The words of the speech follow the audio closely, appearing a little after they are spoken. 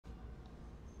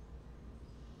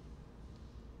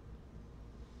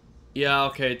Yeah,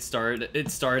 okay, it started. It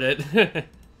started.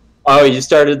 Oh, you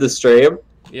started the stream?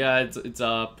 Yeah, it's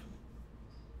up.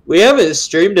 We haven't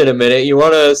streamed in a minute. You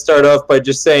want to start off by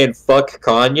just saying "fuck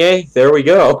Kanye"? There we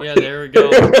go. Yeah, there we go.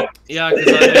 Yeah,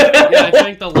 because I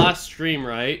think the last stream,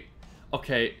 right?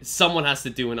 Okay, someone has to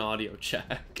do an audio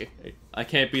check. I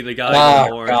can't be the guy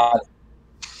anymore. God.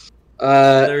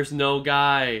 There's no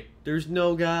guy. There's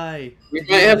no guy. We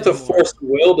might have to force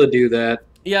Will to do that.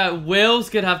 Yeah, Will's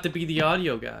gonna have to be the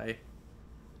audio guy.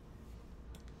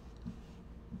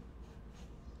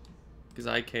 Because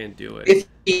I can't do it. If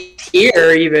he's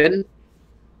here, even.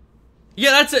 Yeah,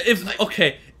 that's a,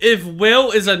 if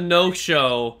Will is a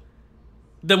no-show,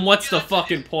 then what's the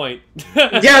fucking point?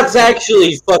 Yeah, it's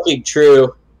actually fucking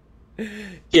true.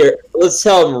 Here, let's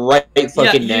tell him right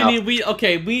fucking now.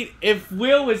 If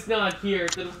Will is not here,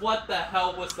 then what the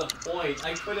hell was the point?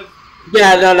 I could have...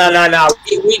 Yeah, no.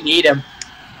 We need him.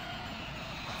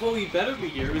 Well, he better be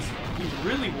here. He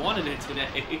really wanted it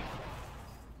today.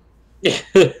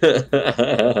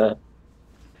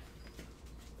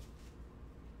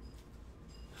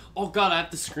 Oh god, I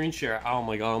have to screen share. Oh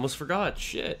my god, I almost forgot.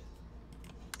 Shit.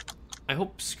 I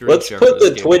hope screen Let's share put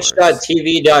the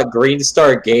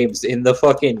twitch.tv.greenstargames in the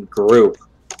fucking group.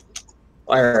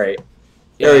 Alright.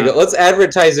 There we go. Let's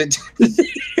advertise it.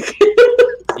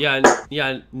 yeah,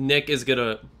 Nick is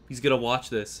he's gonna watch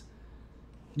this.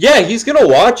 Yeah, he's gonna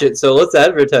watch it, so let's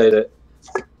advertise it.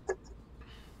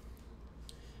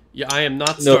 Yeah, I am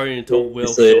not starting until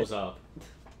Will shows up.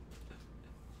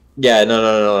 Yeah,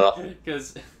 no.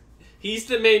 Because he's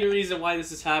the main reason why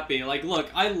this is happening. Like, look,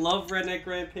 I love Redneck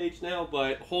Rampage now,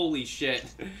 but holy shit.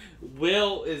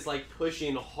 Will is, like,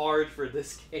 pushing hard for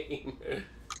this game.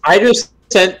 I just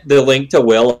sent the link to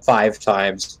Will 5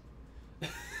 times.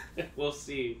 We'll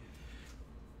see.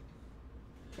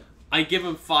 I give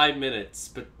him 5 minutes,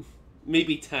 but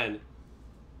maybe 10.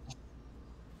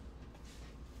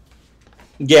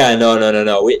 Yeah, no.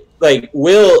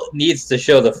 Will needs to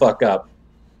show the fuck up.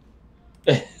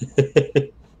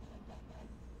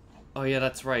 Oh yeah,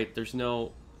 that's right. There's literally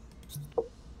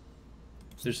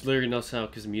no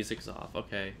sound because music's off.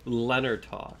 Okay, Leonard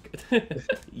talk.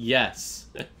 Yes,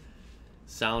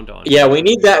 sound on. Yeah, we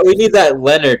need that. We need that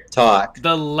Leonard talk.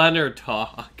 The Leonard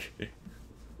talk.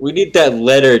 We need that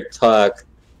Leonard talk.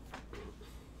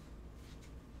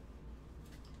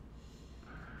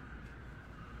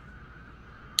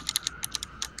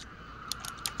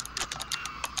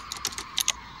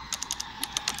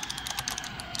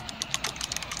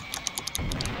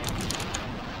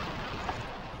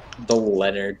 The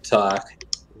Leonard talk.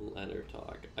 Leonard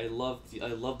talk. I love the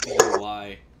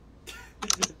UI.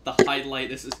 The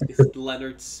highlight is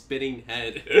Leonard's spinning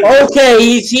head. Okay,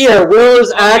 he's here. Will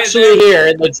is actually here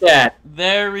in the chat.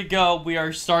 There we go. We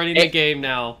are starting the game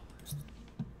now.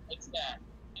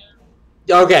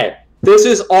 Okay, this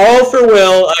is all for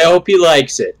Will. I hope he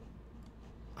likes it.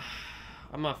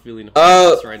 I'm not feeling this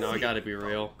right now. I gotta be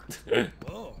real.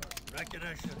 Oh, reckon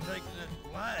I should take this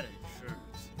lighting shirt.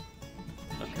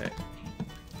 Okay.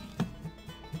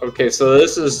 Okay, so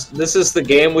this is the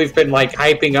game we've been like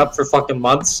hyping up for fucking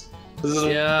months. This is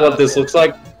what this looks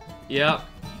like. Yeah.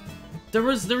 There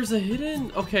was a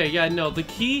hidden. Okay, yeah, no, the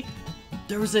key.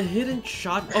 There was a hidden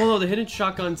shot. Oh no, the hidden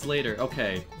shotgun's later.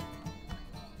 Okay.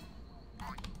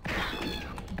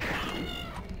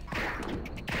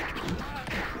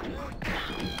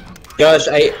 Gosh,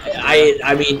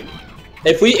 I mean,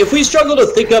 if we struggle to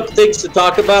think up things to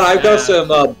talk about, I've got some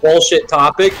bullshit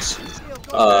topics,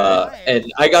 and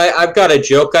I've got a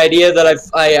joke idea that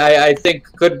I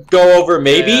think could go over.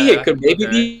 Maybe it could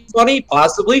be funny,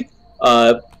 possibly.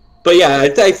 But yeah,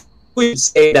 I we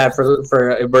say that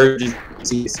for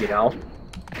emergencies, you know.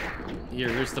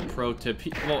 Here's the pro tip.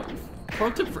 Well, pro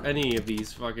tip for any of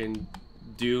these fucking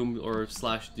Doom or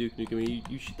 /Duke Nukem,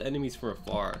 you shoot the enemies from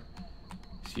afar,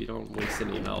 so you don't waste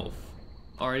any health.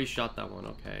 Already shot that one,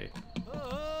 okay.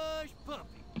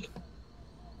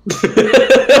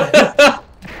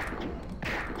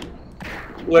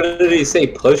 What did he say?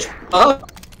 Push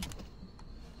up?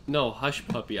 No, hush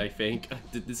puppy, I think.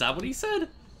 Is that what he said?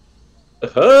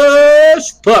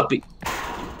 Hush puppy.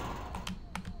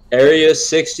 Area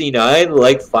 69,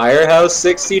 like Firehouse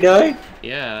 69?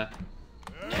 Yeah.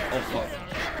 Oh fuck.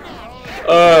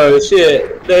 Oh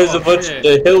shit, there's a bunch of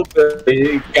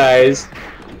hillbilly guys.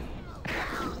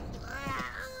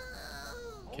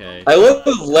 Okay. I love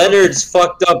Leonard's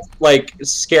fucked up, like,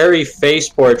 scary face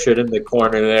portrait in the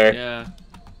corner there. Yeah.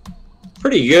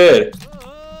 Pretty good.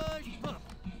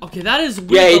 Okay, that is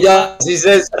weird. Yeah, he does. He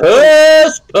says,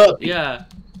 hush puppy. Yeah.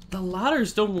 The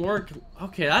ladders don't work.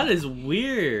 Okay, that is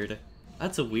weird.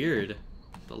 That's a weird.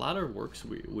 The ladder works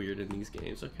weird in these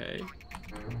games. Okay.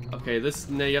 Okay, this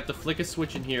now you have to flick a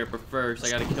switch in here, but first I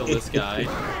gotta kill this guy.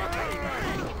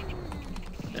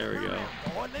 There we go.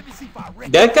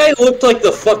 That guy looked like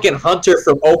the fucking hunter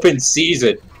from Open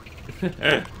Season.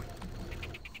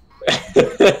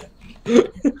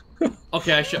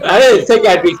 Okay, I should. I didn't think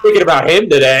I'd be thinking about him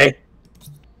today.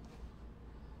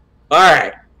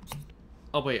 Alright.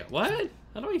 Oh wait, what?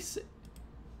 How do I say?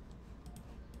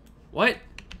 What?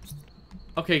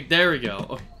 Okay, there we go.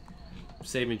 Okay. I'm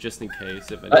saving just in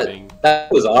case if anything.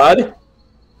 That was odd.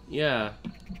 Yeah.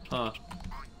 Huh.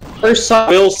 First time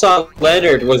Will saw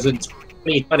Leonard was in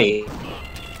 2020.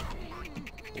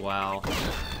 Wow.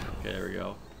 Okay, there we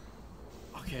go.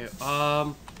 Okay,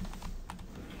 oh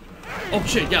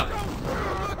shit, yeah.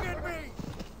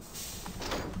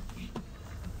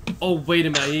 Oh, wait a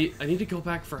minute, I need to go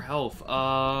back for health.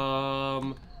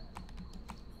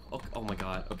 Oh my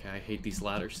god, okay, I hate these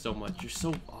ladders so much. They're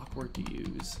so awkward to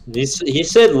use. He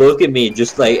said, look at me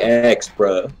just like X,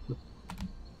 bro.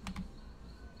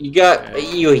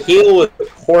 You heal with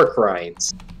pork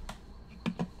rinds.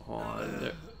 On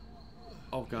there.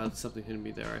 Oh god, something hit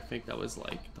me there. I think that was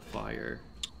like the fire.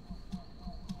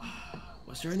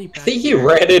 Was there any back I think he here?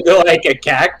 ran into like a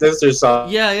cactus or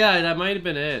something. Yeah, that might have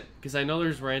been it. Because I know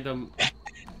there's random...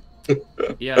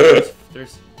 Yeah,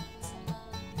 there's...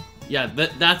 Yeah,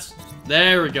 that's...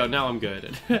 There we go, now I'm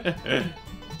good.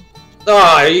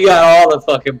 Oh, you got all the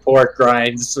fucking pork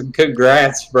rinds.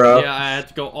 Congrats, bro. Yeah, I had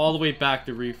to go all the way back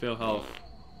to refill health.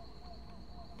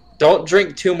 Don't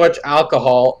drink too much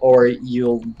alcohol or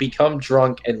you'll become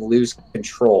drunk and lose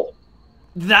control.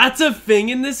 That's a thing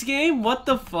in this game? What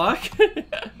the fuck?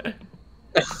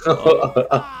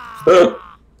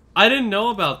 I didn't know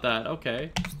about that.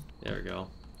 Okay. There we go.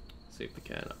 Save the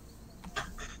can up.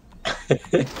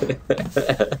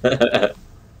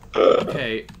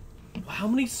 Okay. How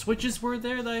many switches were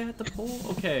there that I had to pull?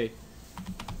 Okay.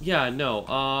 Yeah,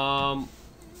 no.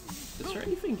 Is there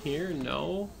anything here?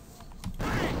 No.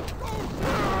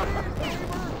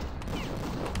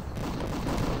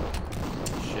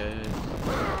 Shit.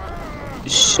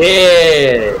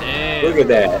 Shit! Damn. Look at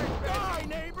that.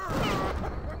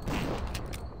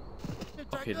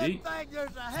 Okay,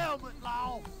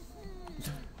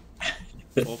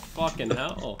 well, fucking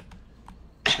hell.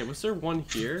 Okay, was there one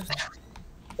here?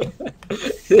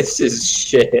 This is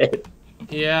shit.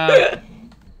 Yeah.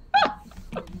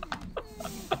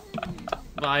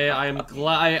 I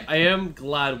am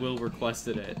glad Will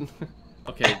requested it.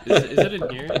 Okay, is it in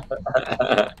here?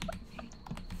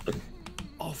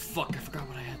 Oh fuck, I forgot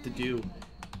what I had to do.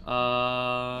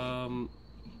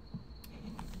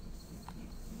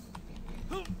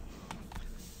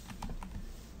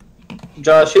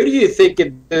 Josh, who do you think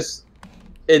in this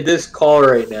call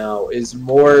right now is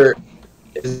most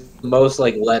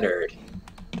like Leonard?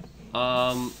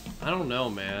 I don't know,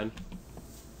 man.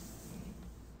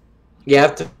 You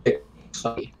have to pick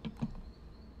somebody.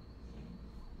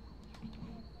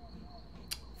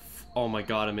 Oh my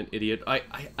god, I'm an idiot. I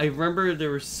remember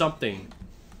there was something.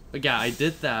 Yeah, I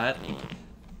did that.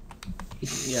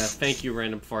 Yeah, thank you,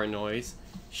 random fart noise.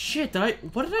 Shit,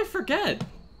 what did I forget?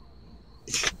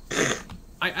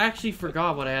 I actually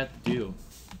forgot what I had to do.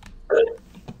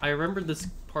 I remember this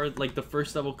part, like the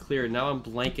first level clear, now I'm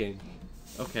blanking.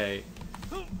 Okay.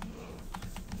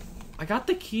 I got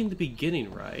the key in the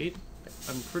beginning, right?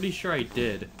 I'm pretty sure I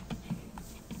did.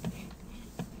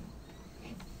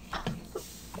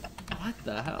 What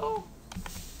the hell?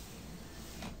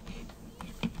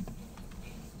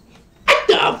 What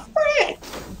the frick?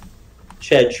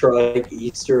 Chetronic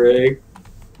Easter egg.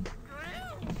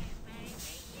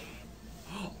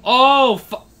 Oh,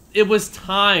 it was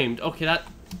timed. Okay,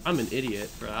 I'm an idiot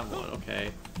for that one.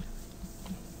 Okay.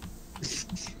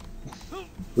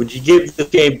 Would you give the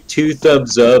game 2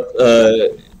 thumbs up,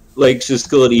 like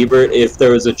Siskel and Ebert, if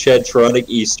there was a Chetronic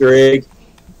Easter egg?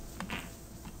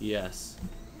 Yes.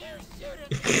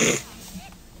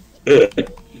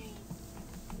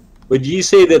 Would you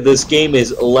say that this game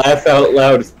is laugh out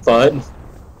loud fun?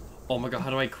 Oh my god, how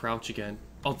do I crouch again?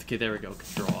 Oh, okay, there we go.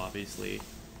 Control, obviously.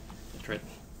 I tried.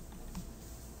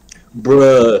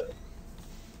 Bruh.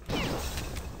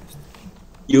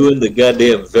 You in the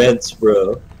goddamn vents,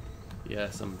 bro.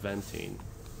 Yes, I'm venting.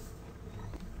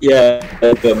 Yeah,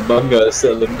 like Among Us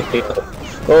in the mail.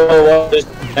 Oh, well, there's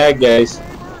bad guys.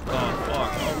 Oh,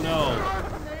 fuck.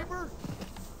 Oh,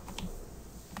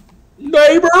 no.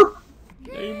 Neighbor!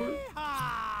 Neighbor?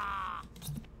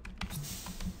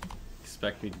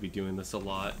 Expect me to be doing this a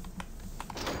lot.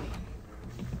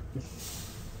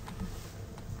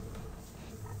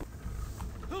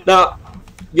 Now,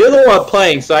 you're the one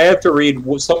playing, so I have to read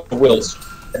some of Will's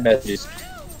messages.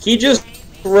 He just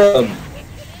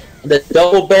the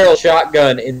double barrel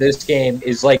shotgun in this game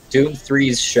is like Doom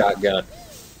 3's shotgun.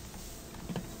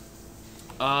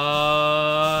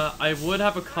 I would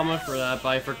have a comment for that, but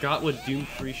I forgot what Doom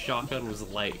 3 shotgun was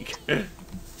like.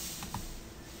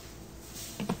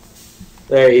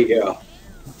 There you go.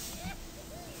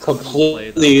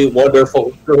 Completely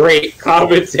wonderful, great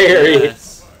commentary.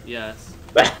 Yes, yes.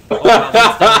 Oh god,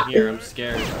 what's down here? I'm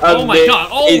scared. Oh my god!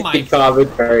 Oh my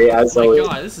commentary as oh my always.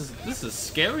 god! This is a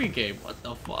scary game. What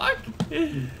the fuck?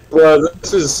 Bro,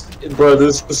 this is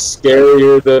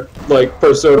scarier than like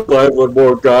Persona 5 when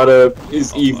Morgana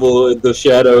is evil in the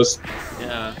shadows.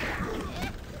 Yeah.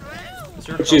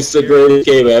 Which is the greatest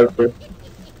game ever.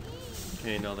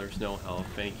 Okay, no, there's no health.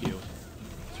 Thank you.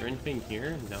 Is there anything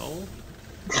here? No.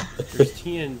 There's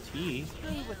TNT.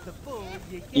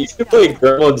 You should play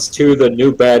Gremlins 2, the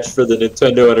new batch for the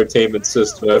Nintendo Entertainment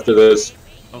System after this.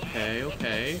 Okay,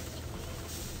 okay.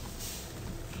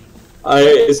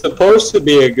 It's supposed to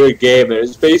be a good game, and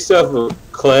it's based off of a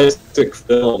classic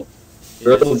film.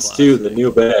 Gremlins 2, the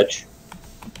new batch.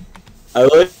 I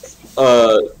like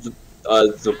the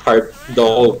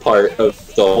whole part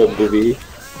of the whole movie.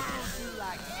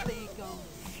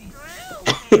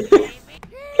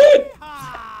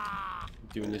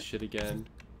 Doing this shit again.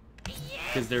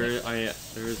 Because there is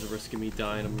a risk of me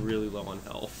dying. I'm really low on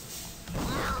health.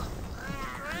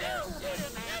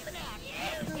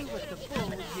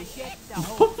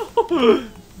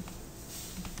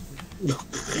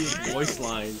 These voice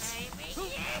lines.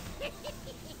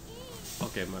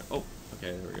 Okay, okay,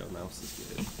 there we go. Mouse is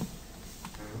good.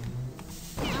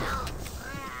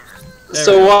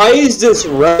 So why is this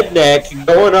redneck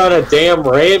going on a damn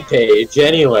rampage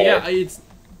anyway? Yeah,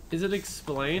 is it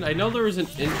explained? I know there was an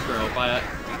intro, but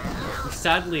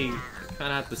sadly, kind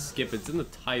of have to skip it. It's in the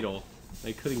title.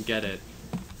 I couldn't get it.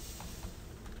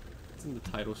 It's in the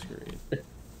title screen.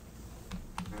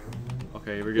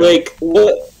 Okay, here we go. Like,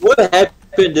 what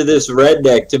happened to this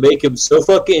redneck to make him so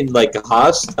fucking, like,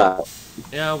 hostile?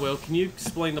 Yeah, Will, can you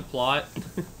explain the plot?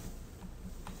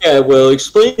 Yeah, well,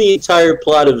 explain the entire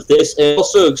plot of this, and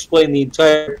also explain the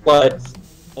entire plot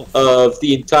of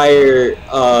the entire,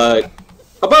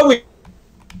 how about we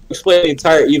explain the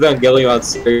entire Evangelion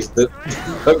series that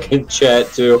fucking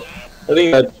chat, too? I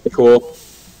think that'd be cool.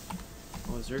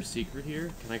 Oh, is there a secret here?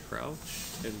 Can I crouch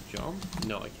and jump?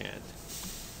 No, I can't.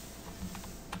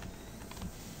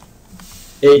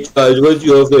 Hey, Josh, what's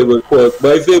your favorite quote?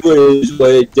 My favorite is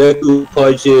when Deku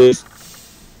punches.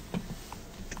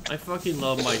 I fucking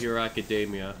love My Hero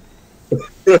Academia.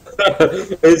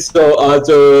 It's so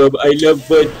awesome. I love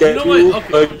when Deku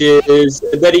punches,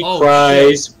 and then he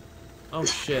cries. Shit. Oh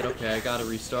shit, okay, I gotta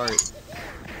restart.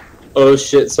 Oh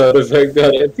shit, sound effect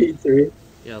on MP3.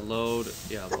 Yeah, load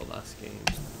last game.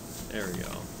 There we go.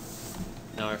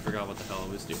 Now I forgot what the hell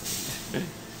I was doing.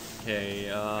 Okay,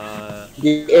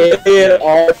 The alien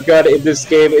art gun in this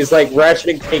game is like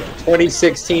Ratchet & Clank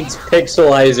 2016's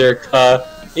Pixelizer,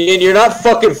 Ian, you're not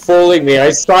fucking fooling me.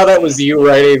 I saw that was you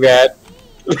writing that.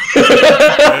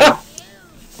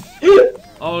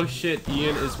 Oh shit,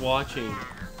 Ian is watching.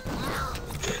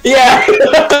 Yeah!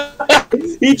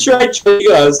 He tried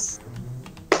tricking us.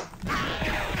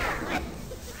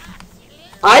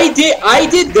 I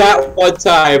did that one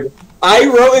time. I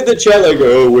wrote in the chat like,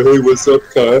 oh, hey, what's up,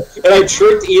 cuh? And I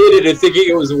tricked Ian into thinking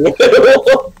it was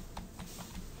Will.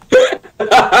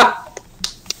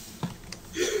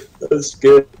 That's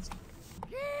good.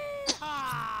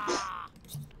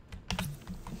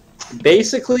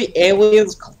 Basically,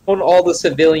 aliens clone all the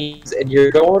civilians, and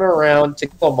you're going around to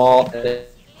kill them all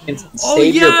and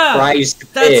save your prized pig.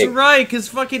 That's right, because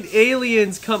fucking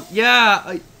aliens come...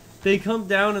 Yeah, they come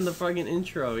down in the fucking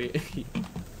intro.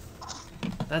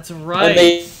 That's right. And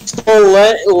they stole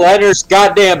Leonard's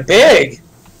goddamn pig.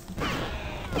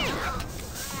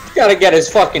 Gotta get his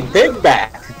fucking pig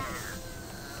back.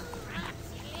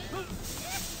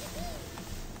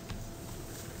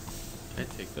 Can I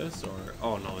take this, or...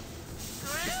 Oh, no, it's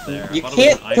there. You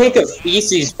can't take a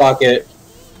feces bucket.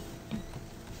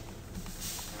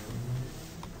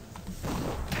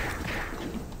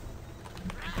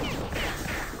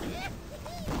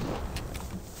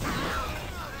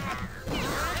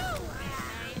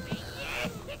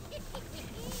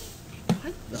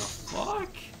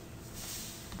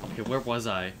 Okay, where was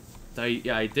I?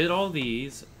 Yeah, I did all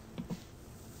these.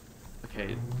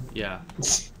 Okay, yeah.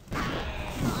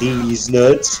 These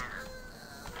nuts.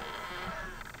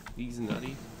 These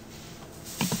nutty.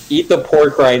 Eat the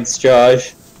pork rinds,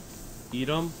 Josh. Eat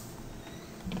them?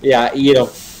 Yeah, eat them.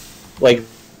 Like,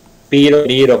 beat them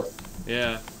and eat them.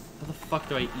 Yeah. How the fuck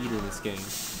do I eat in this game?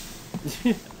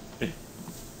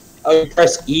 Oh, you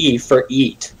press E for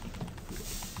eat.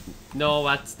 No,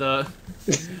 that's the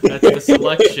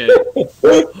selection.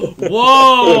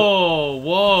 Whoa!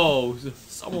 Whoa!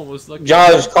 Someone was looking.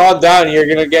 Josh, calm down. You're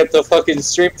gonna get the fucking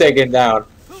stream taken down.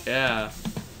 Yeah.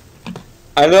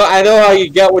 I know how you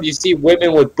get when you see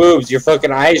women with boobs. Your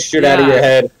fucking eyes shoot out of your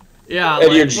head. Yeah, And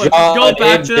like, your jaw go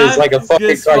back to that. is like a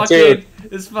fucking cartoon.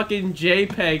 This fucking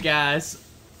JPEG ass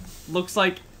looks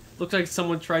like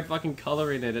someone tried fucking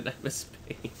coloring it at MS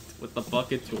Paint with the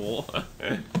bucket tool.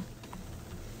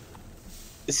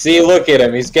 See, look at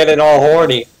him. He's getting all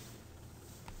horny.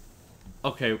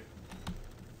 Okay.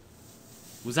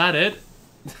 Was that it?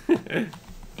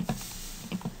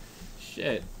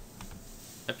 Shit.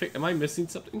 Am I missing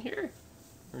something here?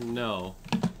 Or no?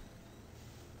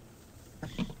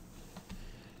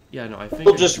 Yeah, no, I think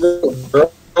People just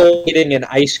eating an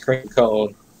ice cream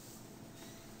cone.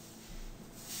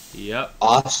 Yep.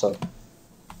 Awesome.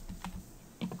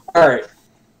 Alright.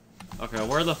 Okay,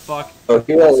 where the fuck?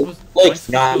 Okay, Am I supposed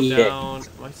not to eat go it. down?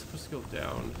 Am I supposed to go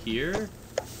down here?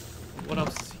 What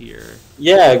else is here?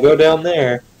 Yeah, go down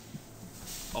there.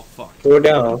 Oh fuck. Go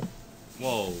down.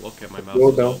 Whoa, okay, my mouse Go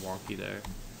is a little down. wonky there.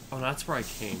 Oh, that's where I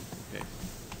came. Okay.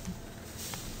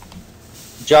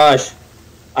 Josh,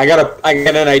 I got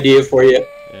an idea for you.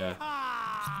 Yeah.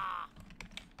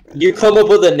 You come up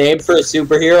with a name for a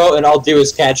superhero, and I'll do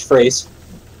his catchphrase.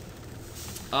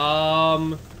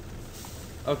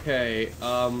 Okay,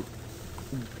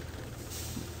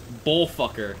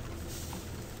 Bullfucker.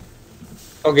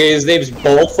 Okay, his name's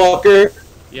Bullfucker.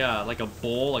 Yeah, like a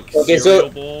bowl, like Okay, cereal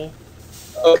bowl.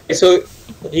 Okay, so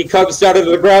he comes out of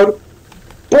the ground.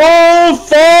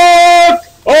 Bullfuck!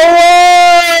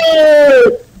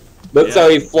 Alright! That's how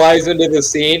he flies into the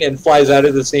scene and flies out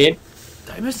of the scene.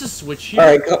 Did I miss a switch here?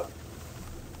 Alright,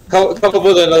 come up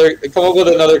with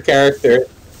another character.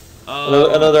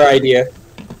 Another idea.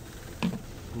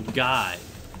 Guy.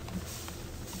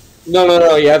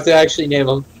 No, you have to actually name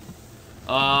him.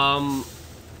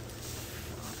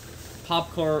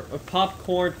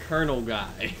 Popcorn Kernel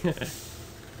guy.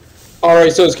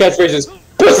 Alright, so his catchphrase is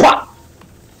Push Pop!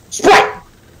 Sprite!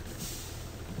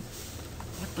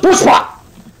 Push Pop!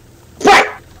 Sprite!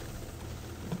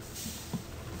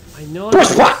 I know.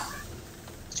 Push Pop!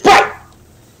 Sprite!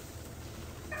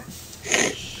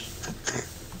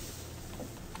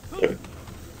 Okay.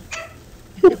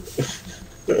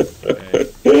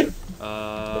 Okay.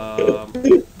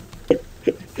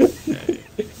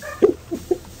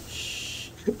 Shh.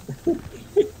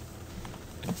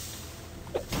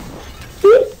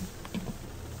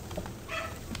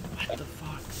 What the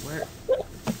fuck?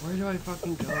 Where do I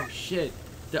fucking go? Shit.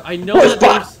 I know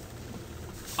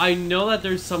that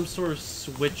there's some sort of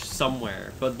switch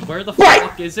somewhere, but where the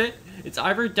fuck is it? It's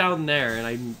either down there and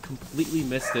I completely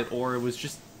missed it, or it was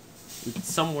just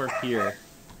somewhere here.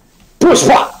 Push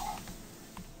Pop!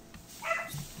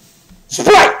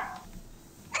 Sprite!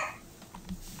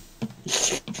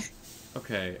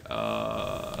 Okay,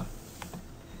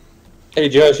 Hey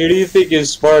Josh, who do you think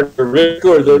is smarter, Rick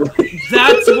or the...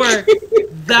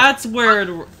 That's where it...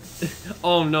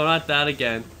 Oh no, not that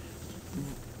again.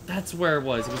 That's where it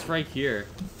was. It was right here.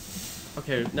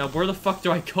 Okay, now where the fuck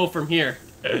do I go from here?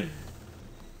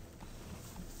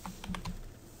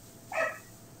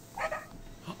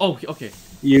 Oh, okay.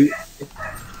 You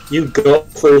go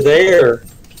for there.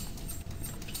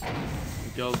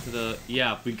 We go to the...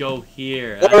 Yeah, we go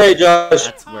here. Alright, Josh.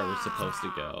 That's where we're supposed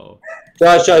to go.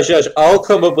 Josh, I'll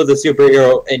come up with a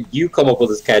superhero, and you come up with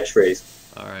his catchphrase.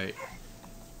 Alright.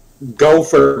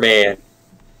 Gopher Man.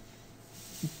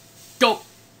 Go!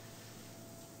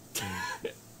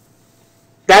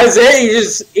 That's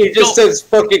it. He just says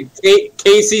fucking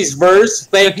Casey's verse.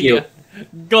 Thank you. Yeah.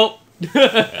 Go!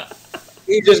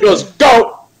 He just goes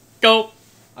go. Go!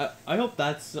 I hope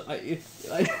that's...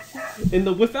 in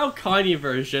the Without Kanye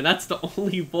version, that's the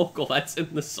only vocal that's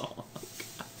in the song.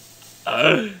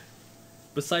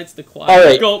 Besides the choir. All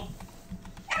right. Go!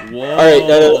 Whoa!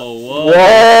 All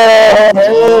right.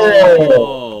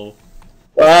 Whoa!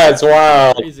 That's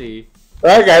wild. Crazy.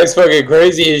 That guy's fucking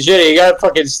crazy as shit. He got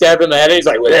fucking stabbed in the head. And he's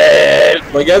like,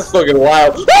 "Bleh." Like that's fucking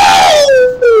wild.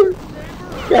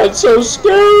 That's so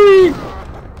scary.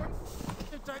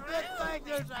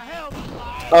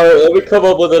 Alright, let me come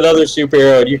up with another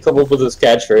superhero and you come up with this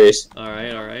catchphrase.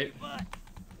 Alright.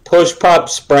 Push Pop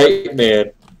Sprite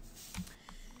Man.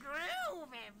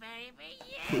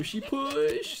 Pushy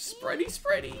push!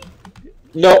 Spritey!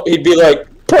 No, he'd be like,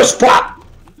 Push Pop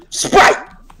Sprite!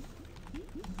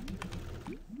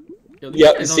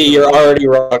 Yep, see, you're already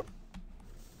wrong.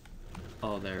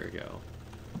 Oh, there we go.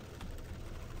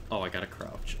 Oh, I gotta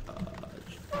crouch.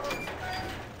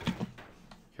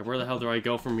 Okay, where the hell do I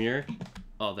go from here?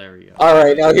 Oh, there we go.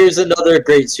 Alright, now here's another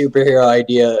great superhero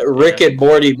idea. Rick and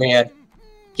Morty, man.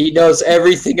 He knows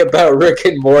everything about Rick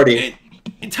and Morty.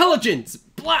 Intelligence!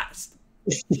 Blast!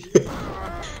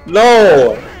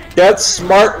 No! That's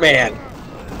Smart Man.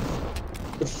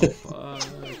 Get the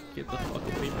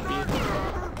fuck away from me.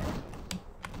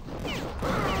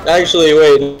 Actually,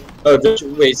 wait. Oh,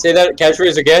 wait, say that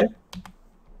catchphrase again?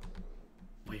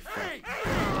 Wait,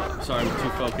 fuck. Sorry, I'm too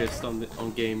focused on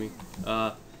gaming.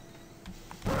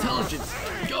 Intelligence!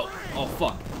 Go! Oh,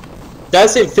 fuck.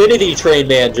 That's Infinity Train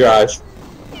Man, Josh.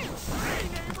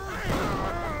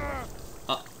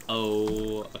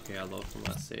 Oh, okay, I lost from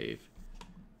that save.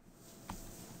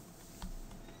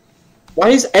 Why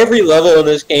is every level in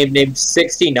this game named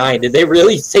 69? Did they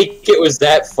really think it was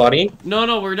that funny?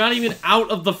 No, we're not even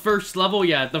out of the first level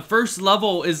yet. The first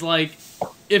level is like,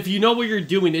 if you know what you're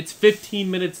doing, it's 15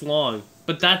 minutes long.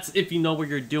 But that's if you know what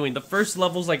you're doing. The first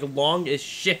level's like long as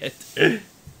shit.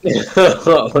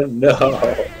 Oh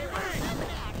no.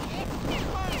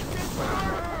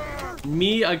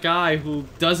 Me, a guy who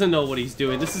doesn't know what he's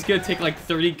doing. This is gonna take like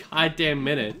 30 goddamn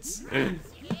minutes.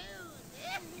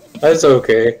 That's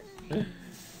okay.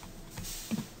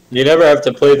 You never have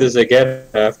to play this again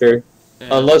after. Yeah.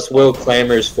 Unless Will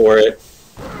clamors for it.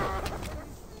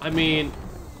 I mean,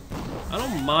 I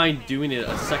don't mind doing it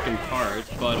a second part,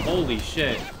 but holy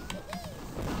shit.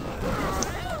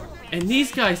 And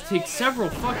these guys take several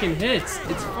fucking hits.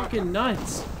 It's fucking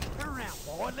nuts.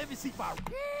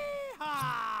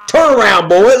 Turn around,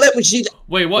 boy. Let me see.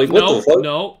 Wait, what? Wait, No, what the fuck?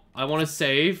 no. I want to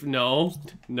save. No.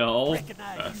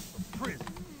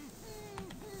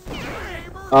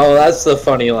 Oh, that's the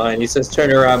funny line. He says, "Turn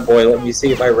around, boy. Let me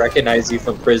see if I recognize you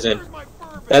from prison."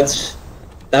 That's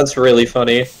really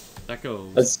funny. That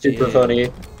goes. That's super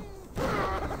funny.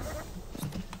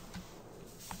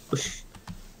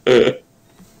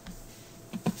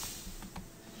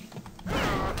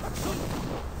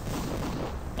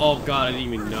 Oh god, I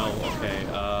didn't even know. Okay,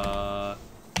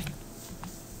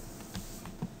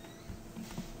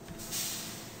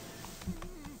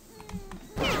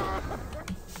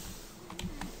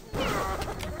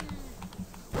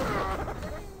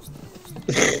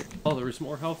 oh, there was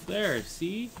more health there.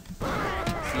 See? See,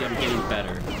 I'm getting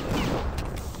better.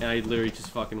 And I literally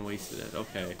just fucking wasted it.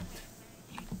 Okay.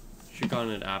 Should've gotten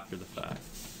it after the fact.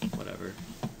 Whatever.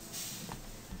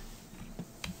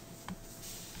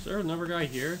 Is there another guy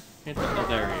here? Can't tell. Oh,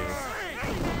 there he is.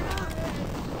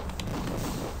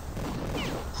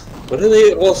 What do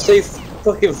they all say?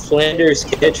 Fucking Flanders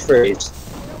catchphrase.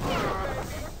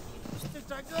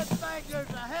 It's a good thing there's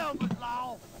a helmet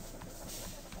law.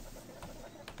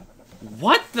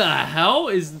 What the hell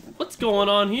is... What's going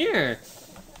on here?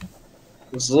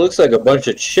 This looks like a bunch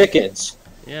of chickens.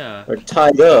 Yeah. Are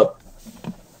tied up.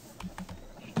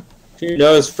 Who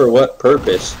knows for what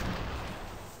purpose?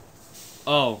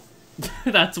 Oh.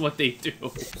 That's what they do.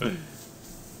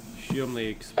 Shoot 'em, they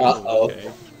explode. Uh-oh.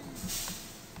 Okay.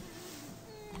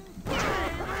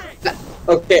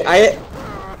 Okay, I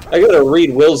gotta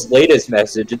read Will's latest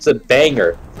message. It's a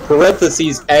banger.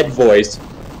 Parentheses, Ed voice.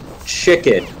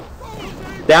 Chicken.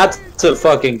 That's a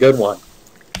fucking good one.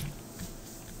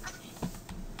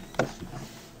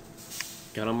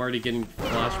 God, I'm already getting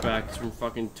flashbacks from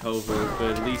fucking Tovu,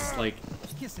 but at least, like,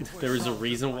 there was a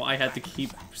reason why I had to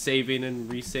keep saving and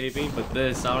resaving, but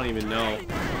this, I don't even know.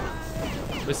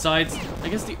 Besides, I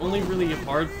guess the only really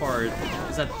hard part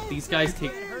is that these guys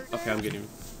take... Okay, I'm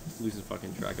losing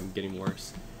fucking track, I'm getting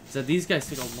worse. Is that these guys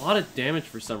take a lot of damage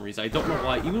for some reason. I don't know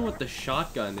why. Even with the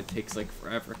shotgun, it takes, like,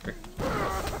 forever.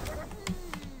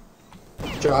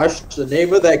 Josh, the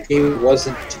name of that game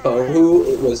wasn't Tohu,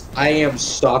 it was I Am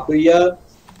Sakuya.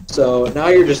 So now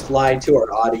you're just lying to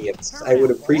our audience. I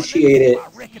would appreciate it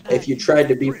if you tried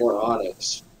to be more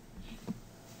honest.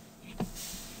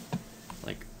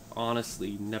 Like,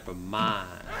 honestly, never mind.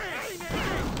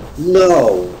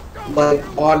 No, like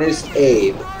Honest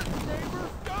Abe.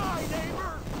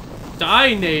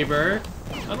 Die, neighbor!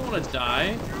 I don't want to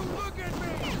die.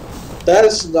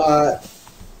 That's not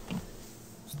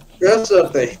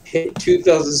the hit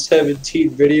 2017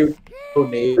 video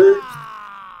game Neighbor.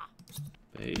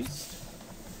 Based.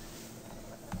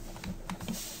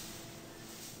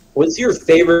 What's your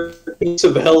favorite piece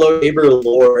of Hello Neighbor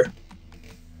lore?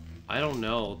 I don't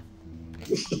know.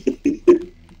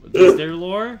 Is there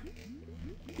lore?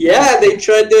 Yeah, they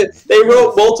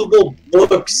wrote multiple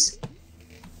books.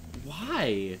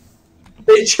 Why?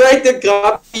 They tried to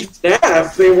copy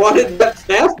FNAF. They wanted that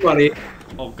FNAF money.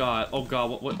 Oh god,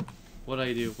 what do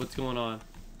I do? What's going on?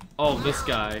 Oh, this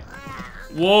guy.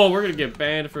 Whoa, we're gonna get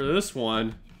banned for this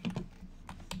one.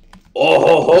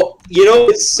 Oh, you know,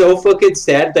 it's so fucking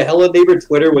sad. The Hello Neighbor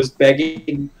Twitter was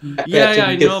begging Yeah, to I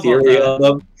make know a theory about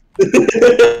on them.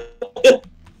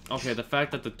 Okay, the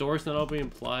fact that the door's not open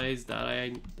implies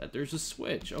that that there's a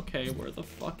switch. Okay, where the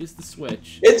fuck is the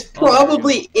switch? It's Oh, there we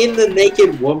probably in the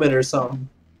naked woman or something.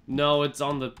 No, it's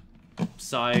on the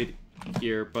side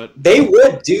here, but They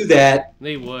would do that.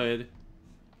 they would.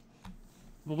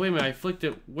 But wait a minute, I flicked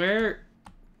it. Where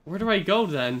do I go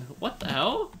then? What the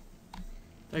hell?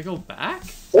 Did I go back?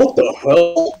 What the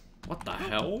hell? What the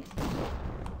hell?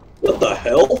 What the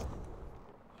hell?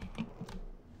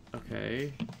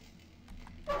 Okay.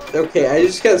 Okay, I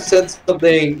just got sent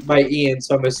something by Ian,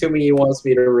 so I'm assuming he wants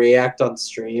me to react on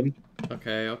stream.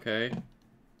 Okay, okay.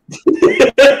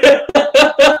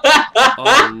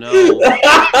 Oh no.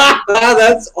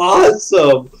 That's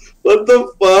awesome! What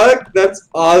the fuck? That's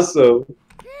awesome.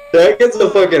 That gets a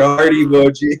fucking heart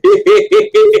emoji.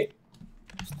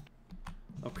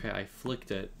 Okay, I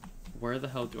flicked it. Where the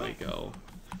hell do I go?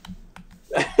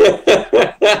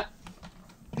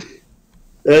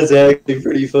 That's actually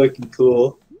pretty fucking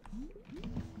cool.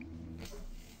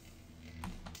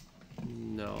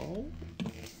 No.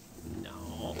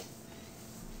 No.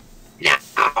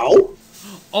 Ow!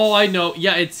 Oh, I know.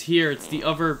 Yeah, it's here. It's the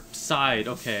other side.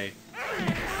 Okay.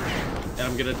 And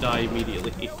I'm gonna die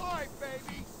immediately.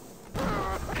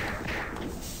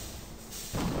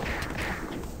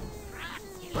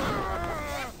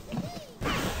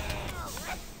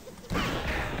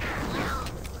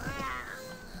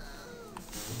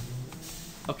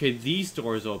 Okay, these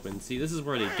doors open. See, this is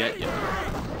where they get you.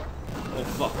 Oh,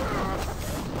 fuck.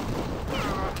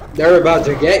 They're about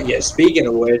to get you, speaking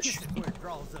of which.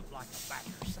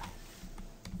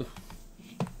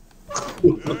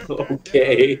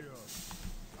 Okay.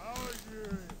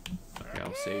 Okay,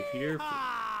 I'll save here.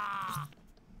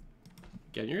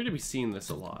 Again, you're gonna be seeing this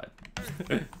a lot.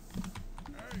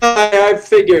 I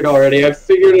figured already. I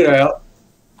figured it out.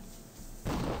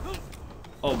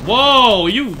 Oh, whoa!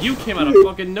 You came out of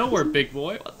fucking nowhere, big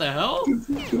boy. What the hell?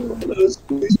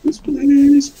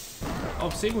 Oh,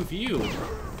 same with you.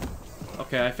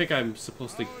 Okay, I think I'm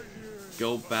supposed to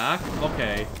go back.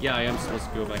 Okay, yeah, I am supposed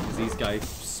to go back because these guys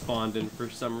spawned in for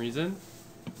some reason.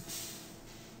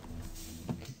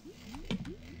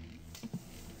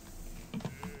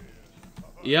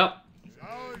 Yep.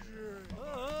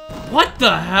 What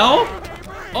the hell?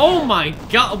 Oh my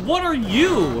god, what are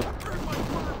you?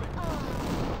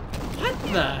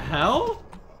 What the hell?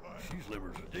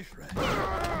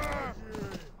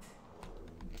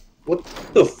 What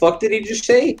the fuck did he just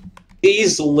say?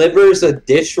 These livers a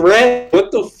dish rat?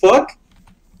 What the fuck?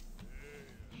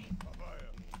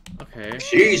 Okay.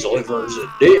 Cheese livers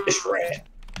a dish rat.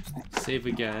 Save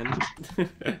again.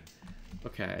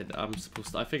 Okay,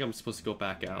 I think I'm supposed to go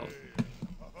back out.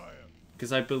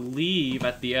 Because I believe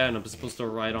at the end I'm supposed to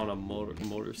ride on a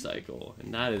motorcycle.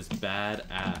 And that is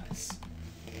badass.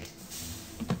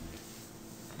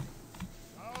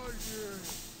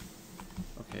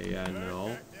 Okay, yeah,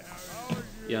 no.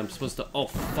 Yeah, I'm supposed to... Oh,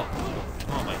 fuck.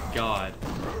 Oh my god.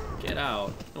 Get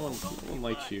out. No one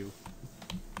likes you.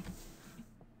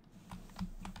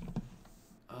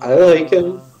 I like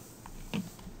him.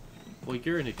 Well,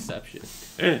 you're an exception.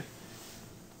 What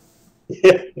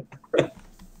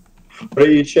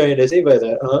are you trying to say by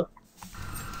that, huh?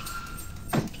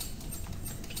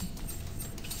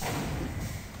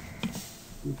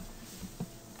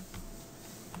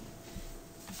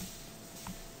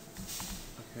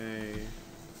 Okay.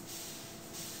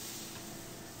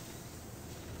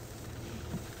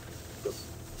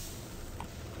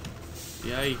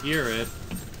 Yeah, I hear it.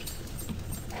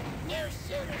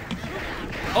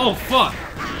 Oh, fuck!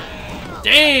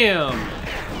 Damn!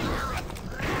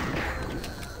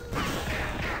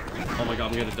 Oh my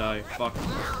god, I'm gonna die. Fuck.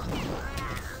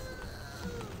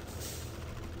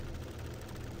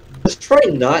 Just try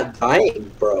not dying,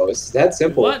 bro. It's that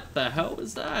simple. What the hell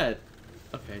is that?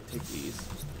 Okay, take these.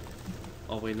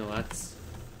 Oh wait, no, that's...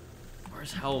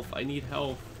 Where's health? I need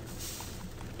health.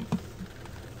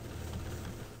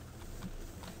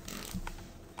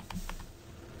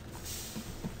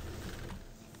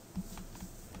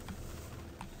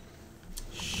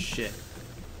 Shit.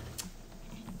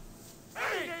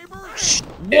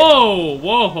 Whoa!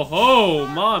 Whoa! Ho, ho!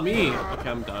 Mommy! Okay,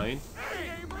 I'm dying.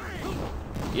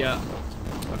 Yeah.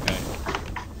 Okay.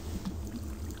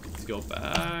 Let's go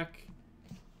back.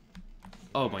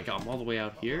 Oh my god, I'm all the way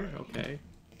out here? Okay.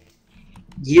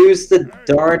 Use the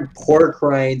darn pork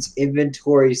rinds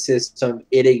inventory system.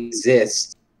 It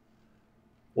exists.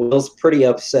 Will's pretty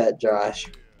upset, Josh.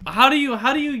 How do you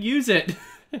use it?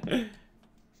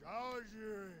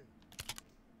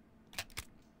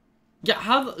 Yeah,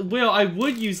 how? Well, I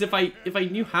would use if I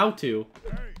knew how to.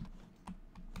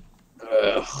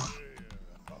 Ugh.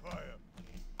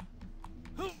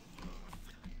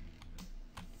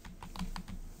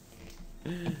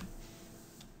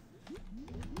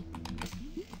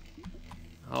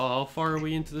 How far are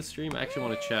we into the stream? I actually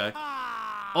want to check.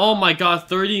 Oh my god,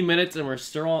 30 minutes and we're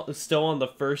still on the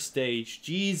first stage.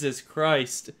 Jesus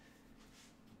Christ.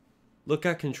 Look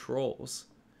at controls.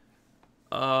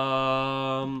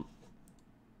 Not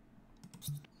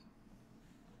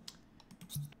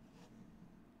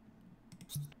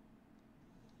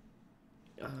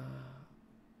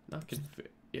config.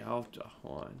 Yeah, I'll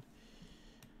hold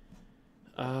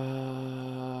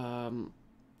on.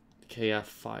 Okay, yeah,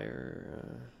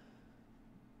 fire.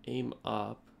 Aim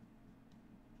up.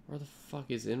 Where the fuck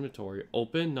is inventory?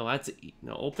 Open? No, that's E.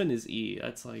 No, open is E.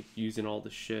 That's like using all the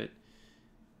shit.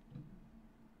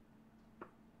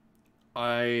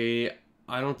 I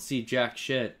don't see jack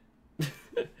shit.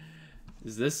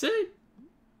 Is this it?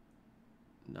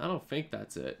 I don't think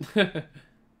that's it.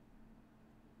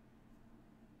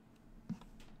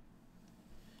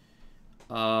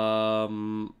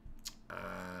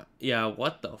 Yeah,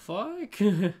 what the fuck?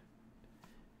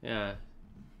 Yeah.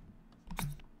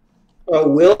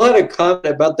 Will had a comment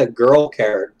about the girl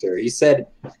character. He said,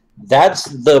 "That's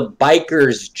the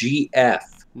biker's GF,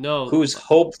 No. who's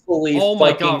hopefully Oh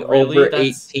my fucking god, really? over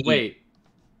That's 18." Wait.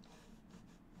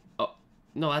 Oh,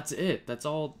 no, that's it. That's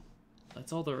all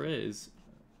there is.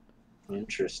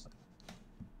 Interesting.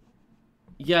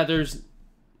 Yeah, there's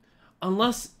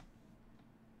unless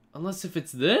if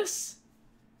it's this,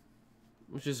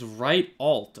 which is right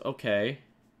alt. Okay.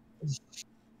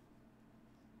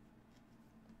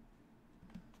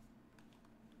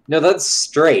 No, that's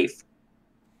strafe.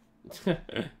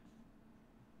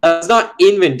 That's not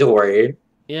inventory.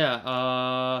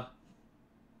 Yeah,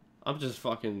 I'm just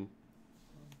fucking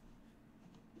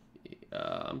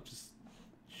I'm just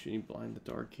shooting blind in the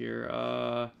dark here.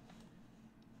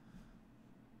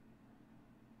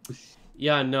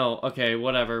 Yeah, no. Okay,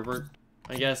 whatever.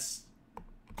 I guess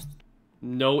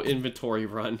no inventory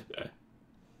run.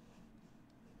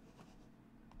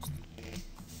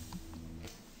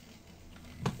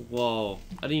 Whoa!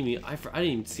 I didn't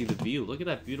even see the view. Look at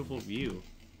that beautiful view.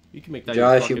 You can make that.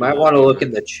 Josh, you might want to look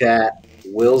in the chat.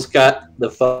 Will's got the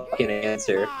fucking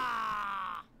answer.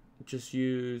 Just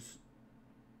use.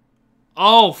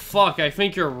 Oh fuck! I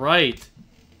think you're right.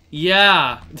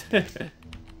 Yeah.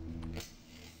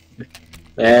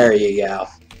 There you go.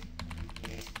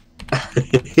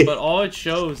 But all it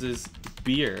shows is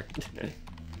beer,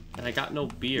 and I got no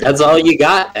beer. That's all you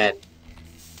got, then.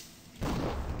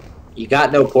 You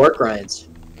got no pork rinds.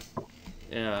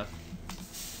 Yeah.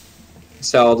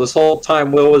 So this whole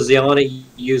time Will was yelling at you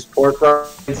use pork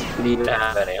rinds, you didn't even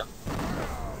have any.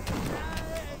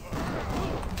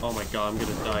 Oh my god, I'm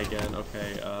gonna die again.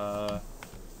 Okay,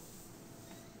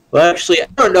 Well, actually, I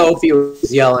don't know if he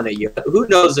was yelling at you. Who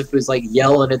knows if he was, like,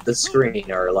 yelling at the screen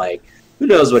or, like, who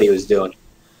knows what he was doing?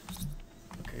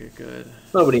 Okay, good.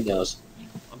 Nobody knows.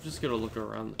 I'm just gonna look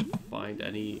around and find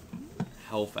any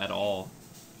health at all.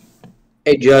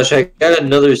 Hey, Josh, I got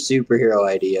another superhero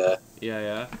idea.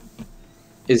 Yeah.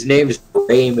 His name's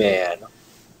Rayman.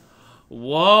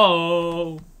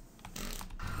 Whoa!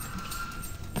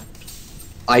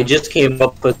 I just came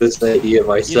up with this idea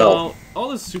myself. You know, all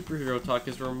this superhero talk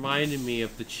is reminding me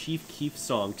of the Chief Keef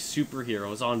song,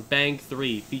 Superheroes, on Bang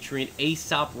 3, featuring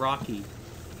A$AP Rocky.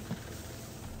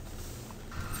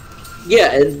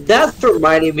 Yeah, and that's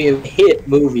reminding me of the hit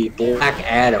movie Black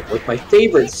Adam, with my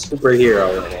favorite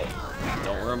superhero in it.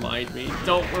 Don't remind me.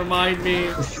 Don't remind me.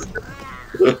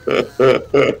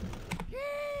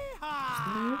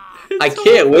 I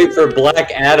can't wait for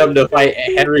Black Adam to fight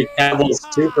Henry Cavill's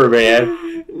Superman.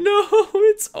 No,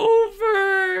 it's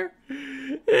over.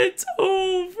 It's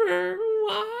over.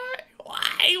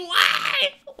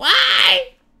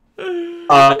 Why?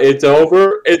 It's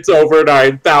over. It's over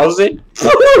 9,000.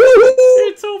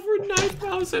 It's over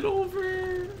 9,000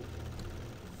 over.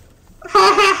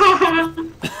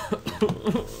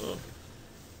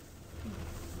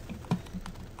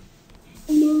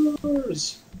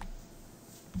 Lemurs.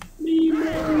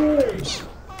 Lemurs.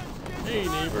 Hey,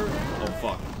 neighbor. Oh,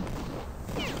 fuck.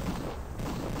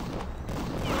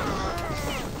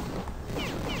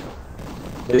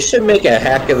 We should make a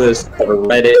hack of this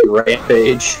Reddit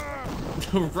Rampage.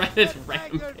 Reddit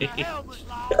Rampage.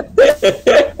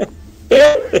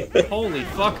 Holy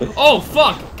fuck. Oh,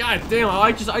 fuck. God damn.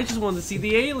 I just wanted to see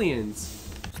the aliens.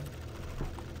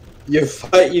 You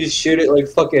shoot it like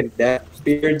fucking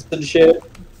neckbeards and shit.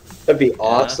 That'd be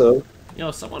awesome.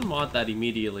 Yo, someone mod that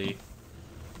immediately.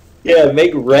 Yeah,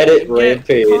 make Reddit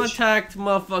Rampage. Contact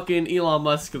motherfucking Elon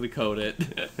Musk to code it.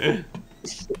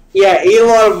 Yeah,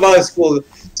 Elon Musk will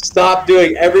stop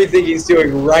doing everything he's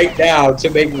doing right now to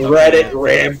make Reddit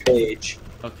Rampage.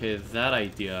 Okay, that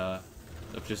idea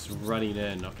of just running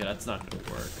in. Okay, that's not gonna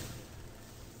work.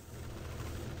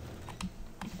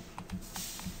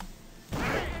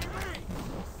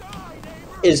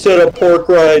 Instead of pork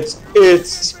rinds,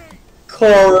 it's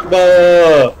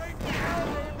karma.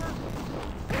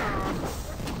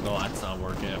 No, that's not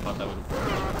working. I thought that would have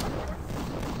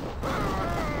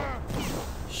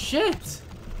worked. Shit!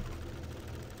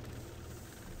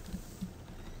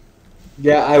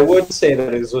 Yeah, I would say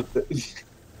that is what the...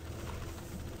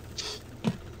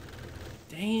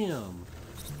 Damn.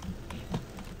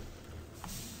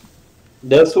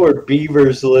 That's where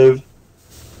beavers live.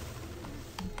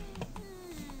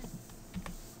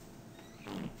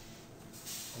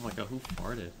 Oh my god, who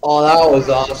farted? Oh, that was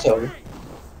awesome.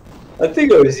 I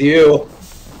think it was you.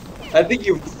 I think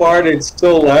you farted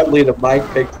so loudly the mic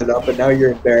picked it up, and now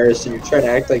you're embarrassed and you're trying to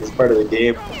act like it's part of the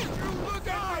game.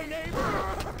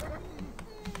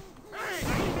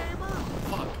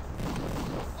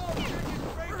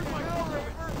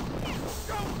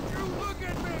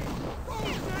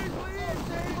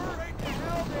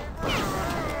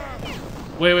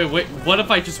 Wait. What if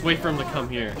I just wait for him to come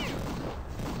here?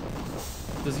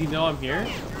 Does he know I'm here?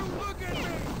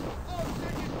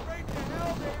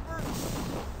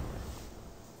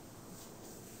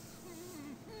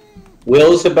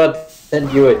 Will's about to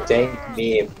send you a dank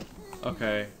meme.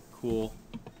 Okay, cool.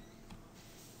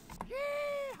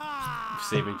 I'm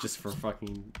saving just for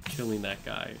fucking killing that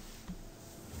guy.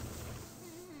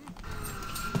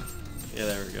 Yeah,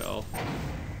 there we go.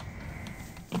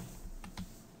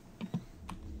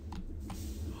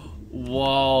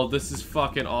 Whoa, this is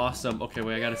fucking awesome. Okay,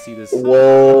 wait, I gotta see this.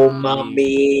 Whoa,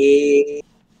 mommy.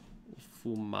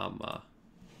 Fumama.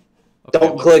 Okay,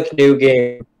 Don't click new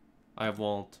game. I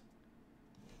won't.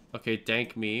 Okay,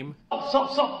 dank meme.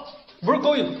 Stop. We're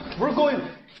going.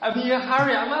 I'm in a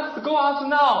hurry. I must go out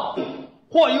now.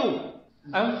 Who are you?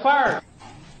 I'm fired.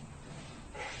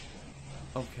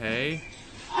 Okay.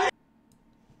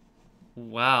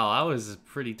 Wow, that was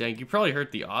pretty dank. You probably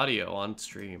heard the audio on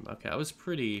stream. Okay, that was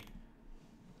pretty...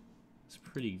 It's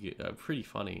pretty good, pretty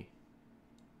funny.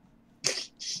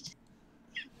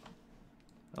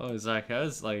 That was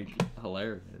like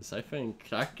hilarious. I think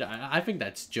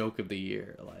that's joke of the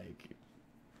year. Like,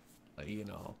 you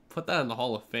know, put that in the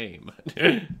Hall of Fame.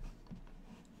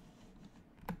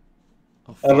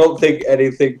 Oh, I don't think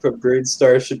anything from Green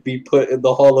Star should be put in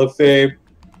the Hall of Fame.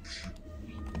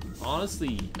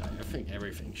 Honestly, I think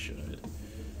everything should.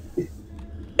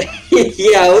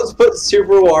 Yeah, let's put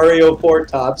Super Wario 4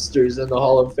 Topsters in the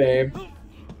Hall of Fame.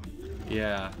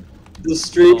 Yeah. The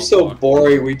stream's so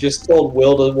boring, we just told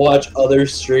Will to watch other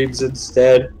streams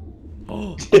instead.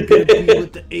 Oh, I'm gonna be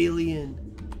with the alien.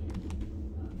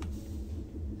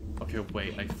 Okay,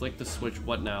 wait, I flicked the switch,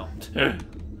 what now? I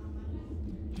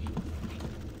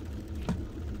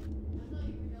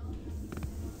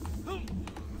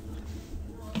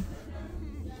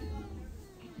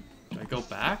go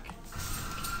back?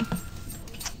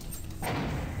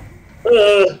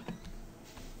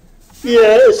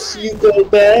 Yes, you go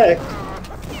back.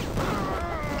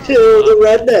 Kill the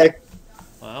redneck.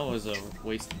 Well, that was a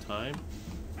waste of time.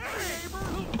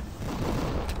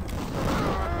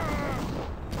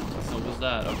 So was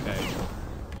that, okay.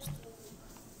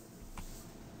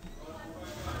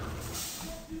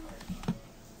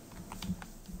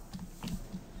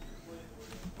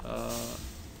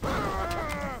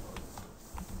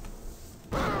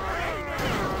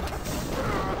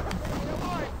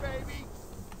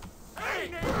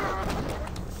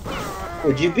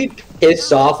 Would you be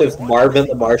pissed off if Marvin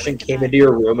the Martian came into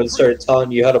your room and started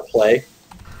telling you how to play?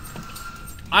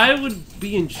 I would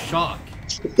be in shock.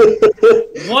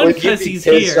 One, because he's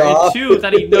here, off? and two,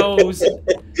 that he knows.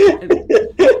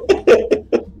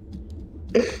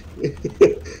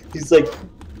 He's like,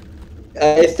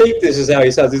 I think this is how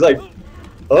he sounds. He's like,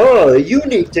 oh, you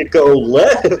need to go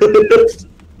left.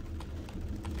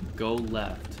 Go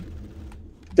left.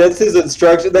 That's his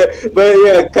instruction there. But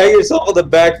yeah, pat yourself on the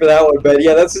back for that one, but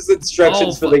yeah, that's his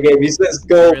instructions for the game. He says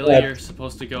go really? left. You're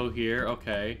supposed to go here?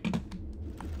 Okay.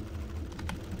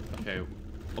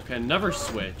 Okay, never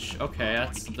switch. Okay,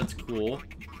 that's cool.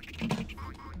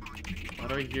 How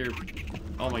do I hear...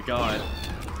 Oh my god.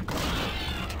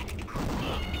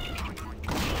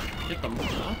 Get them.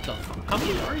 What the fuck? How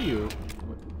many are you?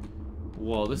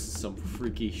 Whoa, this is some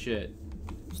freaky shit.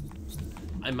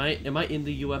 Am I in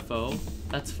the UFO?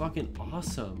 That's fucking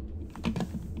awesome.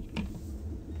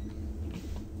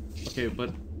 Okay,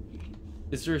 but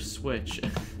Is there a switch?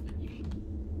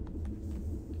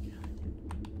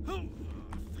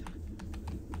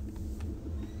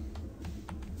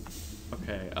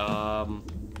 Okay,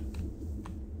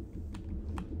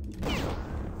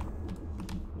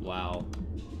 wow.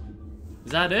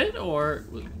 Is that it, or?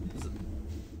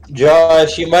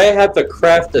 Josh, you might have to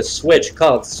craft a switch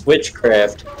called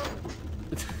Switchcraft.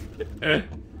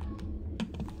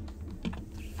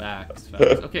 Facts.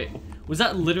 Okay, was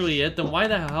that literally it? Then why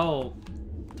the hell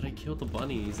did I kill the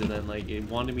bunnies and then like it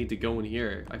wanted me to go in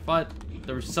here? I thought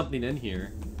there was something in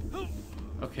here.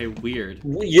 Okay, weird.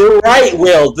 You're right,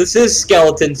 Will. This is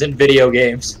skeletons in video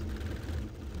games.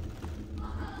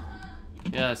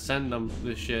 Yeah, send them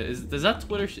this shit. Is that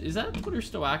Twitter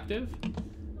still active?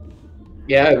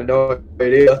 Yeah, I have no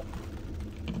idea.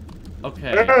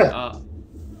 Okay.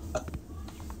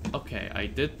 Okay, I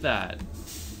did that.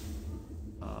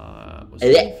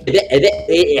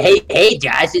 Hey,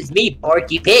 Josh, it's me,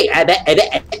 Porky Pig. Alright.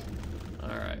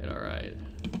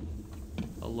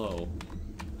 Hello.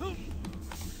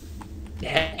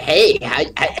 Hey, how's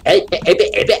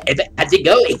it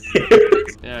going?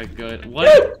 Yeah, good.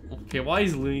 What? Okay, why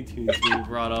is Looney Tunes being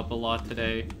brought up a lot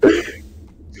today?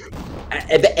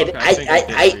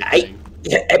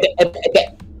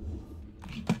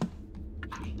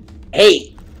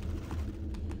 Hey,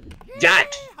 Josh.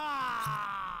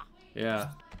 Yeah.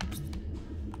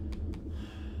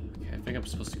 Okay, I think I'm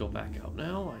supposed to go back out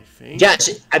now, I think. Josh,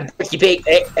 I'm Porky Pig.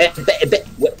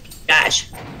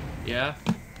 Josh. Yeah?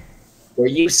 Were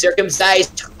you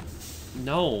circumcised?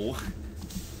 No.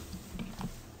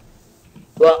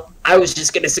 Well, I was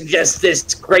just gonna suggest this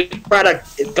great product.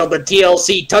 It's called the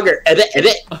TLC Tugger.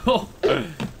 Oh.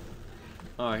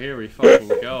 Oh, here we fucking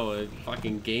go. A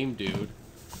fucking game dude.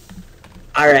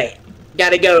 Alright.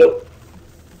 Gotta go.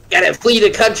 Gotta flee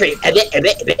the country. Okay,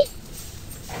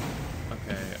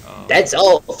 That's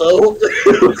all, folks.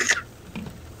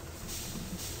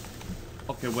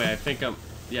 Okay, wait, I think I'm...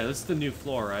 Yeah, this is the new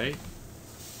floor, right?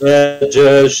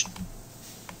 Josh.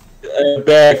 I'm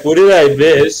back. What did I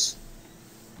miss?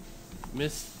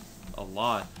 Missed a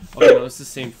lot. Okay, no, it's the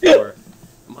same floor.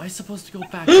 Am I supposed to go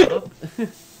back up?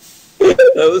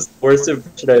 That was the worst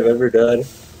impression I've ever done.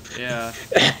 Yeah.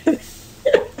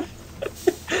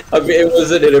 I mean, it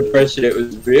wasn't an impression, it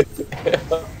was real.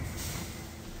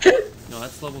 No,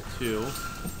 that's level 2.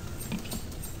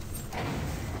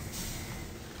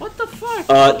 What the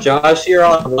fuck? Josh, you're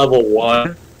on level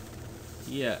 1.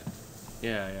 Yeah.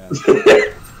 Yeah.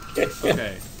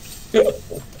 Okay.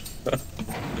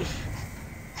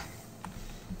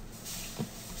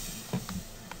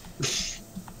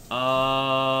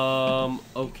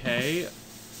 Okay.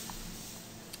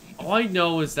 All I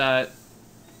know is that,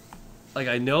 like,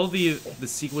 I know the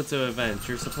sequence of events.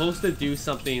 You're supposed to do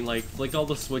something like flick all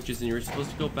the switches, and you're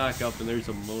supposed to go back up, and there's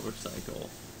a motorcycle.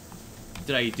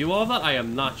 Did I do all that? I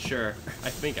am not sure. I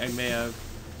think I may have.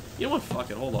 You know what? Fuck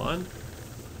it. Hold on.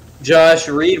 Josh,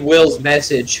 read Will's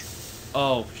message.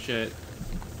 Oh shit.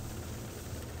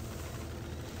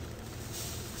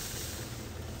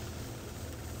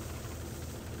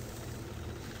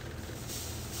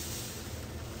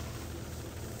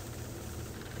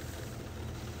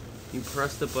 You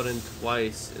press the button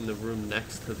twice in the room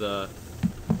next to the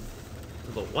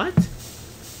what?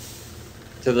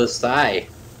 To the side.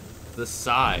 The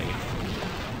side.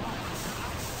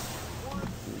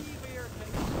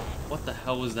 What the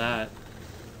hell was that?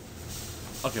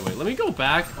 Okay, wait, let me go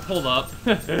back. Hold up.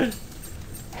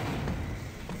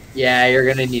 Yeah, you're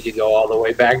gonna need to go all the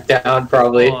way back down,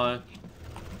 probably. Hold on.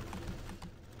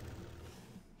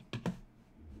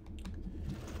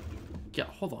 Yeah,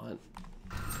 hold on.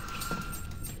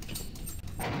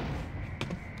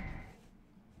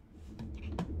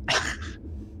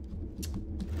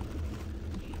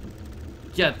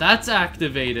 Yeah, that's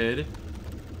activated.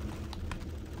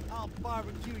 I'll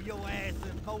barbecue your ass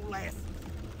and molasses.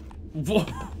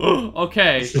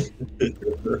 Okay.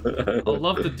 I'd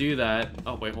love to do that.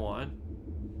 Oh, wait, hold on.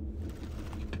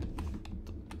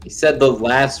 He said the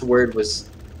last word was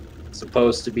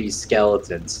supposed to be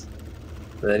skeletons.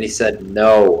 And then he said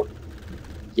no.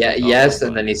 Yeah, yes,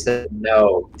 and then he said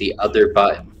no. The other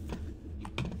button.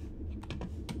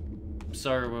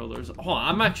 Sorry, well, there's... Hold on,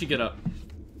 I'm actually gonna...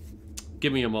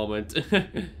 Give me a moment.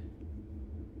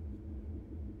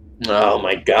 Oh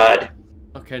my god.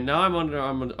 Okay, now I'm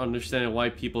understanding why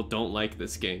people don't like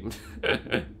this game.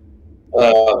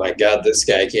 Oh my god, this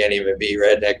guy can't even be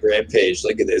Redneck Rampage.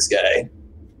 Look at this guy.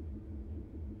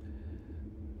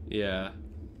 Yeah.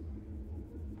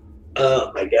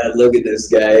 Oh my god, look at this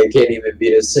guy. I can't even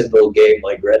beat a simple game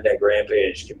like Redneck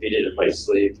Rampage. Competed in my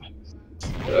sleep.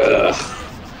 Ugh.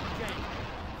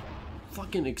 Fuck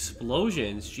fucking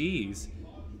explosions. Jeez.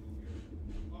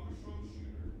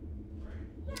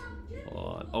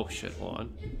 Hold on. Oh shit, hold on.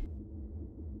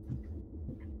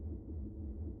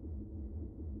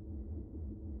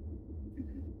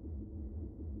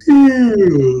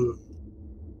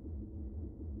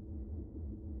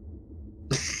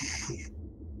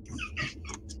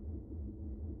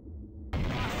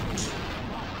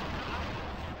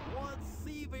 One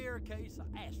severe case of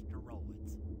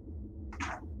asteroids.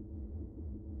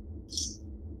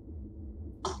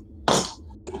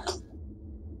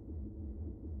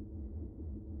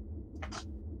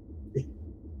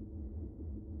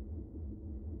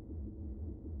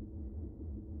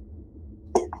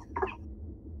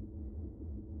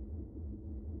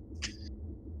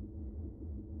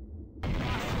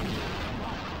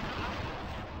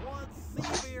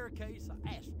 Case of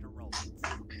asteroids.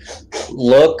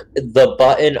 Look, the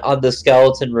button on the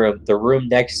skeleton room. The room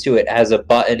next to it has a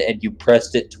button, and you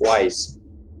pressed it twice.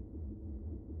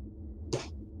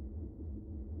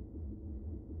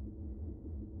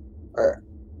 Are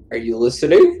you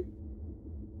listening?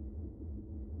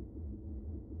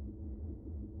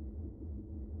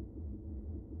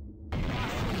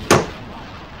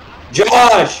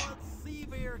 Josh!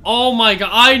 Oh my god,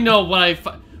 I know what I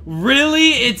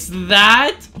really? It's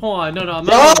that? Hold on, no, I'm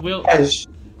not Will.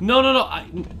 No.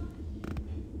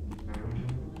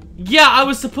 Yeah, I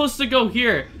was supposed to go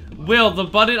here. Will, the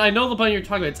button, I know the button you're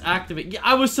talking about, it's activate. Yeah,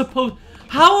 I was supposed,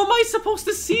 how am I supposed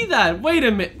to see that? Wait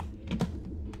a minute.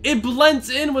 It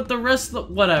blends in with the rest of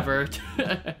the, whatever.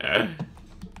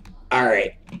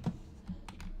 Alright.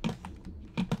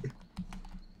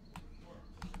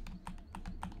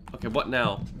 Okay, what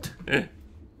now?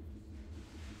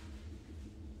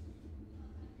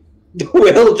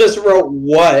 Will just wrote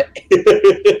what?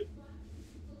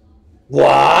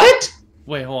 What?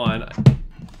 Wait, hold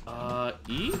on.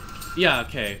 E? Yeah,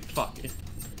 okay. Fuck.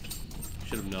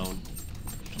 Should have known.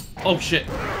 Oh shit.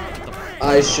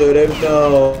 I should have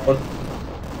known.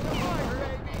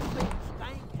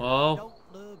 Oh.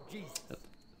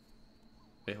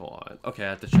 Wait, hold on. Okay, I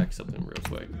have to check something real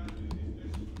quick.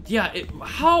 Yeah,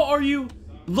 how are you?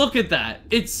 Look at that.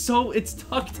 It's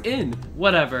tucked in.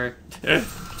 Whatever.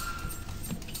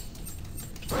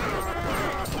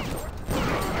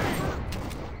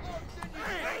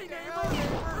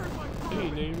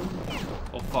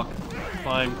 Oh fuck.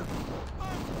 Fine.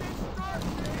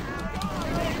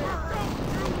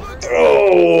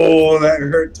 Oh, that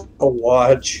hurt to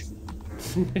watch.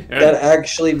 That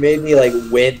actually made me like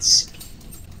wince.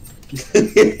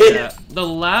 Yeah, the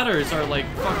ladders are like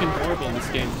fucking horrible in this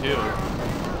game too.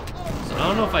 So I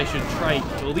don't know if I should try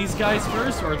and kill these guys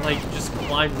first or like just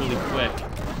climb really quick.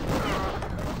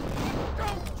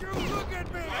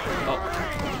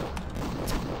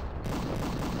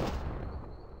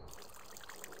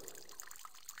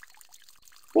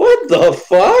 What the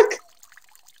fuck?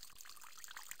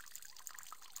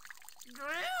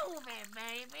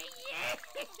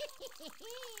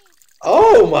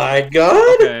 Oh my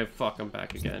god! Okay, fuck, I'm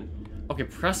back again. Okay,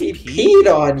 press He P.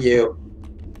 peed on you.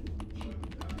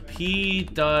 P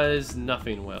does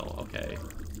nothing, Will. Okay.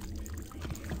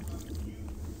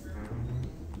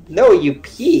 No, you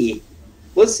pee.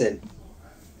 Listen.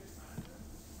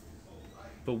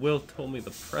 But Will told me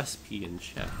to press P in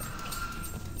chat.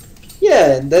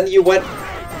 Yeah, and then you went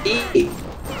E.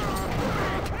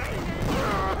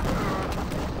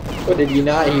 What, did you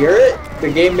not hear it?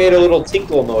 The game made a little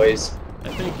tinkle noise. I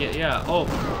think it, yeah. Oh,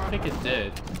 I think it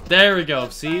did. There we go,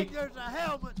 see? There's a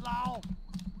helmet law.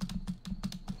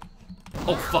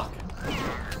 Oh, fuck.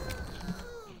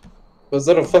 Was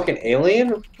that a fucking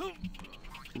alien?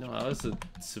 No, that was a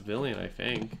civilian, I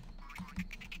think.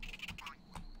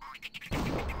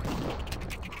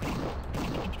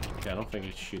 Okay, I don't think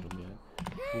I shoot him yet.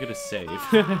 I'm gonna save.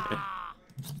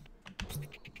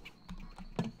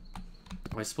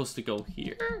 Am I supposed to go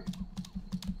here?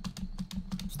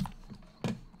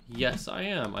 Yes, I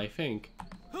am, I think.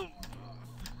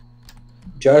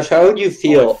 Josh, how would you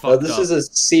feel? Oh, This is a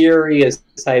serious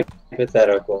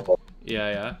hypothetical.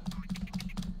 Yeah.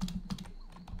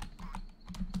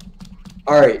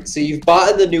 Alright, so you've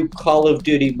bought the new Call of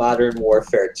Duty Modern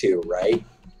Warfare 2, right?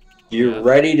 You're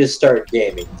ready to start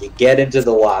gaming. You get into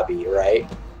the lobby, right?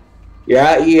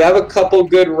 Yeah, you have a couple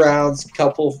good rounds,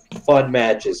 couple fun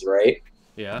matches, right?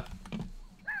 Yeah.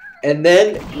 And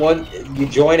then you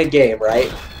join a game,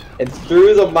 right? And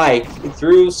through the mic,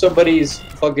 through somebody's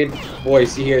fucking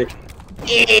voice, you hear,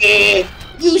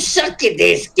 you suck at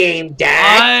this game,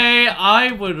 Dad.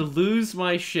 I would lose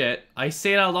my shit. I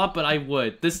say it a lot, but I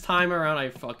would. This time around, I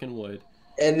fucking would.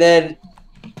 And then,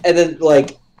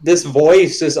 like, this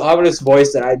voice, this ominous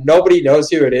voice that nobody knows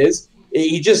who it is.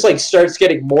 He just like starts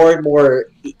getting more and more.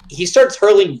 He starts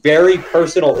hurling very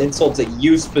personal insults at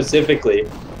you specifically.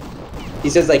 He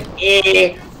says like,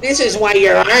 this is why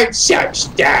your art sucks,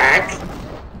 Doc.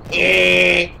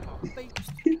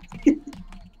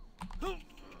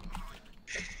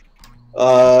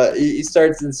 He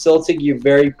starts insulting you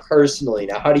very personally.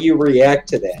 Now, how do you react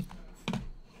to that?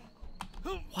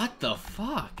 What the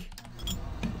fuck?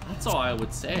 That's all I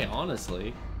would say,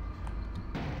 honestly.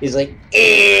 He's like,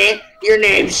 your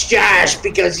name's Josh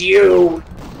because you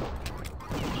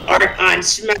aren't on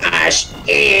Smash.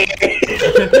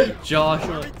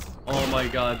 Josh, oh my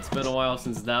god, it's been a while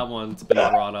since that one's been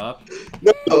brought up.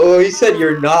 No, he said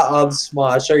you're not on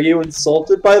Smash. Are you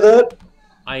insulted by that?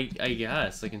 I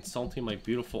guess, like insulting my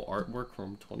beautiful artwork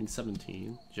from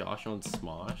 2017. Josh on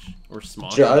Smosh. Or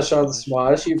Smosh. Josh on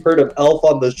Smosh. You've heard of Elf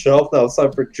on the Shelf. Now it's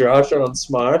time for Josh on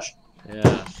Smosh.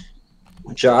 Yeah.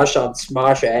 Josh on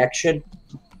Smosh action.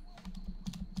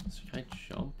 So can I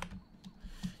jump?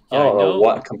 Yeah, I don't know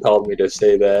what compelled me to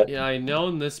say that. Yeah, I know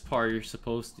in this part you're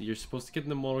supposed to get in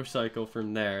the motorcycle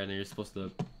from there and then you're supposed to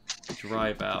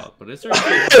drive out. But is there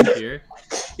anything here?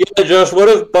 Yeah, Josh, what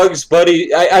if Bugs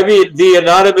Bunny, I mean, the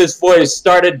anonymous voice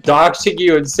started doxing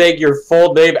you and saying your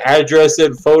full name, address,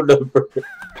 and phone number?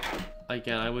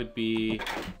 Again, I would be...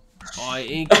 Oh, I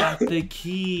ain't got the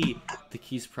key! The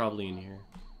key's probably in here.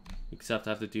 Except I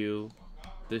have to do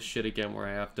this shit again where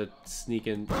I have to sneak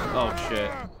in... Oh,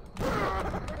 shit.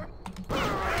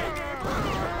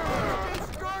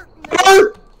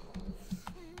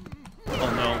 Oh,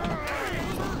 no.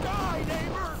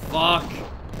 Fuck!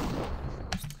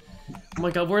 Oh my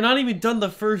god, we're not even done the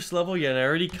first level yet.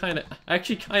 I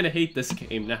actually kind of hate this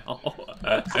game now.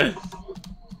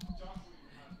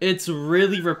 It's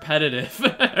really repetitive.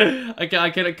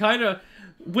 I can kind of...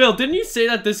 Will, didn't you say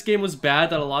that this game was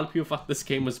bad? That a lot of people thought this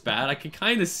game was bad? I can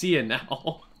kind of see it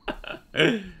now.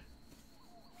 Hey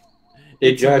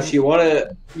Josh, you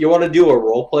wanna do a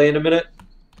roleplay in a minute?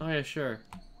 Oh yeah, sure.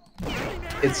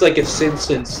 It's like a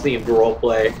Simpsons themed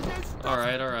roleplay.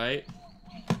 Alright.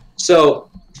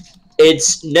 So,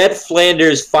 it's Ned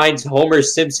Flanders finds Homer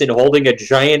Simpson holding a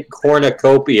giant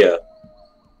cornucopia.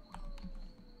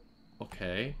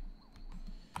 Okay.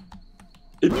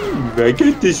 I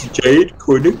got this giant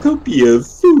cornucopia of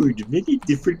food, many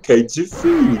different kinds of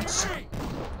foods.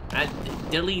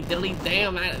 Dilly,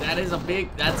 damn, that's a big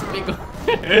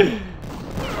one.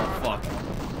 Oh, fuck.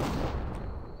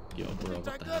 Yo, bro,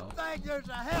 what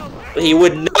the hell? He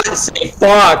would not say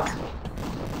fuck!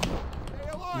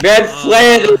 Ned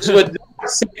Flanders would not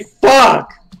say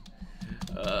fuck!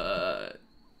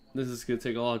 This is gonna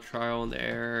take a lot of trial and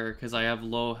error, because I have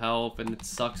low health, and it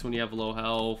sucks when you have low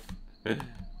health.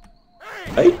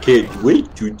 I can't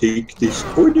wait to take this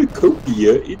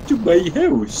cornucopia into my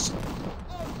house.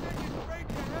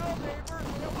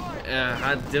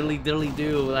 Diddly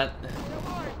do that.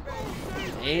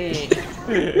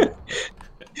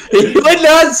 He would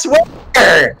not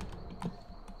swear!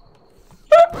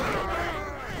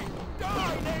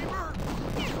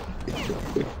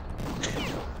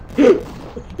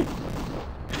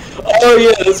 Oh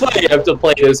yeah, that's why you have to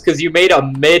play this, because you made a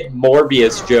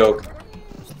mid-Morbius joke.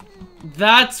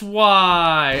 That's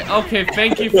why! Okay,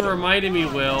 thank you for reminding me,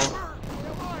 Will.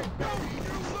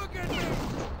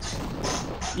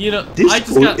 You know, I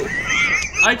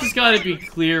just gotta be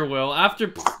clear, Will.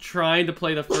 After trying to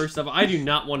play the first level, I do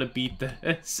not want to beat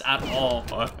this at all.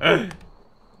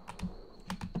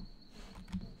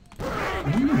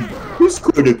 This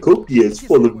cornucopia is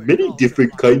full of many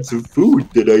different kinds of food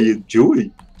that I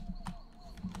enjoy.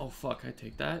 Oh fuck, can I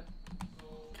take that?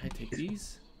 Can I take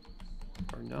these?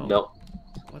 Or no? No.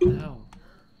 What the hell?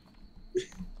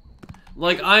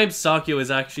 Like, I'm Sakyo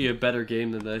is actually a better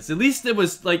game than this. At least it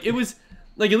was, at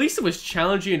least it was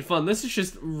challenging and fun. This is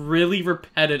just really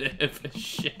repetitive as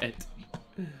shit.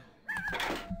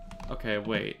 Okay,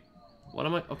 wait. What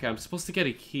am I? Okay, I'm supposed to get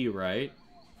a key, right?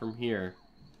 From here.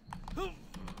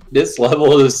 This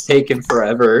level is taking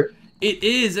forever. It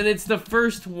is, and it's the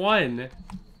first one.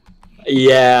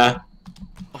 Yeah.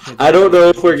 Okay, I don't know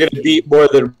if we're gonna beat more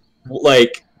than,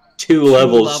 like, two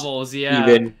levels. Levels, yeah.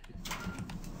 Even.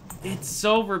 It's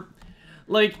so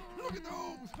like...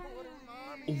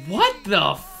 What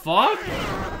the fuck?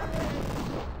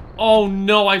 Oh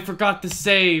no, I forgot to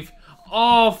save.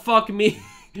 Oh, fuck me.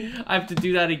 I have to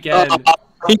do that again. You have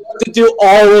to do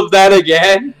all of that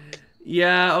again?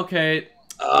 Yeah, okay.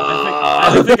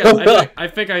 I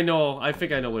think I know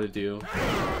what to do.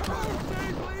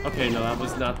 Okay, no, that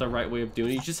was not the right way of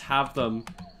doing it. You just have them,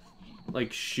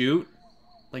 like, shoot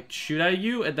at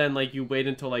you, and then, like, you wait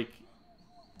until, like,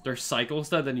 their cycle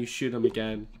stuff, then you shoot them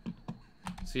again.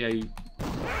 So yeah,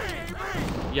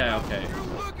 yeah, okay.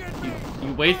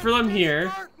 You wait for them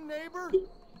here.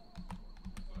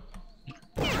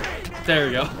 There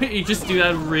we go. You just do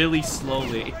that really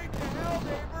slowly.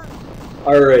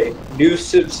 Alright, new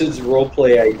Simpsons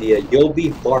roleplay idea. You'll be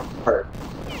Bart.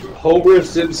 Homer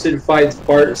Simpson finds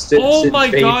Bart Simpson. Oh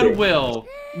my fainting. God, Will.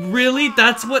 Really?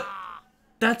 That's what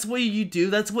you do?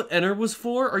 That's what Enter was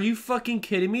for? Are you fucking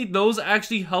kidding me? Those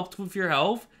actually helped with your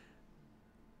health?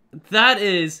 That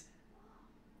is,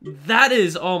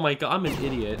 oh my God, I'm an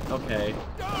idiot. Okay.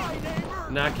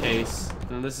 In that case,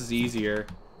 then this is easier.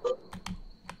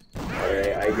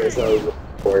 Alright, I guess I was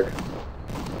bored.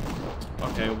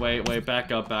 Okay, wait,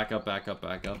 back up.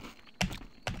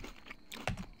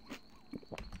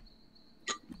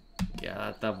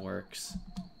 Yeah, that works.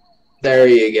 There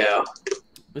you go.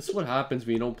 This is what happens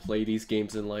when you don't play these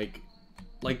games in like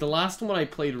the last one I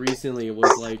played recently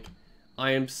was like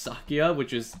I Am Sakia,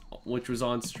 which was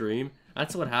on stream.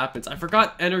 That's what happens. I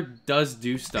forgot Enter does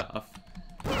do stuff.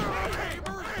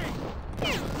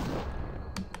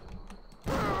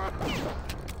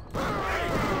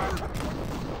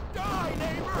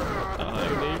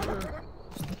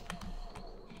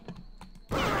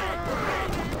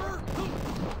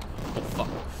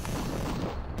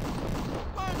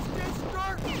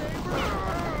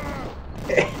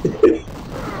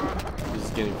 This is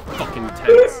getting fucking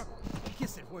tense.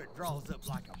 Kiss it where it draws up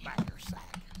like a backer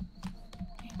sack.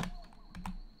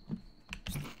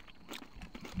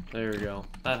 There we go.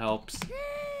 That helps.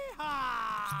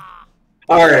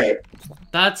 Alright.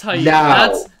 That's how you.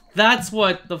 Now. That's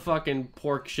what the fucking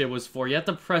pork shit was for. You have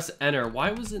to press enter.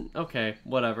 Why wasn't? Okay,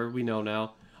 whatever. We know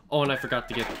now. Oh, and I forgot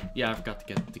to get. Yeah, I forgot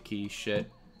to get the key. Shit.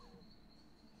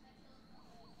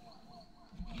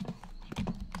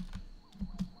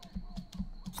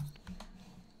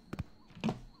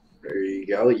 There you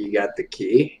go. You got the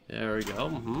key. There we go.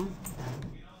 Mm-hmm.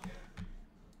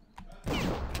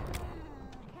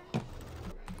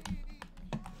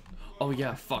 Oh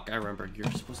yeah, fuck. I remember.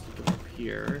 You're supposed to go up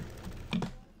here.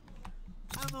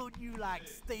 I'm on you like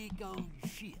steak on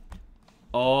shit.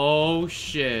 Oh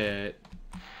shit.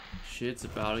 Shit's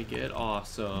about to get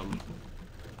awesome.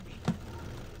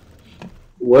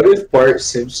 What if Bart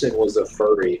Simpson was a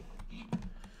furry?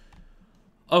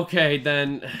 Okay,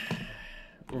 then.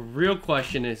 Real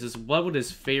question is what would his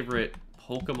favorite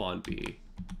Pokemon be?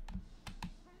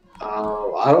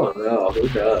 I don't know. Who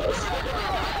knows?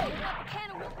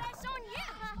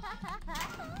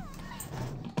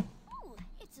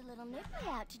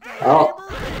 Oh.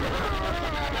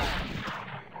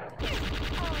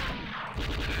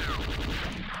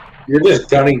 You're just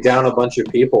gunning down a bunch of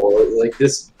people. Like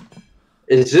this,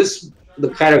 is this the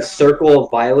kind of circle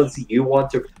of violence you want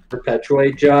to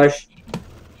perpetuate, Josh?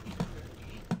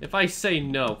 If I say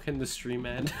no, can the stream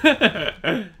end?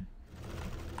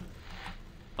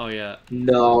 Oh yeah.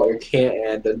 No, it can't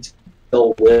end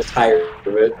until we're tired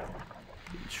of it.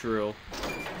 True.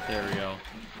 There we go.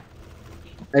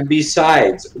 And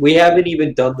besides, we haven't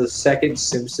even done the second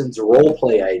Simpsons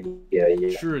roleplay idea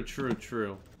yet.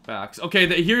 True. Facts.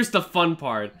 Okay, here's the fun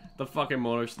part. The fucking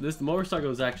this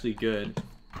motorcycle is actually good.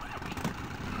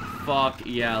 Fuck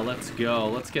yeah, let's go.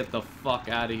 Let's get the fuck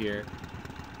out of here.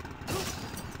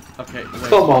 Okay, wait.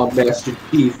 Come on, Master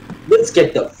Chief. Let's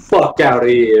get the fuck out of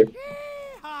here.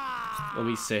 Let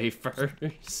me save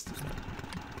first.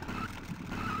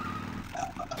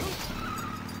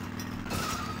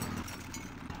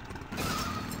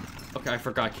 Okay, I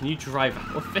forgot. Can you drive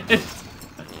out with it?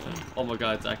 Oh my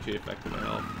god, it's actually affecting my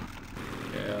health.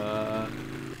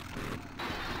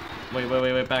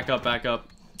 Okay, wait. Back up.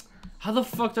 How the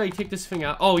fuck do I take this thing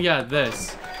out? Oh yeah,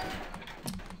 this.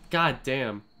 God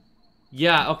damn.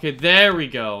 Yeah, okay, there we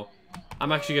go.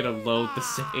 I'm actually gonna load the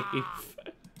save.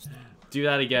 Do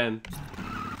that again.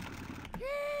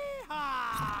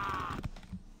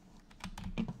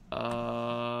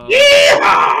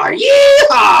 Yeehaw!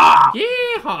 Yeehaw!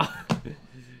 Yeehaw!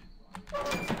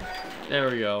 There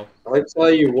we go. I'll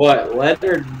tell you what,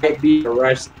 Leonard might be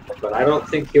arrested, but I don't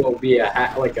think he'll be a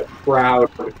proud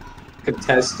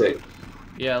contestant.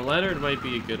 Yeah, Leonard might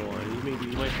be a good one. He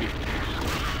might be.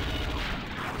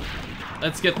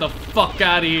 Let's get the fuck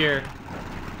out of here.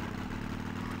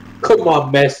 Come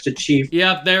on, Master Chief.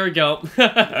 Yep, there we go.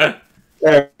 There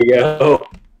we go.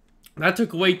 That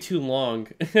took way too long.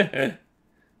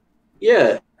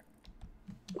 Yeah.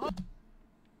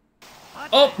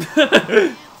 Oh!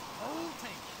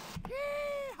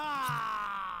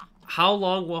 How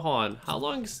long will on? How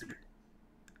long is...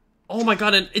 Oh my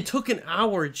god, and it took an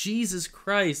hour. Jesus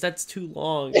Christ, that's too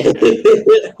long. Well,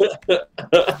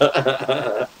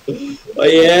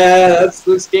 yeah, that's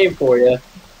this game for you.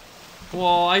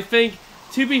 Well, I think,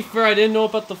 to be fair, I didn't know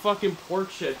about the fucking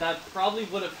port shit. That probably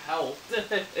would have helped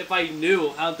if I knew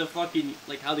how to fucking,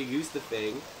 like, how to use the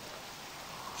thing.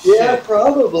 Yeah, Shit.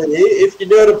 probably. If you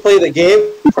know how to play the game,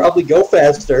 you probably go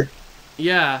faster.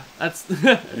 Yeah, that's,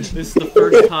 this is the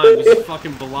first time. This is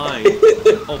fucking blind.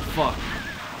 Oh, fuck.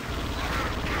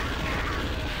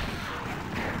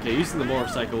 Okay, using the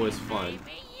motorcycle is fun.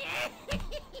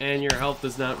 And your health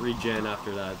does not regen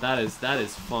after that. That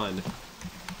is fun.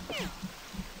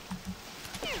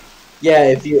 Yeah,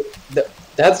 if you...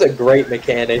 That's a great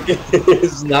mechanic.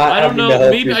 It's not. I don't know.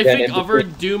 Maybe I think other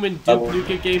between... Doom and Duke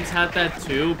Nukem games had that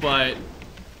too, but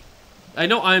I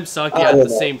know I'm Sucky had the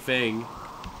same thing.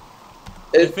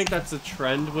 I think that's a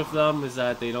trend with them, is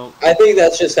that they don't... I think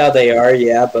that's just how they are,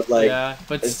 yeah, but like... Yeah,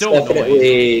 but it's still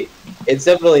annoying. It's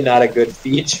definitely not a good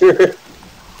feature.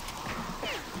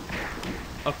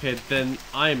 Okay, then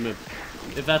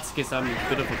if that's the case, I'm a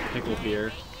bit of a pickle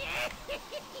here.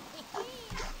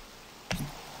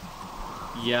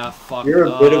 Yeah, fuck. You're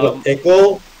a bit of a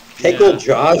pickle? Pickle yeah.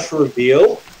 Josh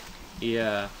reveal?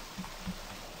 Yeah.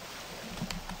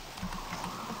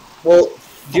 Well,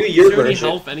 do your version. Is there any version.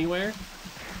 health anywhere?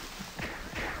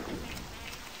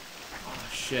 Oh,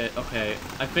 shit. Okay.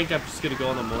 I think I'm just gonna go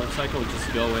on the motorcycle and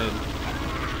just go in.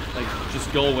 Like,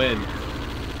 just go in.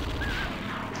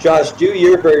 Josh, do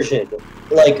your version.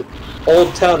 Like,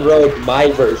 Old Town Road, my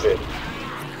version.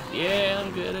 Yeah,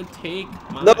 I'm gonna take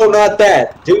my... No, not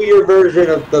that. Do your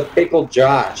version of the Pickle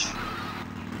Josh.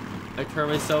 I turn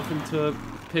myself into a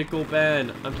Pickle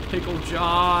Ben. I'm Pickle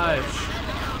Josh.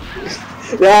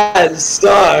 That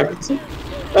sucked.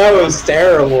 That was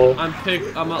terrible. I'm a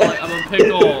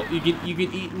pickle. You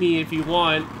can eat me if you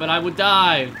want, but I would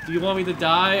die. Do you want me to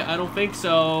die? I don't think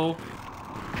so.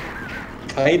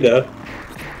 Kinda.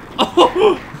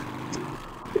 Oh!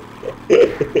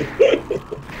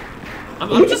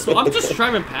 I'm just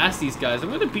driving past these guys. I'm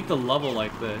gonna beat the level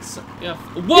like this. Yeah.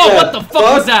 Whoa! Yeah, What the fuck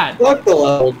was that? Fuck the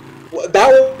level. That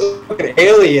was a fucking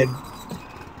alien.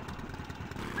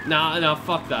 Nah,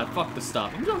 fuck that. Fuck the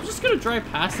stuff. I'm just gonna drive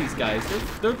past these guys.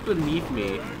 They're beneath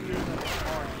me.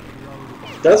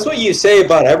 That's what you say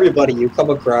about everybody you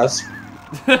come across.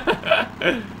 Yeah.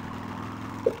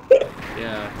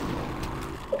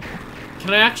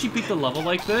 Can I actually beat the level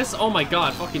like this? Oh my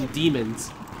god, fucking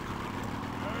demons.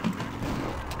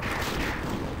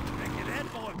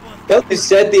 Kelly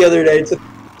said the other day to the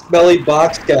smelly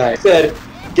box guy, said,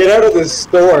 "Get out of the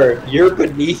store. You're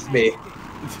beneath me."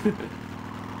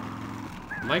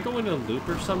 Am I going to loop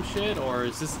or some shit, or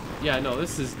is this? Yeah, no,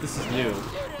 this is new.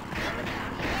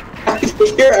 I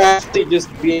think you're actually just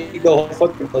being the whole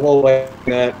fucking level like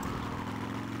that.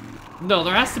 No,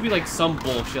 there has to be like some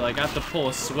bullshit. Like I have to pull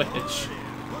a switch.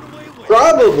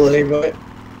 Probably, but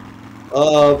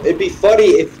it'd be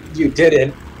funny if you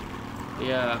didn't.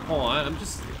 Yeah, hold on.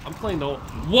 I'm playing the.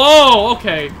 Whoa!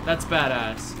 Okay, that's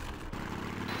badass.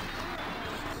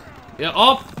 Yeah.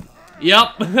 Oh. Yep.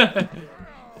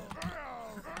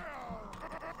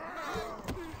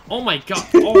 Oh my god.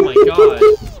 Oh my god.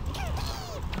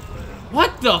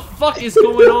 What the fuck is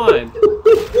going on?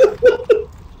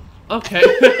 Okay.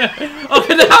 Okay,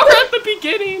 now we're at the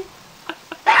beginning.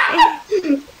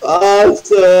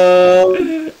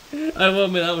 Awesome. I will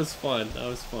admit, that was fun. That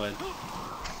was fun.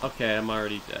 Okay, I'm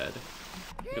already dead.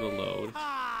 I'm gonna load.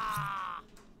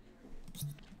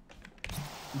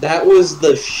 That was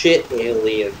the shit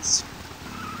aliens.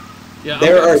 Yeah,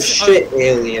 There are shit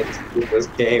aliens in this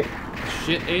game.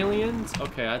 Shit aliens?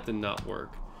 Okay, that did not work.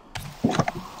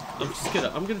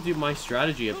 I'm gonna do my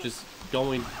strategy of just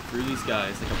going through these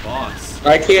guys like a boss.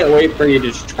 I can't wait for you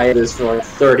to try this for like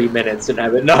 30 minutes and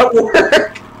have it not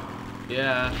work.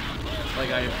 Yeah,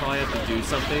 like I probably have to do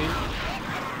something.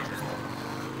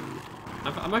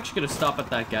 I'm actually gonna stop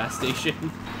at that gas station.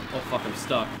 Oh fuck, I'm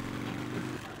stuck.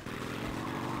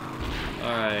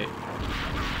 Alright.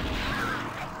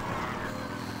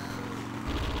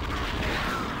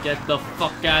 Get the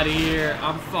fuck out of here.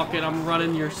 I'm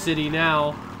running your city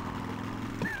now.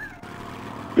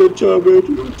 Good job,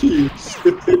 Andrew. Teams.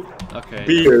 Okay.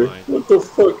 Beer. What the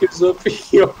fuck is up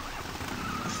here?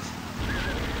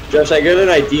 Josh, I got an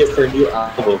idea for a new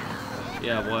album.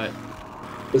 Yeah, what?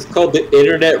 It's called The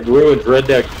Internet Ruined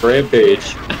Redneck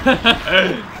Rampage.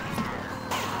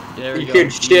 There we You go. can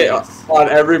shit on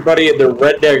everybody in the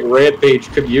Redneck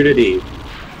Rampage community.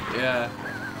 Yeah.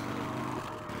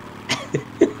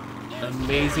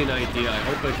 Amazing idea. I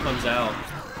hope it comes out.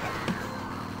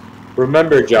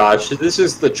 Remember, Josh, this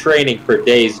is the training for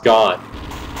Days Gone.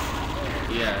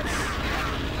 Yes.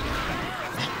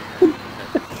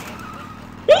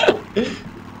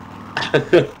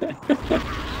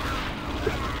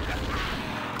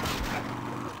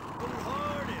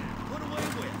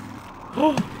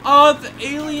 Oh, the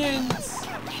aliens!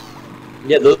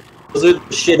 Yeah, those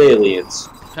are shit aliens.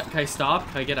 Can I stop?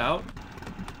 Can I get out?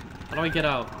 How do I get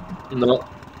out? No.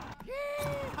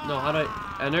 No, how do I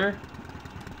enter?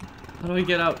 How do I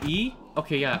get out? E?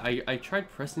 Okay, yeah, I tried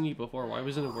pressing E before. Why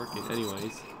wasn't it working?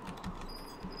 Anyways.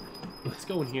 Let's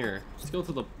go in here. Let's go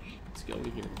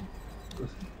in here.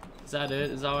 Is that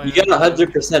it? Is that what You got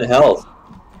 100% health.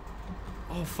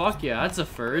 Oh fuck yeah, that's a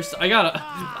first. I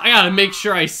gotta make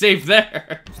sure I save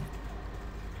there.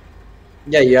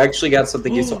 Yeah, you actually got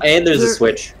something useful. And there's a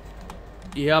switch.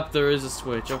 Yep, there is a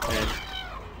switch. Okay.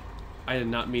 I did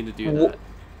not mean to do that.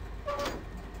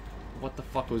 What the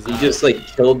fuck was that? You just like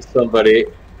killed somebody.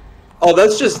 Oh,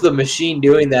 that's just the machine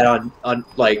doing that on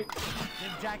like.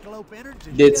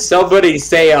 Did somebody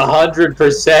say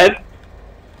 100%?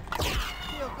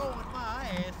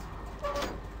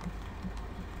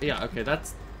 Yeah, okay,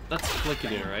 that's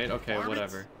clicking it, right? Okay,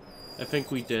 whatever. I think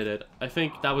we did it. I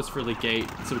think that was for the gate,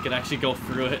 so we could actually go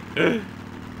through it.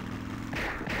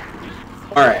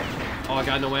 Alright. Oh, I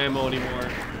got no ammo anymore.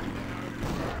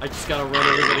 I just gotta run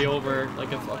everybody over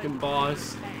like a fucking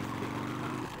boss.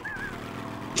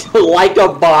 Like a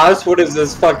boss? What is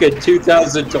this, fucking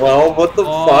 2012? What the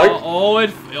fuck? Oh,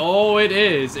 it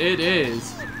is. It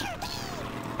is.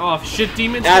 Oh, shit,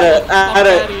 demons.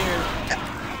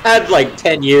 Add like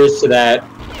 10 years to that,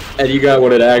 and you got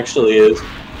what it actually is.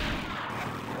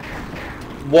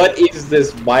 What is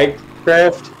this,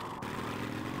 Minecraft?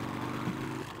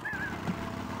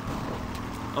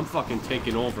 I'm fucking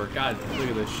taking over. God, look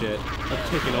at this shit. I'm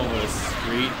taking over the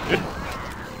street.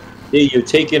 Yeah, you're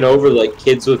taking over like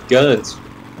kids with guns.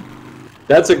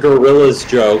 That's a gorilla's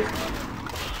joke.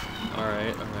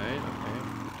 Alright, okay.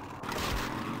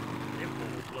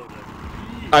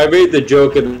 I made the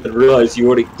joke and then realized you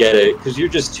wouldn't get it, because you're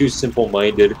just too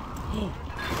simple-minded.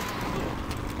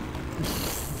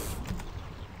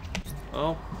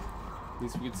 Oh, at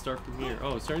least we can start from here.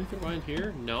 Oh, is there anything behind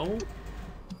here? No?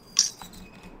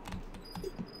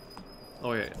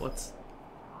 Oh, wait, let's...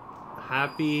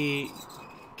 Happy...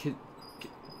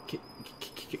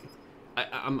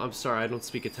 I'm sorry, I don't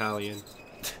speak Italian.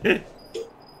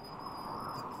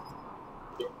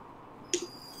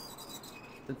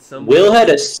 Will had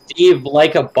a Steve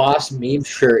like a boss meme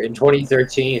shirt in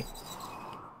 2013.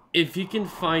 If you can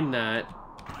find that,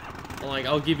 like,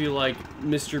 I'll give you, like,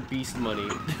 Mr. Beast money.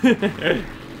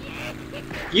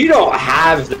 You don't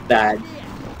have that.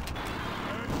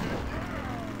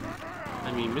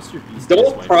 I mean, Mr. Beast...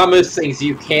 Don't promise things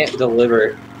you can't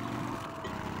deliver.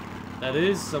 That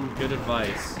is some good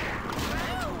advice.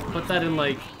 Put that in,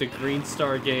 like, the Green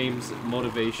Star Games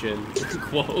motivation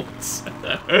quotes.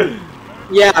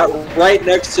 Yeah, right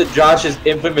next to Josh's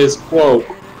infamous quote.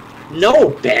 No,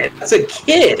 Ben, that's a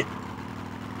kid!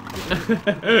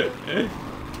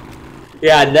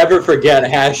 Yeah, never forget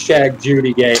hashtag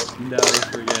JudyGate. Never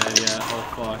forget, yeah, oh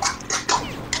fuck.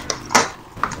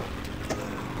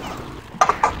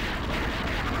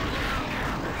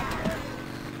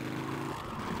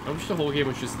 I wish the whole game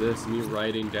was just this, me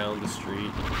riding down the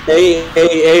street.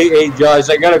 Hey, Josh,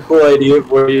 I got a cool idea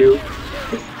for you.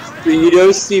 So you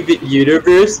know Steven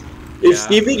Universe? If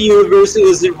Steven Universe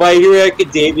was in My Hero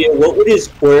Academia, what would his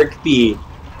quirk be?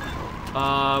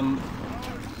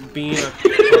 Being a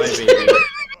crybaby.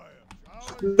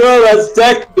 No, that's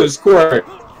Dexter's quirk.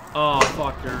 Oh,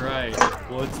 fuck, you're right.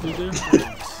 What's the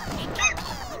difference?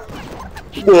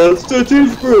 What's the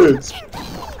difference?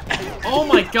 Oh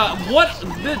my god, what?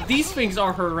 These things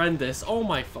are horrendous. Oh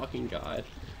my fucking god.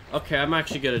 Okay, I'm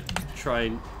actually gonna try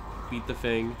and beat the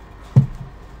thing.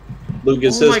 Luke,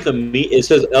 it says it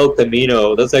says El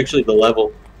Camino. That's actually the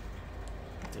level.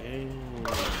 Dang.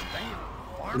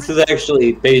 This is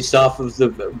actually based off of the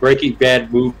Breaking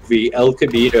Bad movie El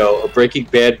Camino, a Breaking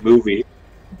Bad movie.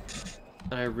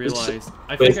 I realized.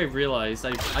 I think I realized.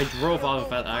 I drove off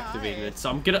without activating it, so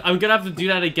I'm gonna have to do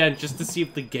that again just to see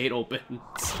if the gate opens.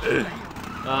 Okay.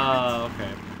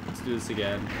 Let's do this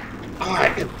again.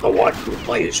 I am the one who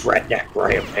plays Redneck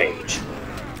Rampage.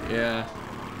 Yeah.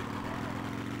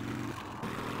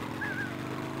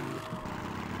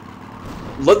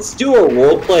 Let's do a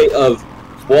roleplay of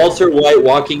Walter White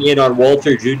walking in on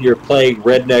Walter Jr. playing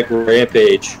Redneck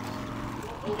Rampage.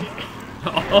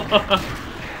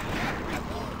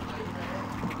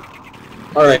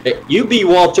 Alright, you be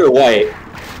Walter White.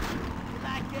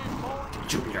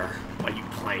 Junior, what are you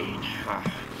playing?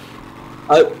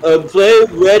 I'm playing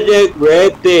Redneck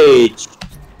Rampage.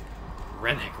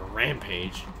 Redneck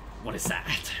Rampage? What is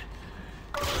that?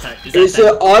 It's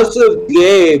an awesome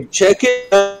game. Check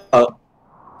it out.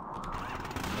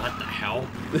 What the hell?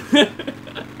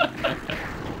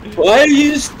 Why are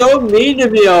you so mean to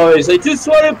me always? I just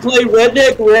want to play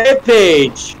Redneck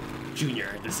Rampage. Junior,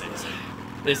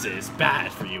 this is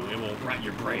bad for you. It will rot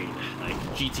your brain like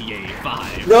GTA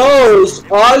 5. No, it's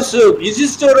awesome. You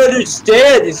just don't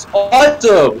understand. It's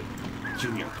awesome.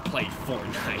 Junior, play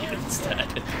Fortnite instead.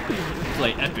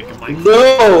 Play Epic Minecraft.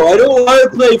 No, I don't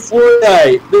want to play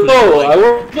Fortnite. No, I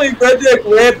want to play Redneck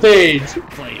Rampage.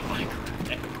 Play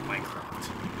Minecraft, Epic Minecraft.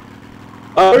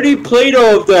 I already played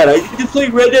all of that. I need to play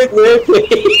Redneck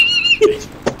Rampage.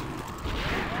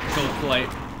 Go play.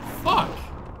 Fuck.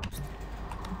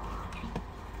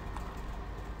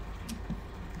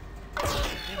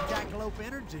 Jackalope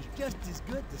innards is just as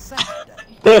good to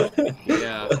Saturday.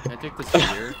 Yeah, can I take this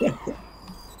here?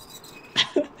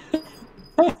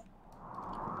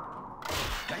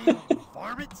 Damn,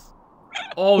 varmints.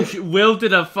 Oh, Will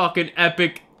did a fucking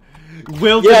epic.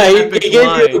 Will Yeah, did he an epic gave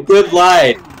line. you a good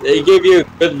line. He gave you a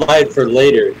good line for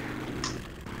later.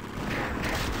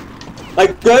 I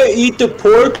gotta eat the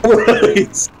pork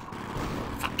rinds.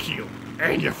 Fuck you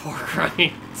and your pork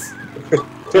rinds.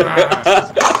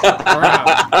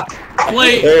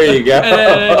 Play. There you go.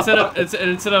 And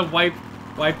instead of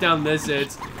wipe down this,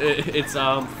 it's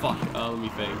fuck. Let me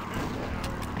think.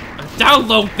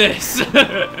 Download this.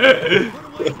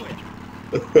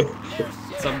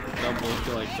 Some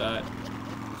bullshit like that.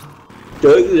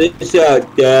 Check this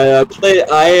out, Dad. I played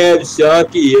I Am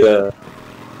Sakia.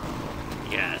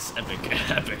 Yes,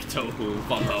 epic tofu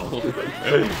follow.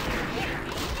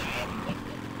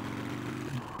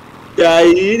 Dad,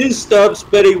 you need to stop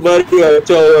spending money on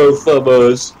Toro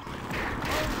Fumos.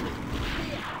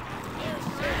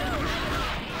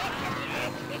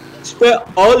 Spent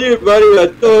all your money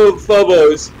on Toro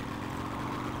Fumos.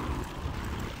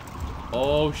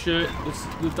 Oh shit,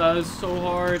 that is so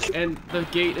hard, and the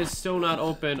gate is still not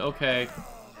open. Okay.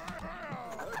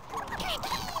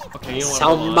 Okay, you know what?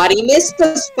 Somebody missed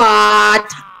the spot.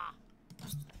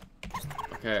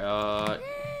 Okay,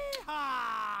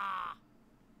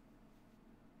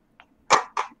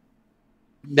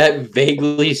 That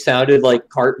vaguely sounded like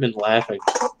Cartman laughing.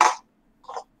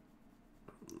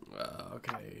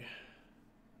 okay.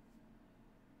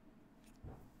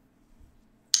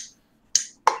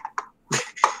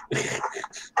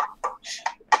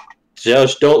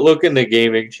 Josh, don't look in the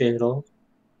gaming channel.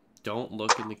 Don't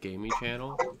look in the gaming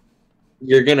channel.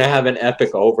 You're gonna have an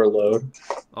epic overload.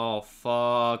 Oh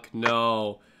fuck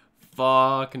no.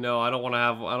 Fuck no. I don't want to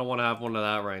have one of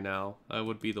that right now. That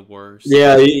would be the worst.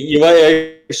 Yeah, you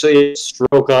might actually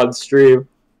stroke on stream.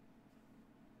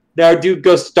 Now, do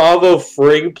Gustavo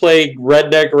Fring play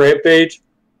Redneck Rampage?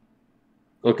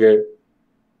 Okay.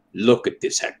 Look at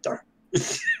this, Hector.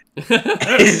 It's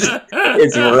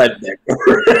Redneck.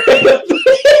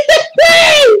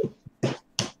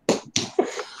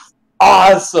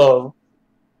 Awesome.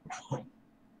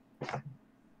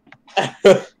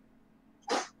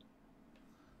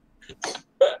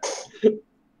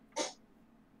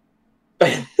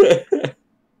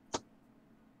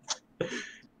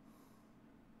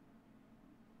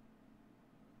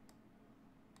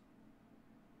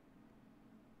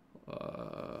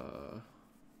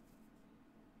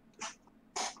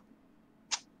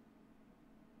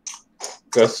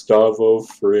 Gustavo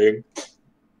Fring.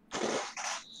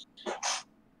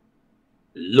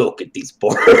 Look at these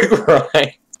pork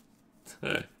rinds.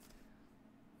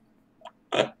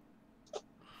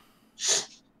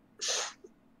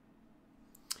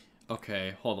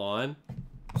 Okay, hold on.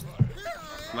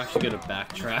 I'm actually gonna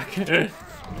backtrack.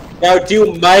 Now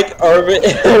do Mike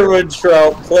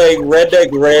Ehrmantraut playing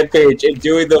Redneck Rampage and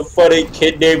doing the funny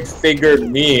kid named Finger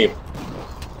meme.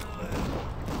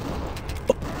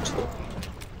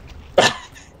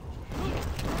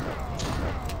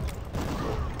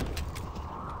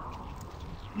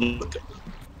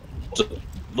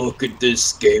 Look at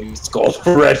this game. It's called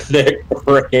Redneck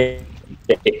Rampage.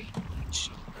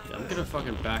 I'm gonna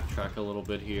fucking backtrack a little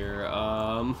bit here.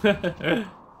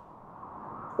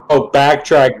 Oh,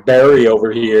 backtrack Barry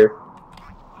over here.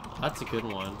 That's a good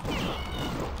one.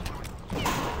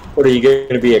 What are you going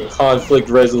to be, a conflict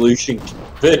resolution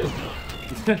kid?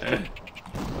 I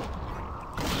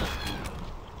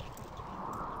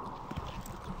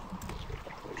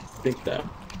think that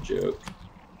joke.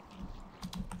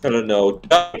 I don't know.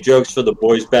 Jokes for the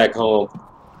boys back home.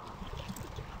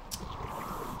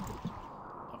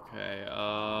 Okay,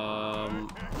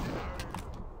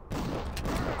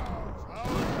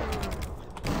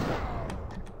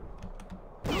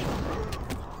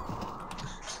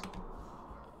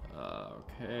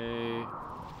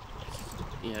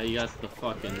 Yeah, you got the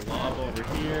fucking lob over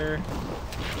here.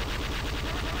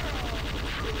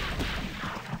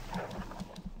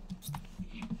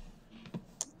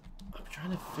 I'm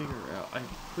trying to figure out. I'm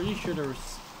pretty sure there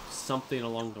was something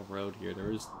along the road here. There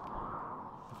was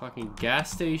a fucking gas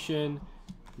station.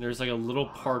 There's like a little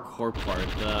parkour part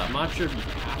that I'm not sure if you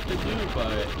have to do,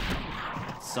 but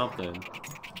something.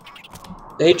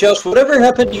 Hey Josh, whatever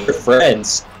happened to your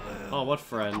friends? Oh, what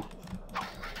friend?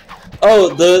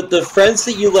 Oh, the friends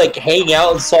that you like hang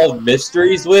out and solve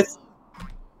mysteries with?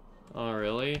 Oh,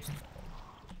 really?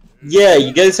 Yeah,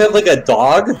 you guys have like a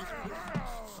dog?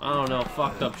 I don't know,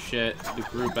 fucked up shit. The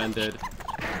group ended.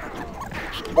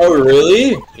 Oh,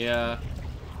 really? Yeah.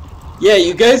 Yeah,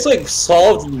 you guys like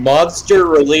solved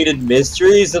monster-related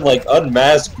mysteries and like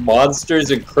unmasked monsters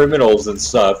and criminals and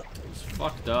stuff. It's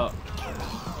fucked up.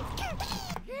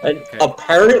 And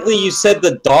apparently you said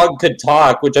the dog could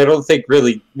talk, which I don't think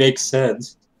really makes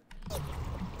sense.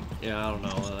 Yeah, I don't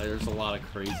know. There's a lot of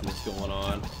craziness going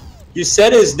on. You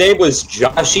said his name was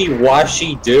Joshy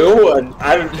Washi Do, and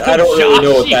I don't really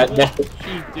know what that meant.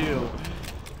 Washi Do.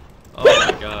 Oh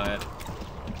my god.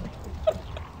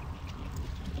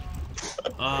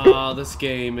 This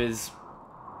game is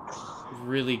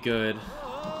really good.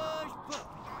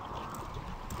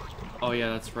 Oh yeah,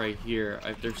 that's right here.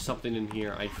 There's something in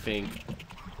here, I think.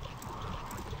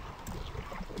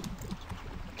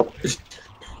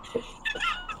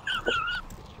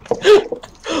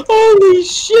 Holy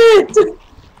shit!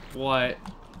 What?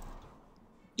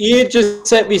 Ian just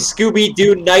sent me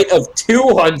Scooby-Doo Night of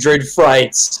 200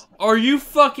 Frights. Are you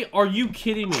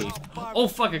kidding me? Oh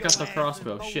fuck, I got the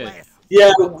crossbow, shit.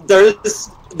 Yeah,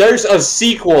 there's a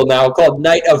sequel now called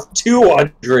Night of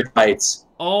 200 Frights.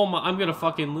 Oh my, I'm gonna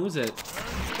fucking lose it.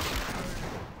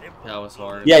 That was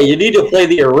hard. Yeah, you need to play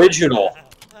the original.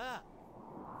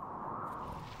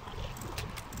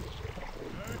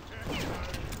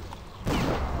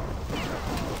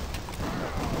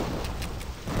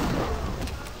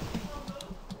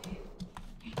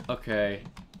 Okay.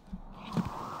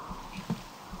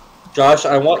 Josh,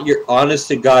 I want your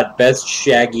honest-to-God best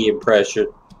Shaggy impression.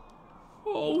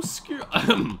 Oh, Scoop.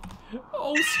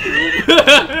 Oh, Scoop.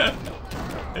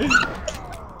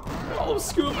 Oh,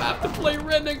 Scoop, I have to play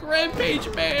Redneck Rampage,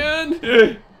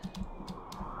 man.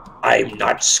 I'm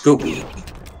not Scooby.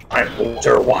 I'm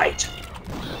Walter White.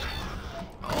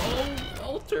 Oh,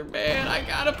 Walter, man, I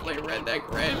gotta play Redneck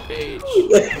Rampage.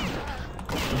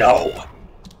 No.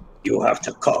 You have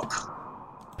to cook.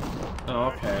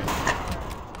 Oh, okay.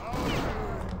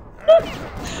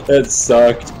 That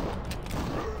sucked.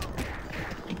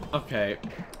 Okay.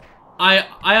 I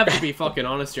have to be fucking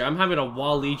honest here. I'm having a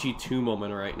Waluigi 2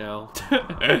 moment right now.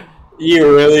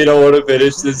 You really don't want to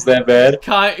finish this that bad?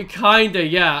 Kinda,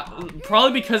 yeah.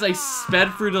 Probably because I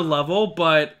sped through the level,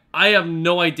 but I have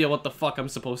no idea what the fuck I'm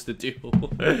supposed to do.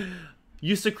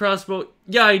 Use the crossbow.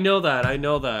 Yeah, I know that. I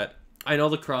know that. I know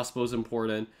the crossbow's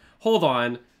important. Hold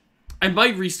on. I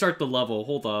might restart the level.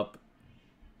 Hold up.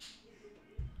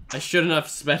 I shouldn't have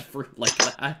sped through like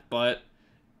that, but...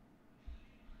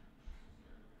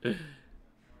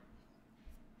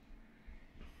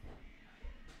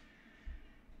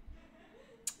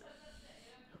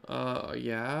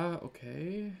 yeah,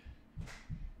 okay.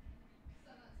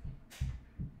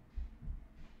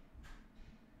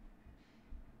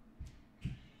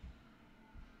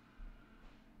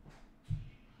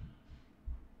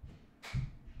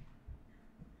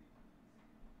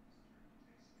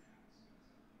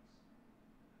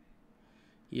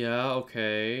 Yeah,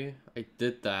 okay. I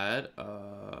did that.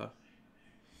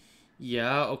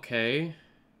 Yeah, okay.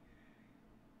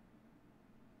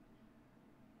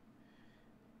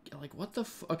 Like, what the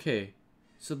f- Okay.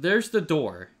 So there's the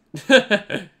door.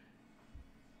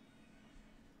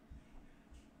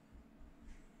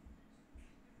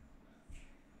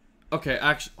 Okay,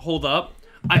 actually, hold up.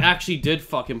 I actually did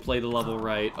fucking play the level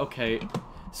right. Okay.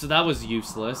 So that was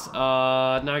useless.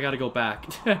 Now I gotta go back.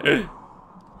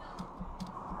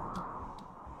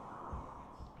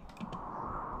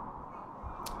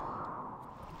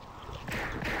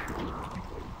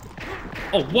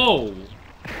 Oh, whoa!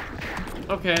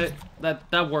 Okay,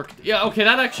 that worked. Yeah, okay,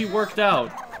 that actually worked out.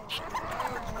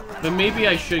 But maybe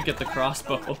I should get the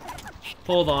crossbow.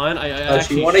 Hold on, I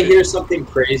actually you want to hear something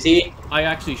crazy? I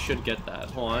actually should get that.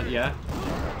 Hold on, yeah.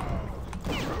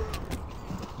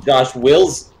 Josh,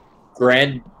 Will's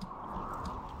grandpa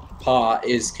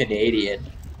is Canadian.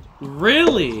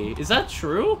 Really? Is that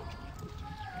true?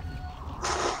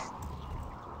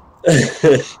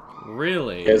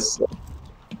 Really? Yes.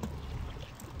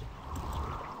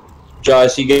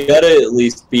 Josh, you gotta at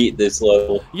least beat this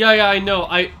level. Yeah, I know.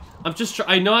 I'm just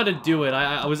I know how to do it.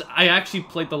 I actually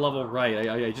played the level right.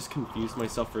 I just confused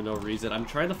myself for no reason. I'm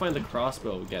trying to find the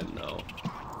crossbow again though.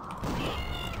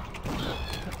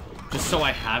 Just so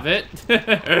I have it.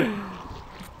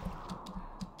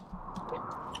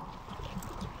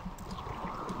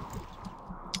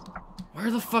 Where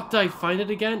the fuck did I find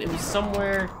it again? It was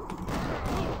somewhere...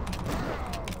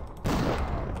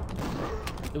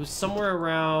 It was somewhere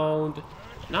around...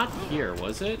 Not here,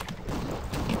 was it?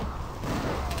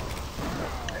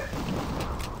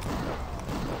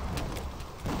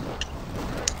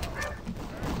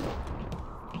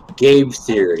 Game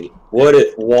theory. What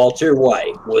if Walter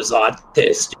White was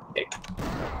autistic?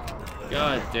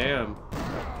 God damn.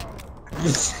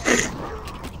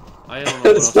 I don't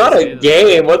know. It's not a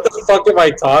game. What the fuck am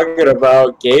I talking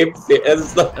about? Game theory.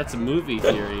 That's a movie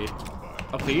theory.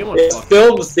 Okay, you know what? It's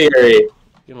film theory.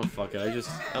 You know what? Fuck it.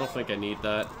 I don't think I need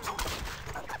that.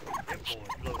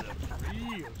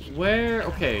 Where?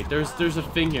 Okay, there's a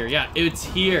thing here. Yeah, it's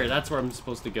here. That's where I'm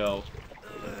supposed to go.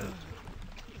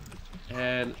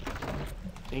 And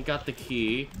I got the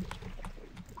key.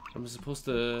 I'm supposed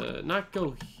to not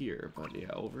go here, but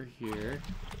yeah, over here.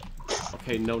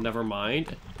 Okay, no, never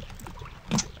mind.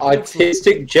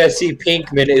 Autistic Jesse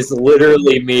Pinkman is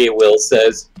literally me, Will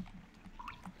says.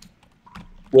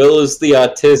 Will is the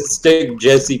autistic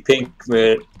Jesse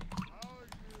Pinkman.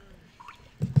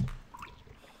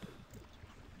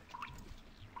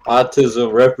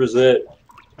 Autism represent.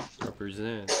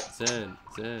 Represent. Zen.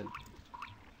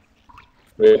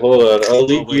 Wait, hold on. I'll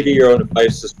leave you to your own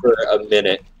devices for a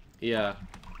minute. Yeah.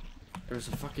 There's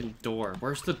a fucking door.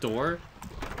 Where's the door?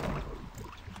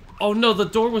 Oh no, the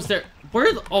door was there.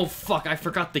 Where the— oh fuck, I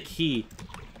forgot the key.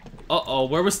 Uh-oh,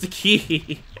 where was the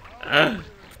key?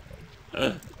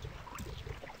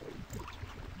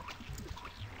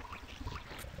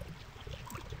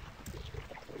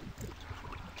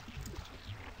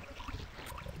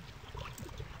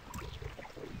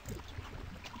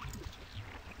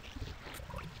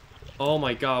 Oh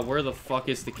my god, where the fuck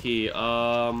is the key?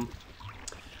 I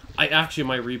actually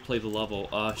might replay the level.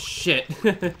 Shit.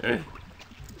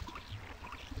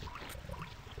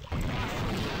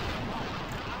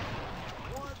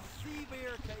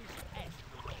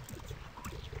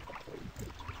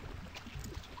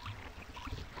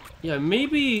 Yeah,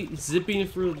 maybe zipping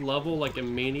through the level like a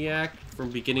maniac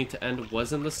from beginning to end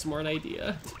wasn't the smart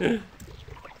idea.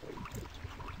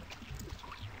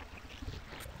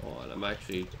 Hold on, I'm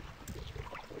actually...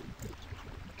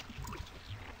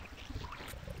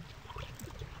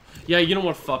 Yeah, you know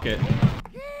what? Fuck it.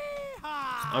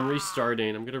 I'm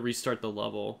restarting. I'm gonna restart the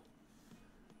level.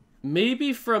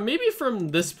 Maybe from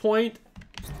this point,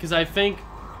 because I think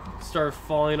start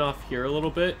falling off here a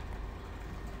little bit.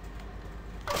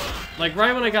 Like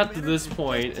right when I got to this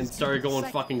point and started going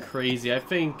fucking crazy, I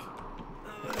think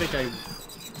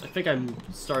I'm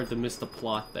starting to miss the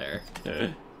plot there.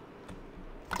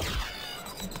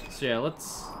 So yeah,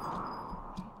 let's...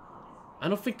 I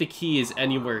don't think the key is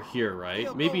anywhere here,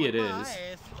 right? Maybe it is.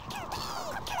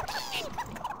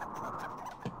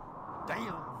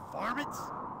 Damn varmints.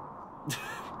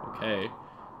 Okay.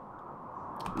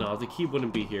 No, the key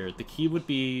wouldn't be here. The key would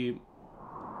be...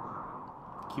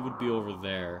 over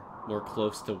there, more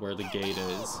close to where the gate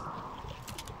is.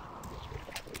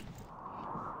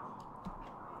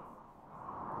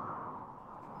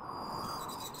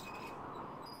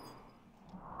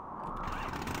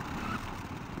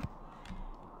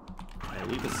 I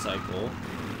need a cycle.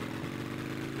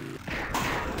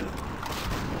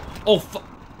 Oh fuck!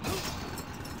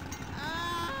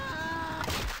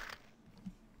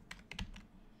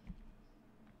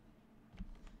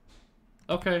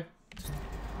 Okay.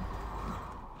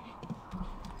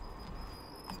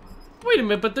 Wait a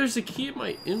minute, but there's a key in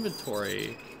my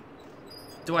inventory.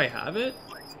 Do I have it?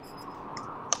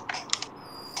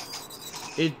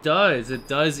 It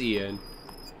does, Ian.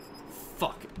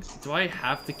 Fuck. Do I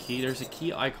have the key? There's a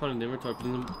key icon in the inventory, but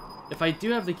then if I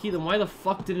do have the key, then why the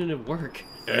fuck didn't it work?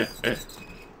 I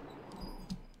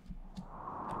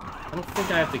don't think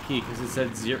I have the key, because it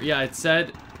said 0. Yeah, it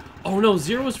said... Oh no,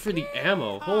 0 was for the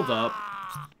ammo. Hold up.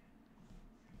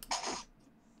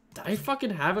 Did I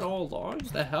fucking have it all along?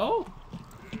 The hell?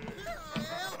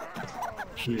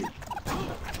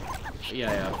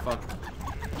 Yeah, fuck.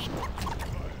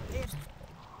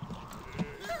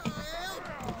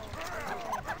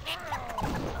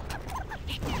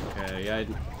 Okay, I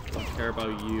don't care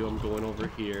about you. I'm going over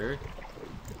here.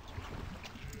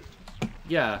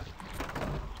 Yeah.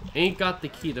 Ain't got the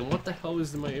key. Then what the hell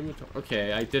is in my inventory?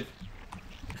 Okay, I did...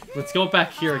 Let's go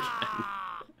back here again.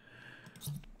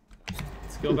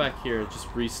 Let's go back here and just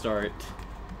restart.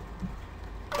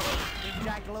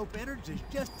 Jackalope innards is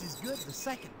just as good the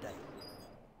second day.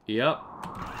 Yep.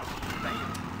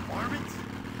 Damn, varmints.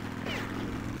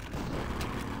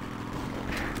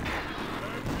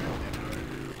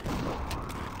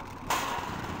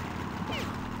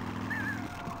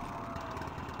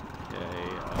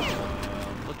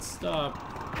 Let's stop.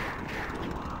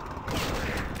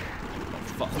 Oh,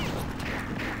 fuck.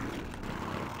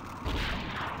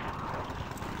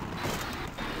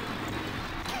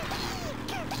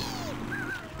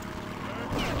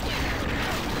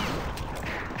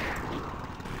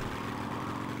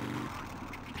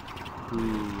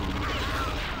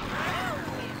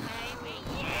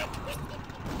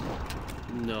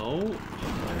 No,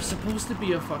 there's supposed to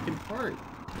be a fucking part.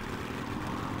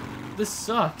 This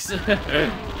sucks.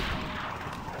 Come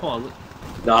on.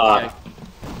 Nah. Okay,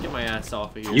 get my ass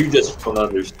off of here. You just don't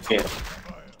understand.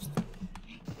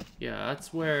 Yeah,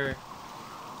 that's where...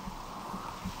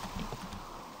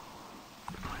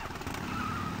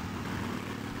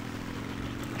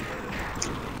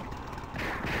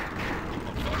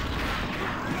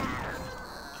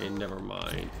 Okay, never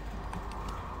mind.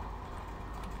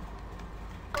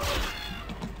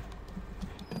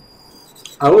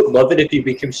 I would love it if you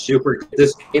became super good at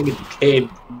this game and became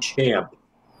champ.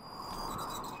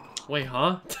 Wait,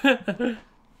 huh?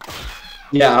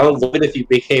 Yeah, I would love it if you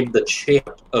became the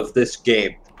champ of this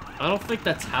game. I don't think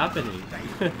that's happening.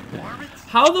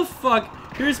 How the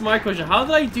fuck... Here's my question. How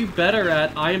did I do better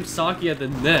at I Am Sakia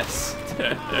than this?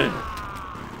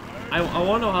 I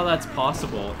want to know how that's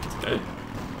possible.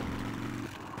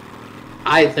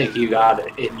 I think you got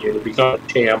it in you to become a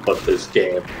champ of this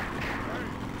game.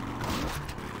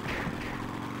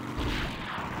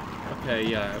 Okay,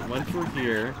 yeah, I went through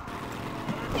here.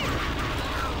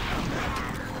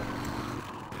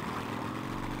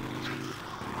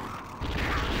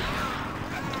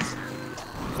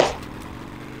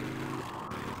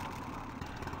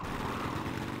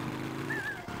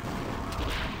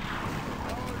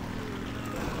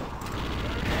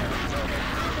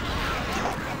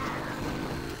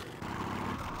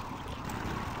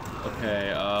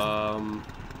 Okay,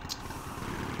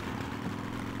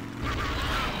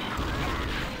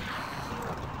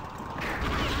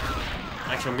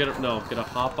 actually, I'm gonna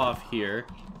hop off here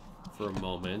for a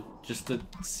moment, just to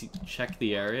check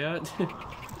the area, to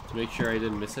make sure I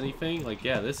didn't miss anything. Like,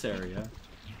 yeah, this area.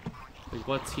 Like,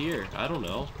 what's here? I don't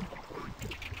know.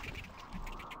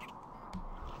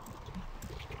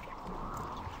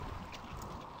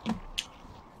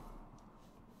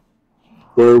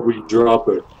 Where are we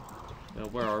dropping? Now,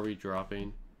 where are we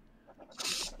dropping?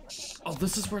 Oh,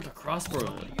 this is where the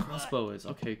crossbow is.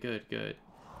 Okay, good, good.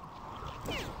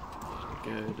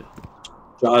 Good.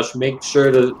 Josh, make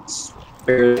sure to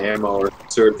spare the ammo or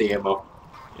conserve the ammo.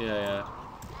 Yeah, yeah.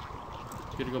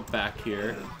 I'm gonna go back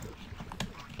here.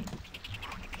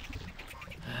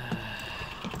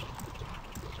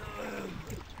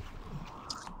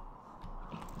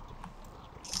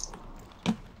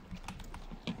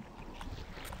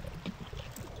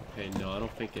 Okay, no, I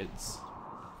don't think it's...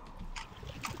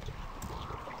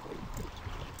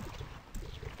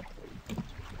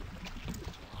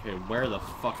 Okay, where the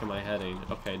fuck am I heading?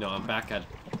 Okay, no, I'm back at...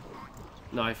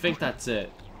 No, I think that's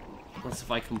it. Unless if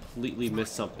I completely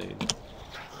missed something.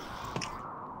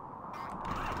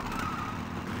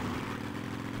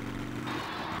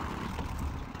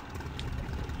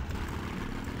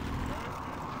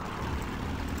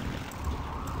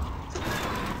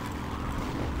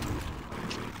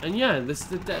 And yeah,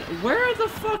 where the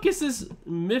fuck is this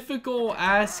mythical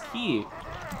ass key?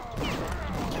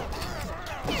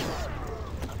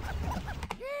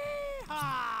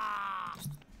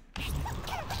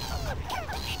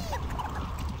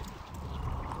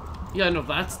 Yeah, no,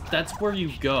 that's where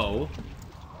you go.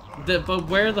 But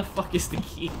where the fuck is the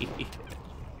key?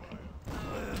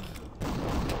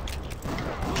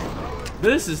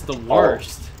 This is the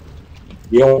worst.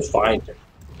 You won't find it.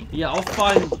 Yeah, I'll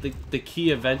find the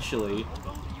key eventually.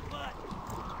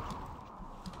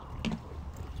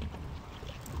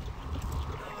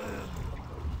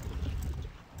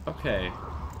 Okay.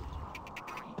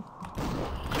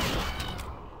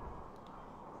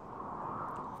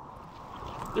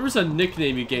 There was a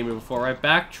nickname you gave me before, right?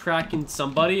 Backtracking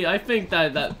somebody. I think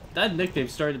that nickname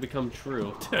started to become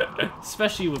true.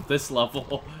 Especially with this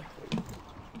level.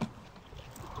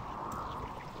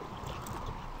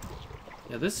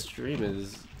 Yeah, this stream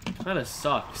is kind of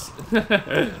sucks.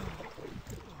 I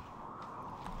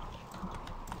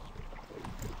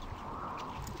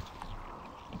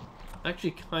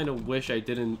actually kind of wish I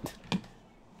didn't.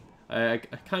 I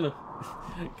kind of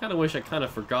wish I kind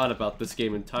of forgot about this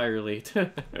game entirely.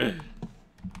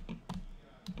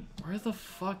 Where Where the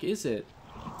fuck is it?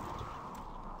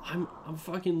 I'm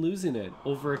fucking losing it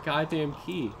over a goddamn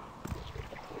key.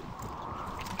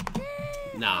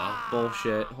 Nah,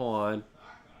 bullshit. Hold on.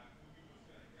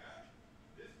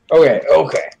 Okay,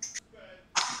 okay.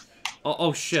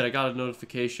 Oh shit, I got a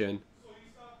notification.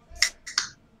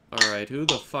 Alright, who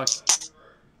the fuck?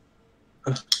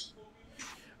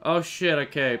 Oh shit,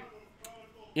 okay.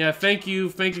 Yeah, thank you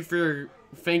for your...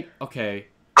 Okay.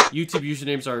 YouTube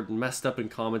usernames are messed up in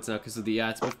comments now because of the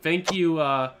ads, but thank you,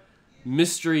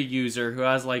 mystery user who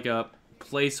has like a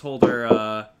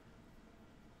placeholder,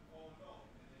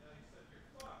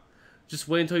 just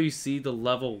wait until you see the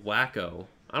level wacko.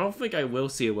 I don't think I will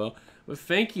see it well, but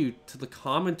thank you to the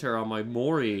commenter on my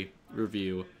Mori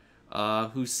review,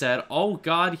 who said, "Oh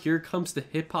god, here comes the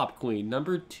hip-hop queen,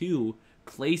 #2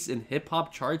 place in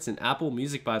hip-hop charts in Apple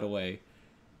Music, by the way."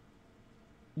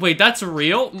 Wait, that's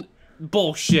real?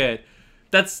 Bullshit.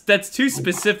 That's too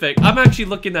specific. I'm actually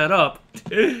looking that up.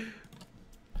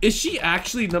 Is she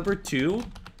actually #2?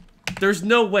 There's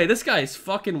no way. This guy is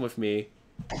fucking with me.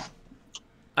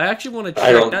 I actually want to check.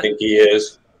 I don't think he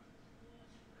is.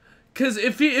 Cause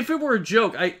if it were a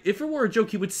joke,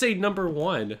 he would say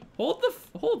 #1.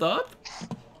 Hold up.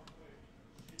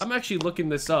 I'm actually looking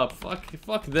this up.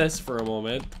 Fuck this for a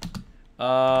moment.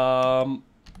 No,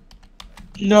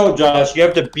 Josh, you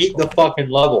have to beat the fucking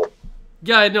level.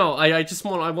 Yeah, I know. I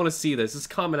want to see this. This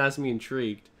comment has me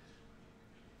intrigued.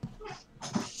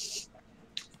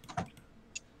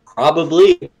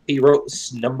 Probably he wrote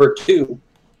 #2.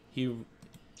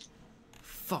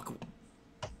 Fuck.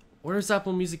 Where does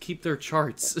Apple Music keep their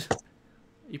charts?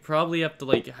 You probably have to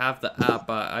like have the app.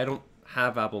 I don't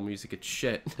have Apple Music. It's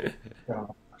shit.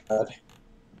 Oh, God.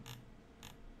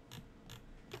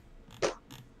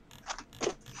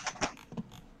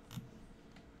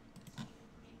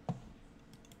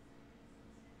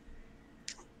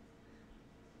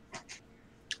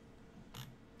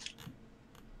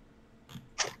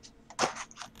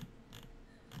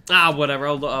 Ah, whatever.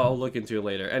 I'll look into it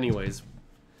later. Anyways.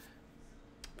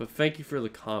 But thank you for the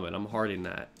comment. I'm hearting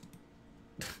that.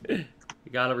 You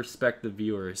gotta respect the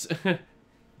viewers.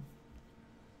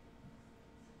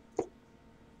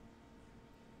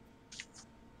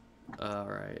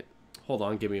 Alright. Hold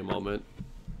on, give me a moment.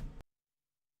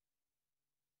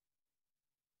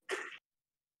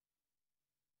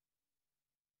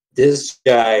 This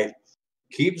guy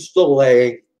keeps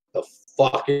delaying the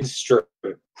fucking stream.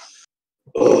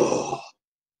 Ugh.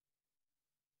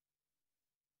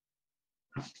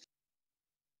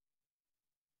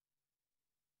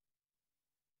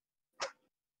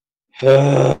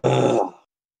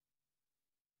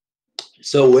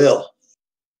 So, Will,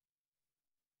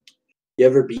 you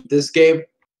ever beat this game?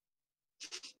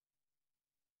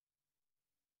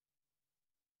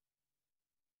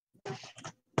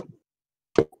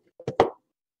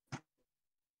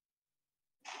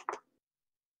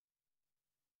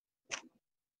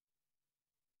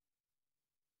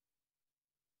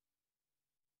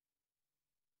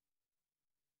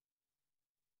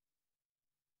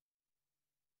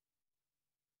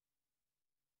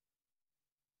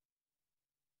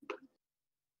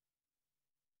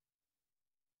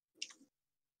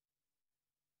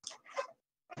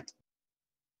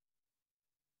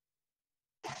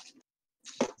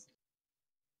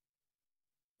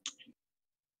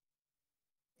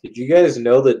 Did you guys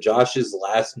know that Josh's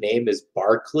last name is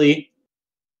Barkley?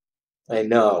 I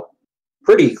know.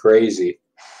 Pretty crazy.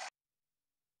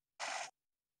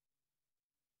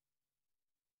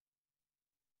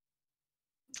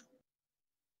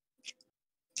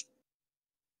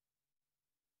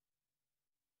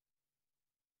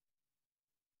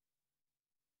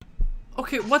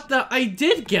 Okay, what the? I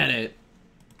did get it.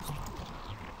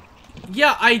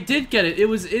 Yeah, I did get it. It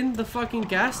was in the fucking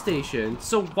gas station.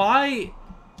 So why?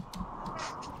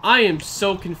 I am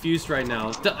so confused right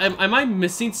now. Am I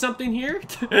missing something here?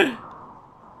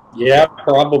 Yeah,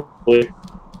 probably.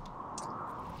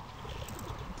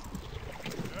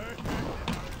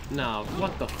 No,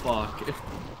 what the fuck?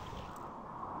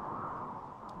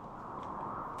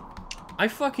 I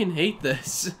fucking hate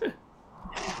this.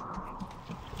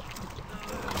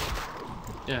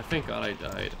 Yeah, thank God I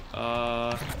died.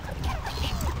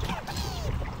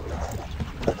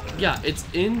 Yeah, it's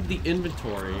in the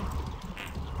inventory.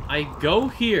 I go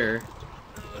here.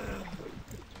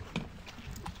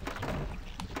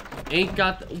 Ain't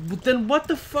got... Then what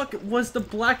the fuck was the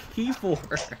black key for?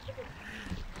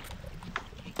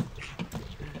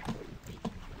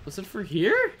 Was it for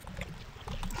here?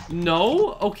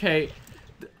 No? Okay.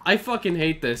 I fucking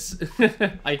hate this.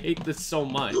 I hate this so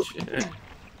much.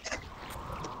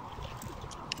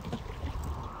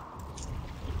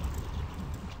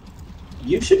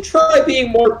 You should try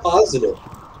being more positive.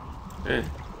 Eh.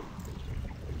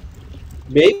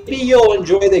 Maybe you'll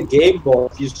enjoy the game more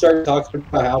if you start talking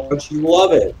about how much you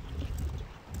love it.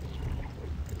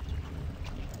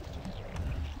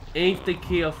 Ain't the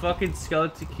key a fucking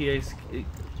skeleton key?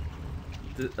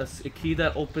 A key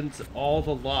that opens all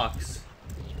the locks.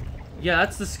 Yeah,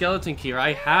 that's the skeleton key.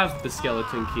 I have the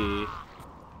skeleton key.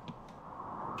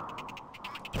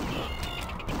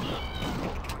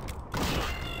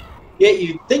 Yeah,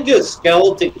 you'd think a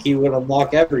skeleton key would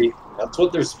unlock everything. That's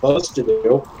what they're supposed to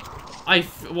do.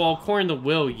 Well, according to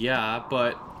Will, yeah,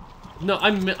 but no,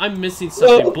 I'm missing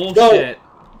something. No, bullshit. No.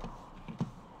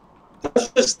 That's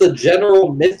just the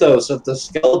general mythos of the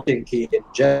skeleton key in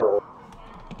general.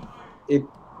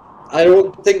 I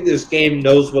don't think this game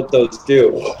knows what those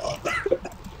do.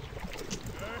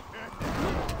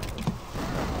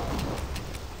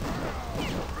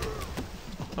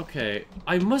 Okay,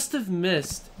 I must have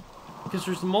missed because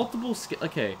there's multiple.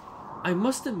 Okay, I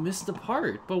must have missed a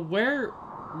part, but where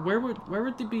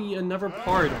would there be another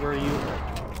part where you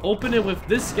open it with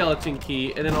this skeleton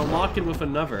key and then unlock it with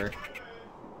another?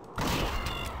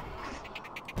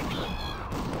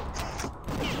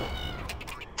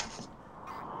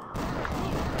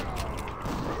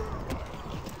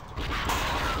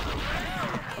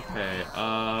 Okay,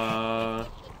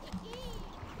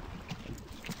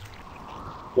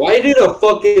 Why did a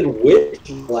fucking witch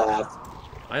laugh?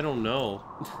 I don't know.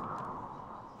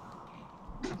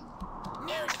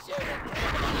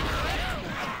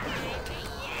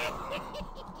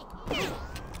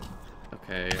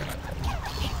 Okay.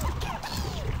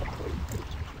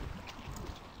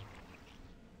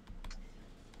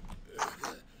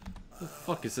 Who the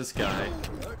fuck is this guy?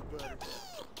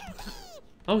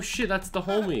 Oh shit, that's the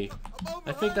homie.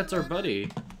 I think that's our buddy.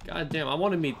 God damn, I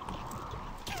want to meet...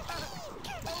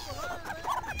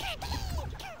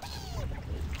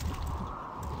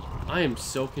 I am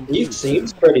so confused. He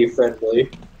seems pretty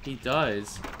friendly. He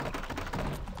does.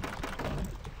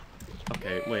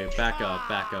 Okay, wait, back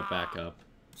up.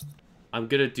 I'm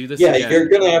gonna do this again. Yeah, you're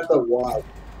gonna have to watch.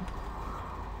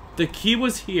 The key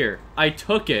was here. I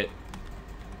took it.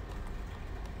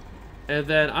 And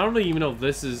then, I don't even know if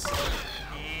this is...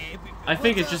 I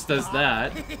think it just does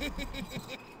that.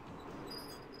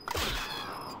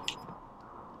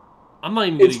 I'm not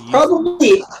even gonna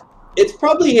use... It's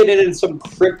probably hidden in some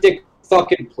cryptic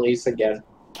fucking place again.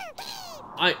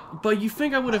 But you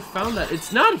think I would have found that?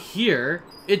 It's not here.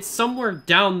 It's somewhere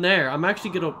down there. I'm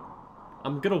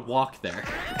gonna walk there.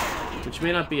 Which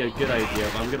may not be a good idea,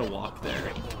 but I'm gonna walk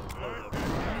there.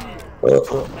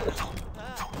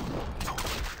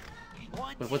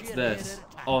 But what's this?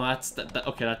 Oh, that's...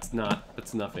 okay, that's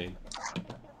nothing.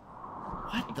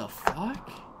 What the fuck?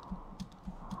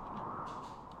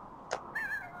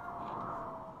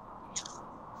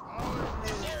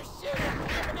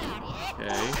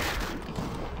 Okay.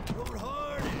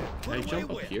 Can I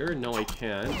jump up here? No, I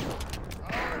can't.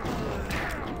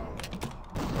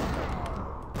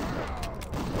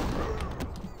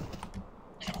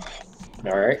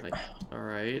 Alright.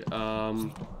 Alright,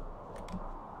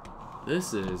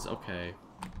 this is... okay.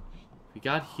 We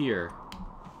got here.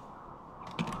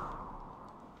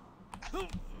 What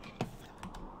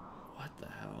the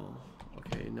hell?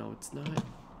 Okay, no, it's not...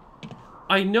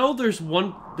 I know there's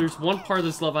one part of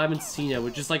this level I haven't seen yet,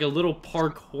 which is like a little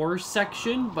parkour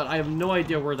section, but I have no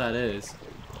idea where that is.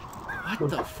 What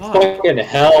the fuck? Fucking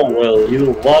hell, Will. You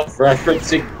love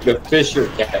referencing the Fisher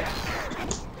Cat.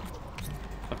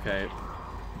 Okay.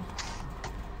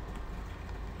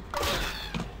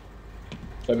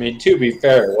 I mean, to be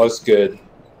fair, it was good.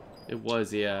 It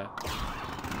was, yeah.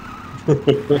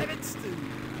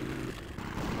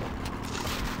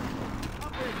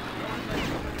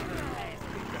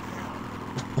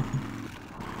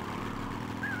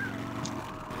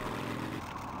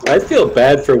 I feel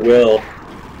bad for Will.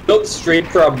 Don't stream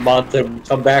for a month and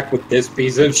come back with this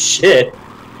piece of shit.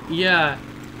 Yeah.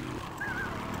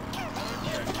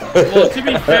 Well, to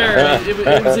be fair,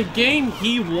 it was a game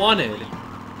he wanted.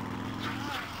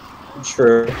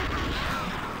 True.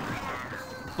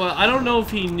 But I don't know if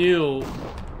he knew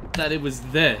that it was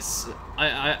this.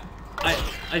 I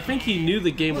think he knew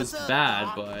the game was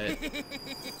bad, but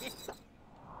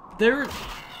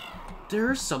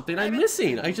there's something I'm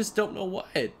missing. I just don't know what.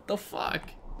 The fuck?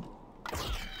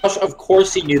 Of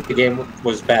course he knew the game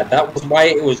was bad. That was why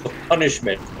it was a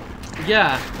punishment.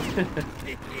 Yeah.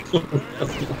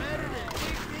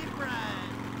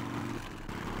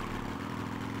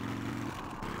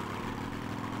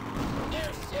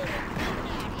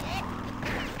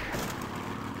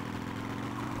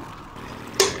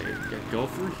 Go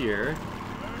through here.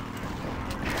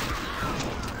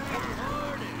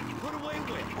 Put away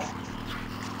with.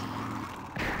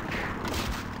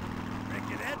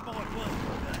 Reckon that boy was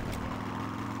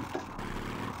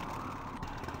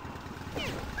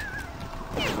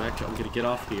I'm gonna get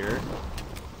off here.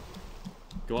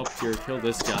 Go up here, kill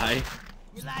this guy.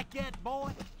 You like that,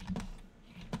 boy?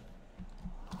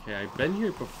 Okay, I've been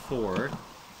here before,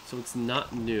 so it's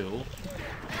not new.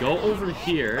 Go over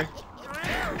here.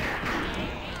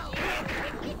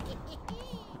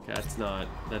 Okay,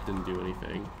 that didn't do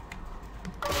anything.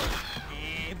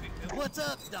 What's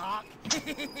up, Doc?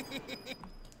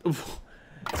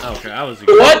 Okay, that was a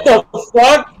good What one. the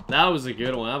fuck? That was a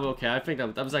good one. Okay, I think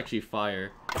that was actually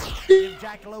fire.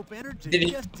 Jackalope energy Did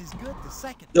he- just as good the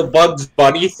second. The Bugs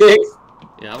Bunny thing?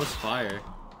 Yeah, that was fire.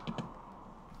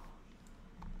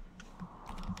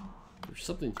 There's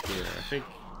something here, I think.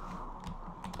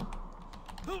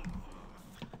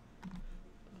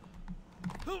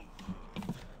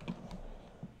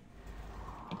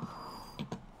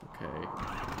 Okay.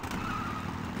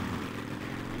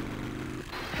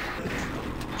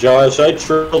 Josh, I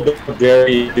tripled the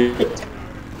very good.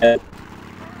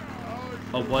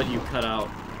 Oh, what you cut out?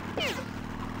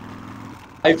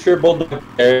 I tripled the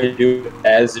very good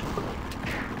as it.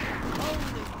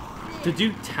 To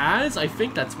do Taz? I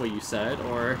think that's what you said,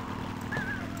 or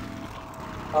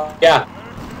Yeah.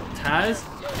 Taz?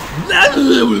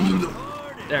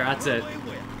 There, that's it.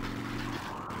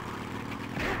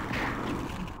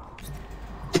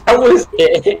 That was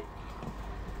it.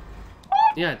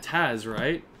 Yeah, Taz,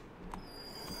 right?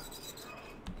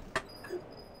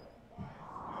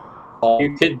 All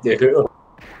you could do.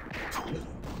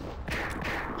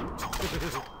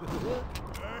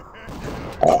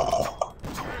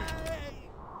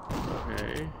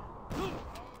 Okay.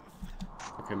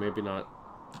 Okay, maybe not.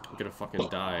 I'm gonna fucking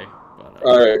die, but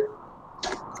Alright.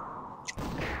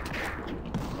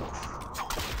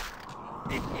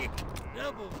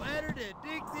 Double battered and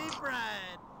Dixie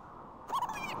fried.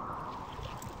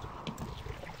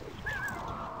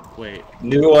 wait.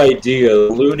 New idea.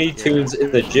 Looney Tunes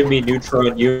in the Jimmy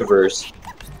Neutron universe.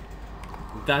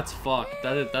 That's fucked.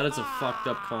 That is a fucked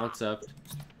up concept.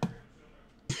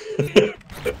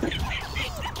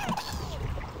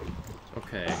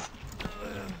 Okay.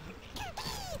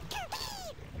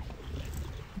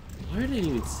 Why are they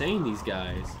even saying these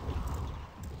guys?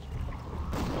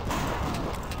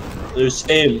 They're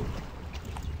saying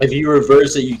if you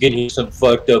reverse it, you can hear some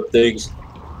fucked up things.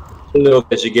 I don't know if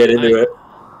I should get into it.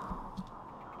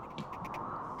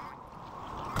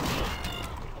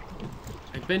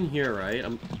 I've been here, right?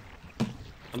 I'm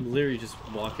literally just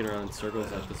walking around in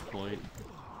circles at this point.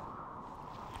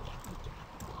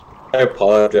 I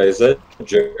apologize. That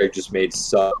joke I just made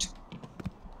sucked.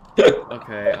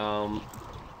 Okay,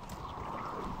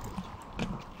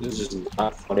 This is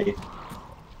not funny.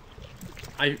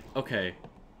 okay.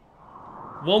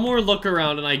 One more look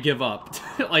around and I give up.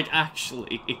 Like,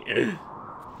 actually.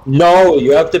 No,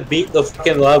 you have to beat the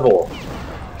fucking level.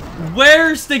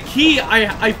 Where's the key?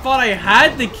 I thought I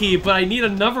had the key, but I need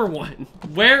another one.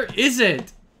 Where is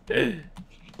it?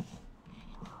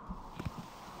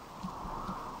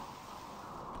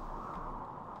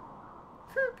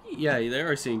 Kirby? Yeah, they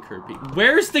are saying Kirby.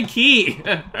 Where's the key?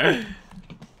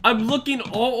 I'm looking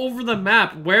all over the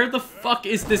map. Where the fuck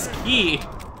is this key?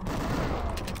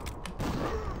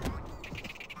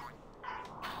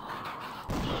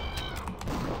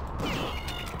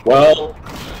 Well,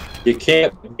 you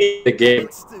can't beat the game,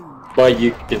 but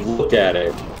you can look at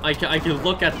it. I can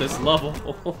look at this level.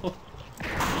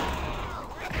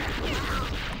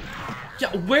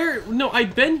 Yeah, where? No,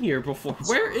 I've been here before.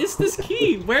 Where is this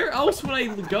key? Where else would I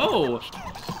go?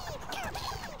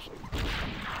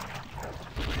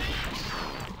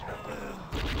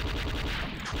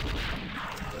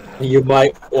 You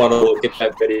might want to look at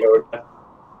that video.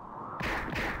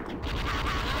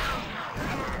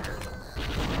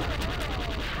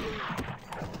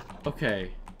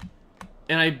 Okay.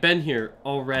 And I've been here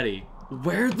already.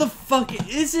 Where the fuck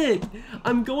is it?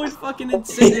 I'm going fucking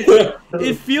insane.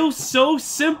 It feels so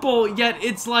simple, yet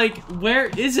it's like, where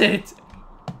is it?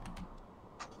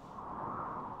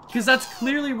 Because that's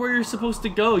clearly where you're supposed to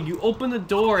go. You open the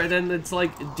door and then it's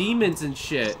like demons and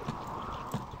shit.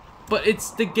 But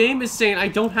the game is saying I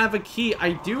don't have a key.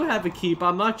 I do have a key, but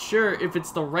I'm not sure if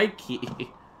it's the right key.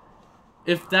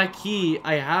 If that key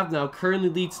I have now currently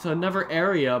leads to another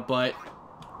area, but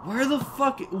where the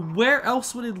fuck, where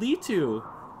else would it lead to?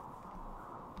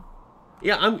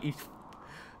 Yeah,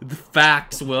 the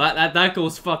facts, Will. That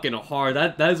goes fucking hard.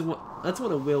 That's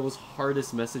one of Will's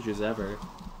hardest messages ever.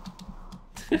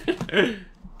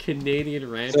 Canadian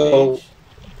Rampage. So,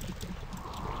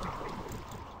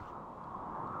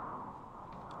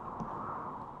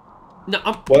 No,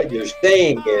 What you're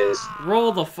saying is...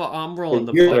 Roll the fuck. I'm rolling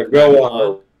the fuck. You're gonna go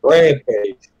on a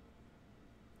rampage.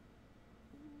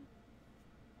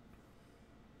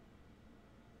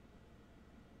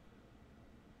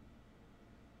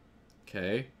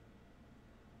 Okay.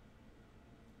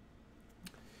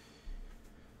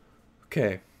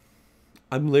 Okay.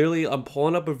 I'm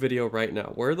pulling up a video right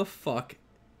now. Where the fuck?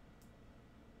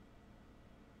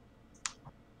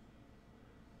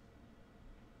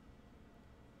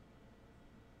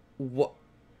 What?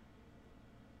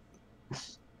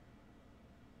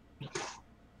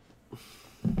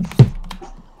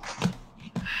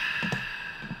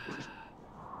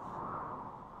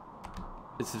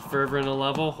 Is it further in a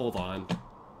level? Hold on.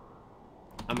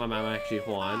 I'm actually,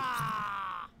 hold on.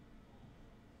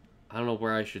 I don't know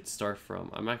where I should start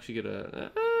from. I'm actually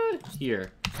gonna...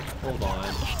 here. Hold on.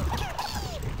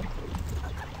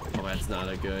 Oh, that's not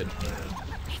a good...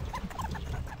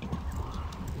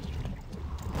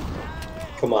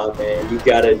 Come on, man. You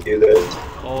gotta do this.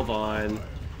 Hold on.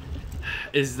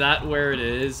 Is that where it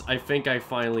is? I think I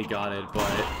finally got it,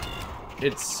 but...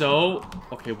 It's so...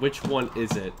 Okay, which one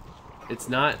is it? It's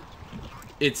not...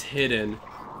 It's hidden.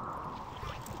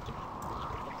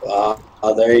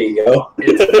 There you go.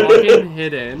 It's fucking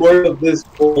hidden. More of this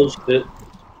bullshit.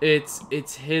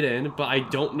 It's hidden, but I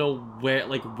don't know where,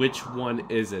 like, which one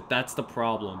is it? That's the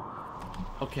problem.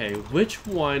 Okay, which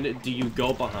one do you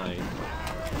go behind?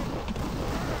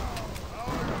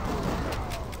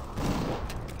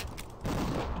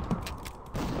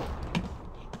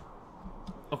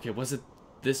 Okay, was it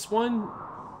this one?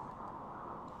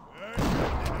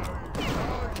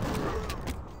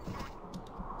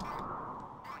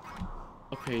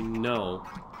 Okay, no.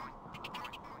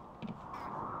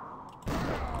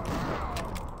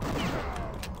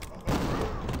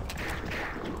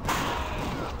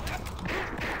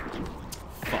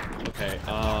 Fuck, okay,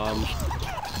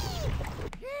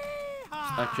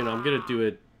 actually, no, I'm gonna do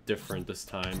it different this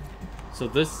time. So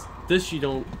this we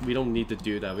don't need to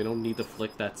do that. We don't need to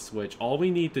flick that switch. All we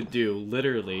need to do,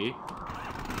 literally,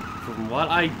 from what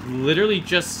I literally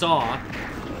just saw,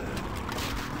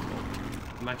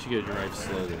 I'm actually gonna drive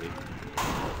slowly.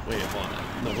 Wait,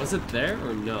 what? No, was it there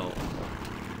or no?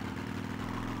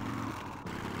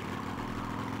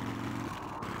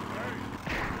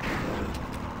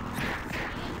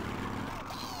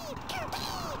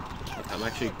 Okay, I'm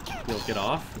actually gonna get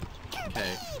off.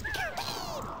 Okay.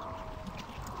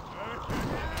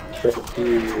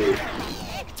 Okay,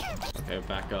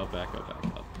 back up, back up, back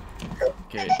up.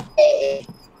 Okay.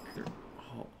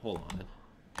 Hold on.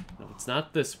 No, it's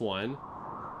not this one.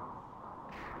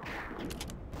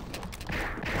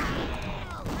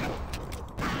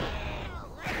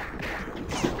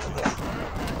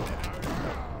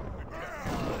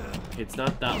 Okay, it's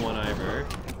not that one either.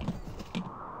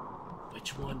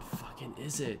 Which one fucking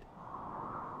is it?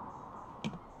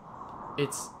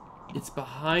 It's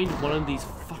behind one of these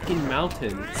fucking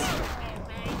mountains.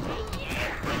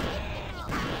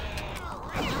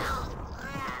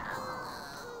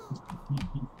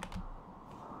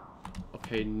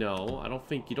 Okay, no, I don't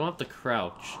think you don't have to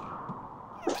crouch.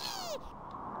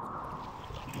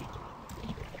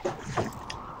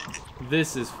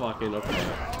 This is fucking okay.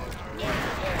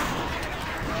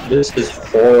 This is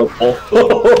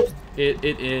horrible. It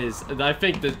is. I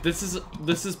think that this is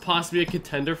possibly a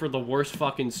contender for the worst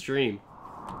fucking stream.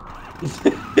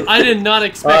 I did not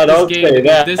expect this game to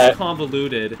be this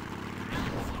convoluted.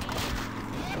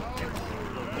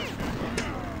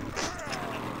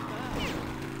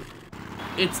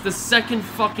 It's the second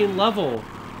fucking level,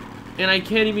 and I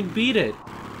can't even beat it.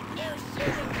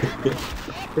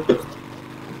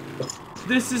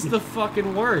 This is the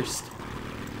fucking worst.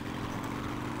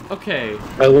 Okay.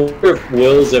 I wonder if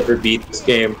Will's ever beat this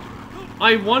game.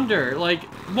 I wonder, like,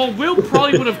 well, Will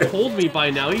probably would have told me by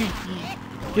now.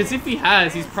 Because if he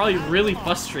has, he's probably really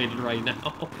frustrated right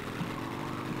now.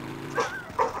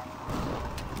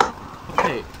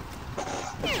 Okay.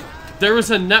 There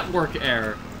was a network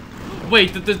error.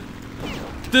 Wait, did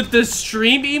the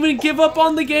stream even give up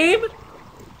on the game?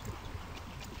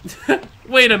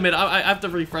 Wait a minute, I have to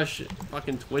refresh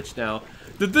fucking Twitch now.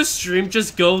 Did the stream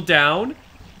just go down?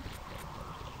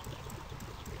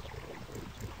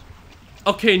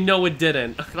 Okay, no it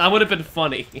didn't. That would have been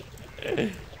funny.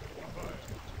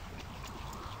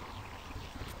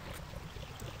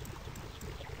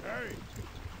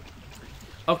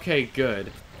 Okay,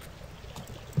 good.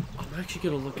 I'm actually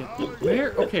gonna look at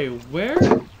where. Okay,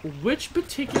 which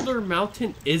particular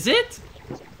mountain is it?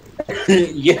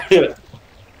 Yeah.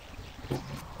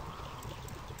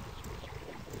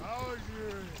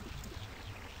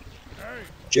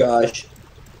 Josh,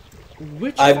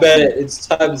 Which? I bet it's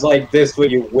times like this when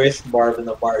you wish Marvin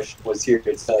the Martian was here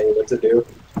to tell you what to do.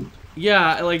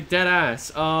 Yeah, like dead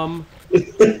ass.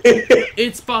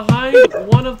 It's behind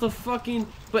one of the fucking.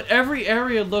 But every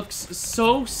area looks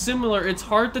so similar. It's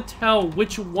hard to tell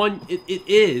which one it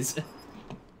is.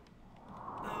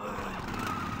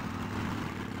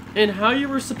 And how you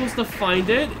were supposed to find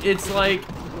it? It's like,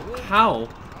 how?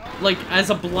 Like, as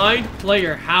a blind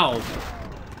player, how?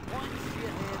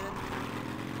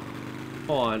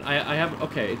 Hold on, I have,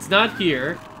 okay, it's not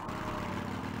here.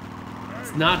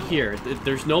 It's not here.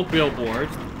 There's no billboard.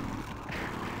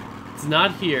 It's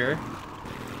not here.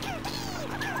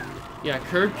 Yeah,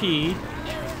 curb P.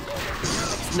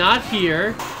 It's not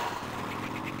here.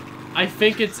 I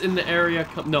think it's in the area,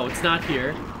 no, it's not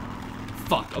here.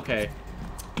 Fuck, okay.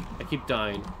 I keep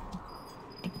dying.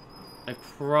 I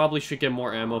probably should get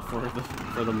more ammo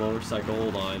for the motorcycle.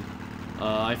 Hold on.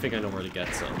 I think I know where to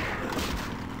get some.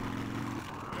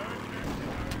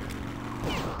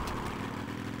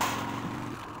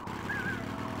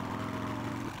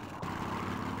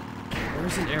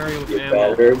 Where's an area with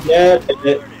ammo?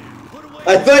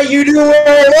 I thought you knew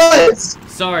where it was!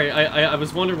 Sorry, I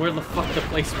was wondering where the fuck the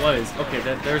place was. Okay,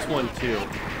 there's one too.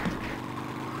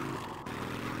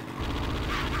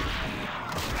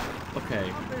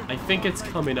 Okay, I think it's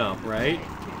coming up, right?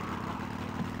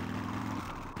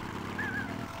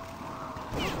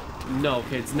 No,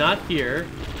 okay, it's not here.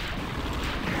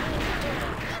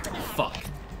 Fuck.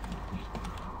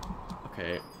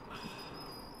 Okay.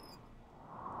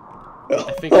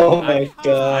 I think oh my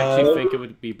god. I actually think it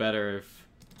would be better if...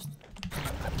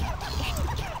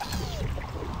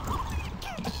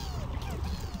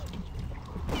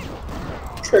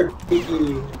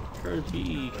 Kirby.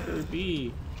 Kirby,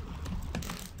 Kirby.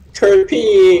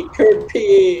 Kirby,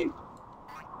 Kirby.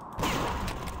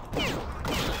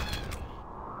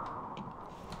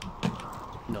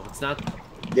 No, it's not.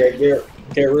 Get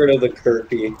rid of the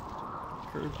Kirby.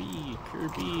 Kirby,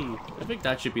 Kirby. I think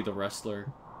that should be the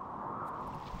wrestler.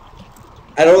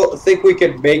 I don't think we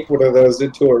can make one of those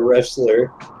into a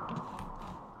wrestler.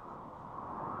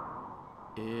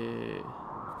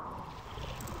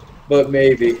 But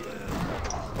maybe.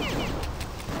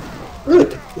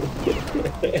 Okay.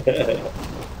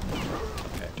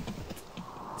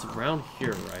 It's around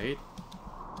here, right?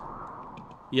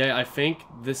 Yeah, I think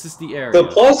this is the area. The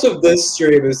plus of this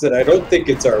stream is that I don't think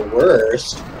it's our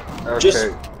worst. Okay.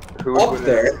 Just who would up win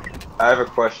there. I have a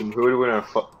question. Who would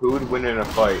win in a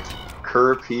fight?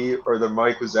 Kerr P or the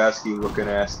Mike Wazowski looking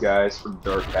ass guys from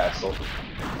Dark Castle?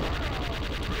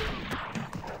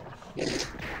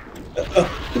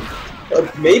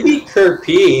 Maybe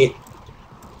Kirby.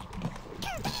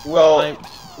 Well,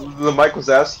 the Mike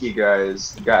Wazowski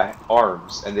guys got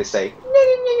arms, and they say,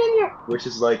 which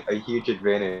is like a huge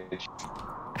advantage.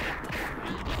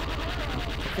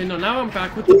 Okay, no, now I'm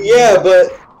back with the... Yeah,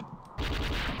 but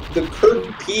the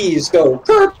Kirby's go,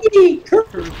 Kirby,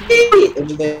 Kirby, and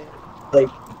then they, like,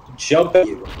 jump at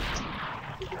you.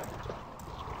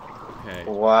 Okay.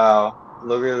 Wow.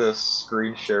 Look at this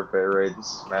screen share bit rate. This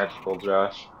is magical,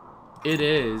 Josh. It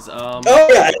is, Oh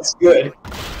yeah, it's good.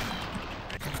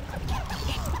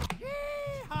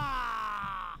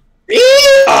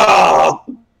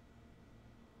 Yeehaw!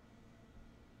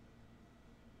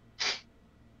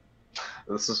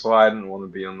 This is why I didn't want to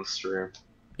be on the stream.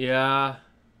 Yeah.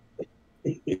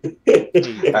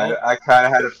 I kind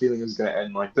of had a feeling it was going to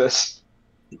end like this.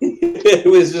 It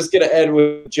was just gonna end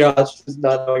with Josh just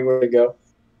not knowing where to go.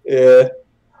 Yeah.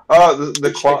 Oh,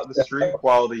 the stream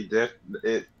quality dipped.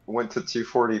 It went to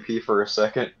 240p for a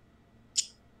second.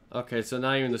 Okay, so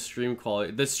not even the stream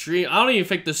quality. The stream... I don't even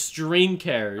think the stream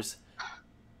cares.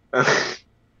 That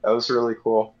was really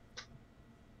cool.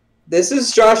 This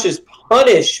is Josh's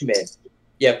punishment.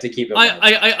 You have to keep in mind.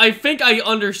 I think I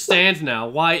understand now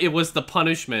why it was the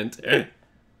punishment.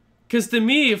 Because to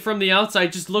me, from the outside,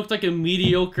 it just looked like a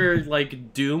mediocre,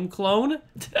 like, Doom clone.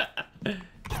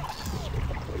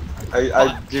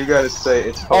 I do gotta say,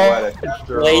 it's poetic.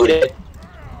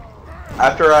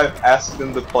 After I've asked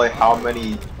him to play how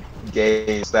many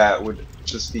games that would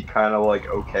just be kind of like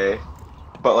okay,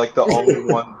 but like the only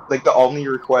one, like the only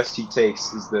request he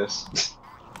takes is this.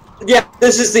 Yeah,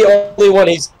 this is the only one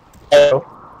he's. So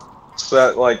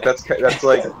that, like that's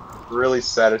like really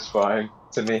satisfying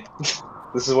to me.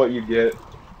 This is what you get.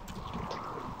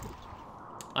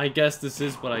 I guess this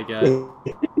is what I get.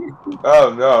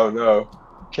 Oh no.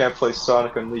 Can't play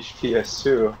Sonic Unleashed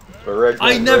PS2, but Redneck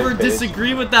I never Rampage.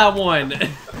 disagree with that one.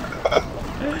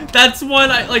 That's one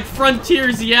like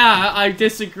Frontiers. Yeah, I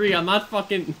disagree. I'm not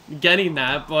fucking getting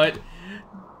that, but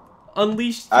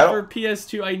Unleashed for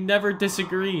PS2, I never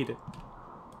disagreed.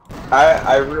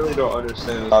 I really don't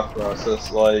understand the thought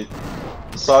process. Like,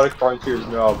 Sonic Frontiers,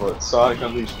 no, but Sonic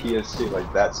Unleashed PS2,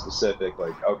 like that specific.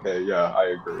 Like, okay, yeah, I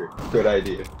agree. Good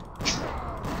idea.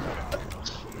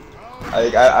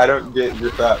 I don't get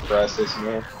your thought process,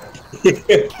 man.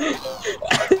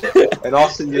 And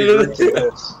also, you agree to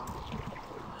this.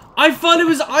 I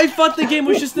thought the game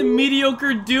was just a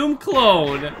mediocre Doom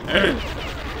clone.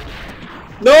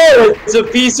 No, it's a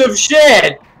piece of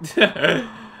shit.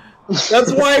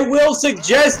 That's why Will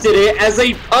suggested it as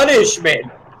a punishment.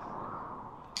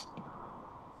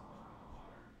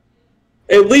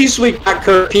 At least we got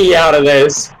Kurt P out of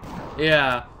this.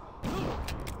 Yeah.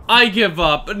 I give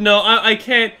up. No, I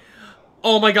can't.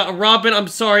 Oh my god, Robin, I'm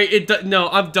sorry. No,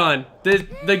 I'm done.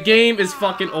 The game is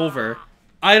fucking over.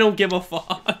 I don't give a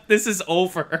fuck. This is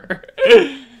over.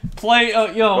 Play,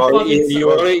 yo, Well, fucking... you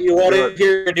want to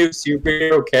hear a new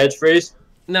superhero catchphrase?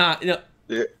 Nah, no.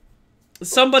 Yeah.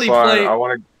 Somebody Fine, play... I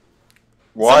want to...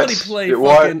 What? Somebody play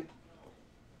What? fucking...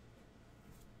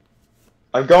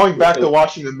 I'm going back to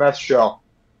watching the meth show.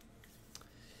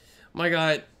 My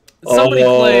god.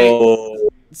 Oh.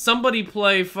 Somebody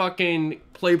play fucking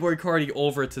Playboy Cardi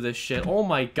over to this shit. Oh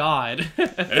my god.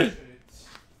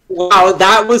 Wow,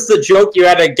 that was the joke you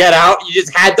had to get out? You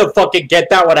just had to fucking get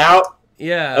that one out?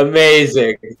 Yeah.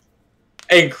 Amazing.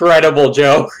 Incredible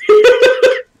joke.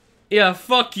 Yeah,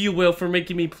 fuck you, Will, for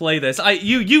making me play this.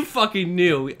 You fucking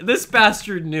knew. This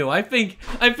bastard knew. I think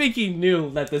he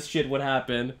knew that this shit would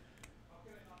happen.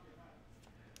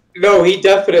 No, he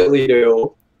definitely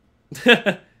knew.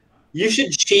 You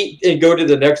should cheat and go to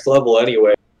the next level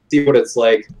anyway. See what it's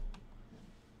like.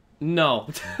 No.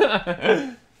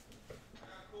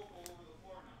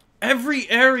 Every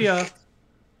area...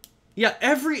 Yeah,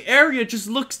 every area just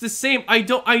looks the same.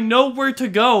 I know where to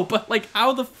go, but like,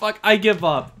 how the fuck? I give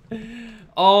up.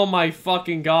 Oh my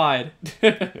fucking god.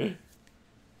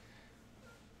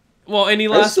 Well, any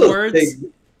last words?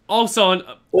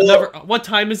 Also, what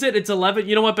time is it? It's 11.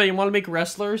 You know what, Ben? You want to make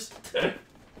wrestlers?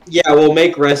 Yeah, we'll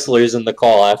make wrestlers in the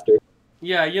call after.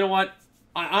 Yeah, you know what?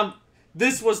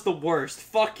 This was the worst.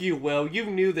 Fuck you, Will. You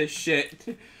knew this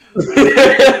shit.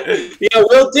 Yeah,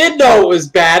 Will did know it was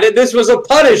bad, and this was a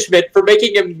punishment for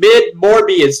making a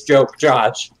mid-Morbius joke,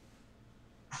 Josh.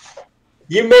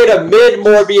 You made a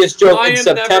mid-Morbius joke in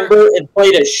September and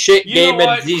played a shit game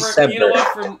in December. You know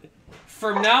what?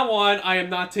 From now on, I am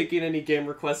not taking any game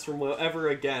requests from Will ever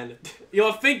again. You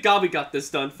know, thank God we got this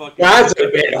done. Fucking. That's a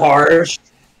bit harsh.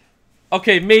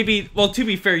 Okay, maybe. Well, to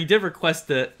be fair, you did request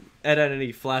the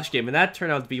Identity Flash game, and that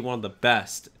turned out to be one of the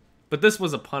best. But this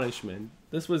was a punishment.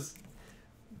 This was...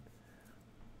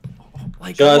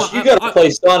 Like, Josh, you gotta play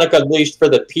Sonic Unleashed for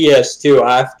the PS2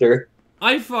 after.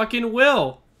 I fucking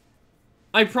will.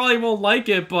 I probably won't like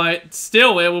it, but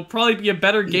still, it will probably be a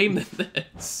better game than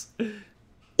this.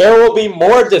 There will be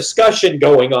more discussion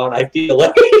going on, I feel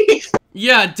like.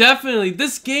 Yeah, definitely.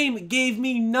 This game gave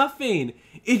me nothing.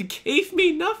 It gave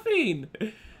me nothing.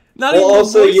 Not even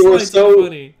also, you were so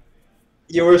funny.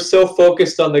 You were so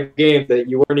focused on the game that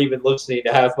you weren't even listening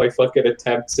to half my fucking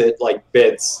attempts at, like,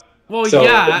 bits. Well, so,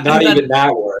 yeah. not even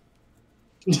that worked.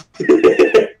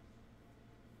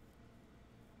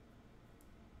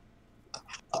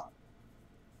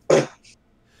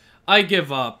 I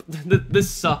give up. This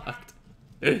sucked.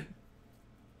 And,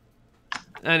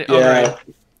 yeah.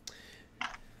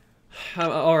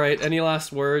 Alright, any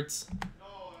last words?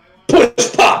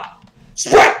 Push pop!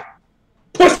 Sprite!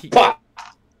 Push pop!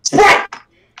 Sprite!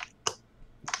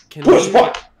 Push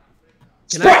pop!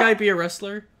 Can that guy be a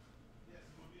wrestler?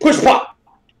 Push pop!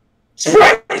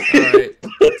 Sprite! Alright,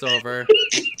 it's over.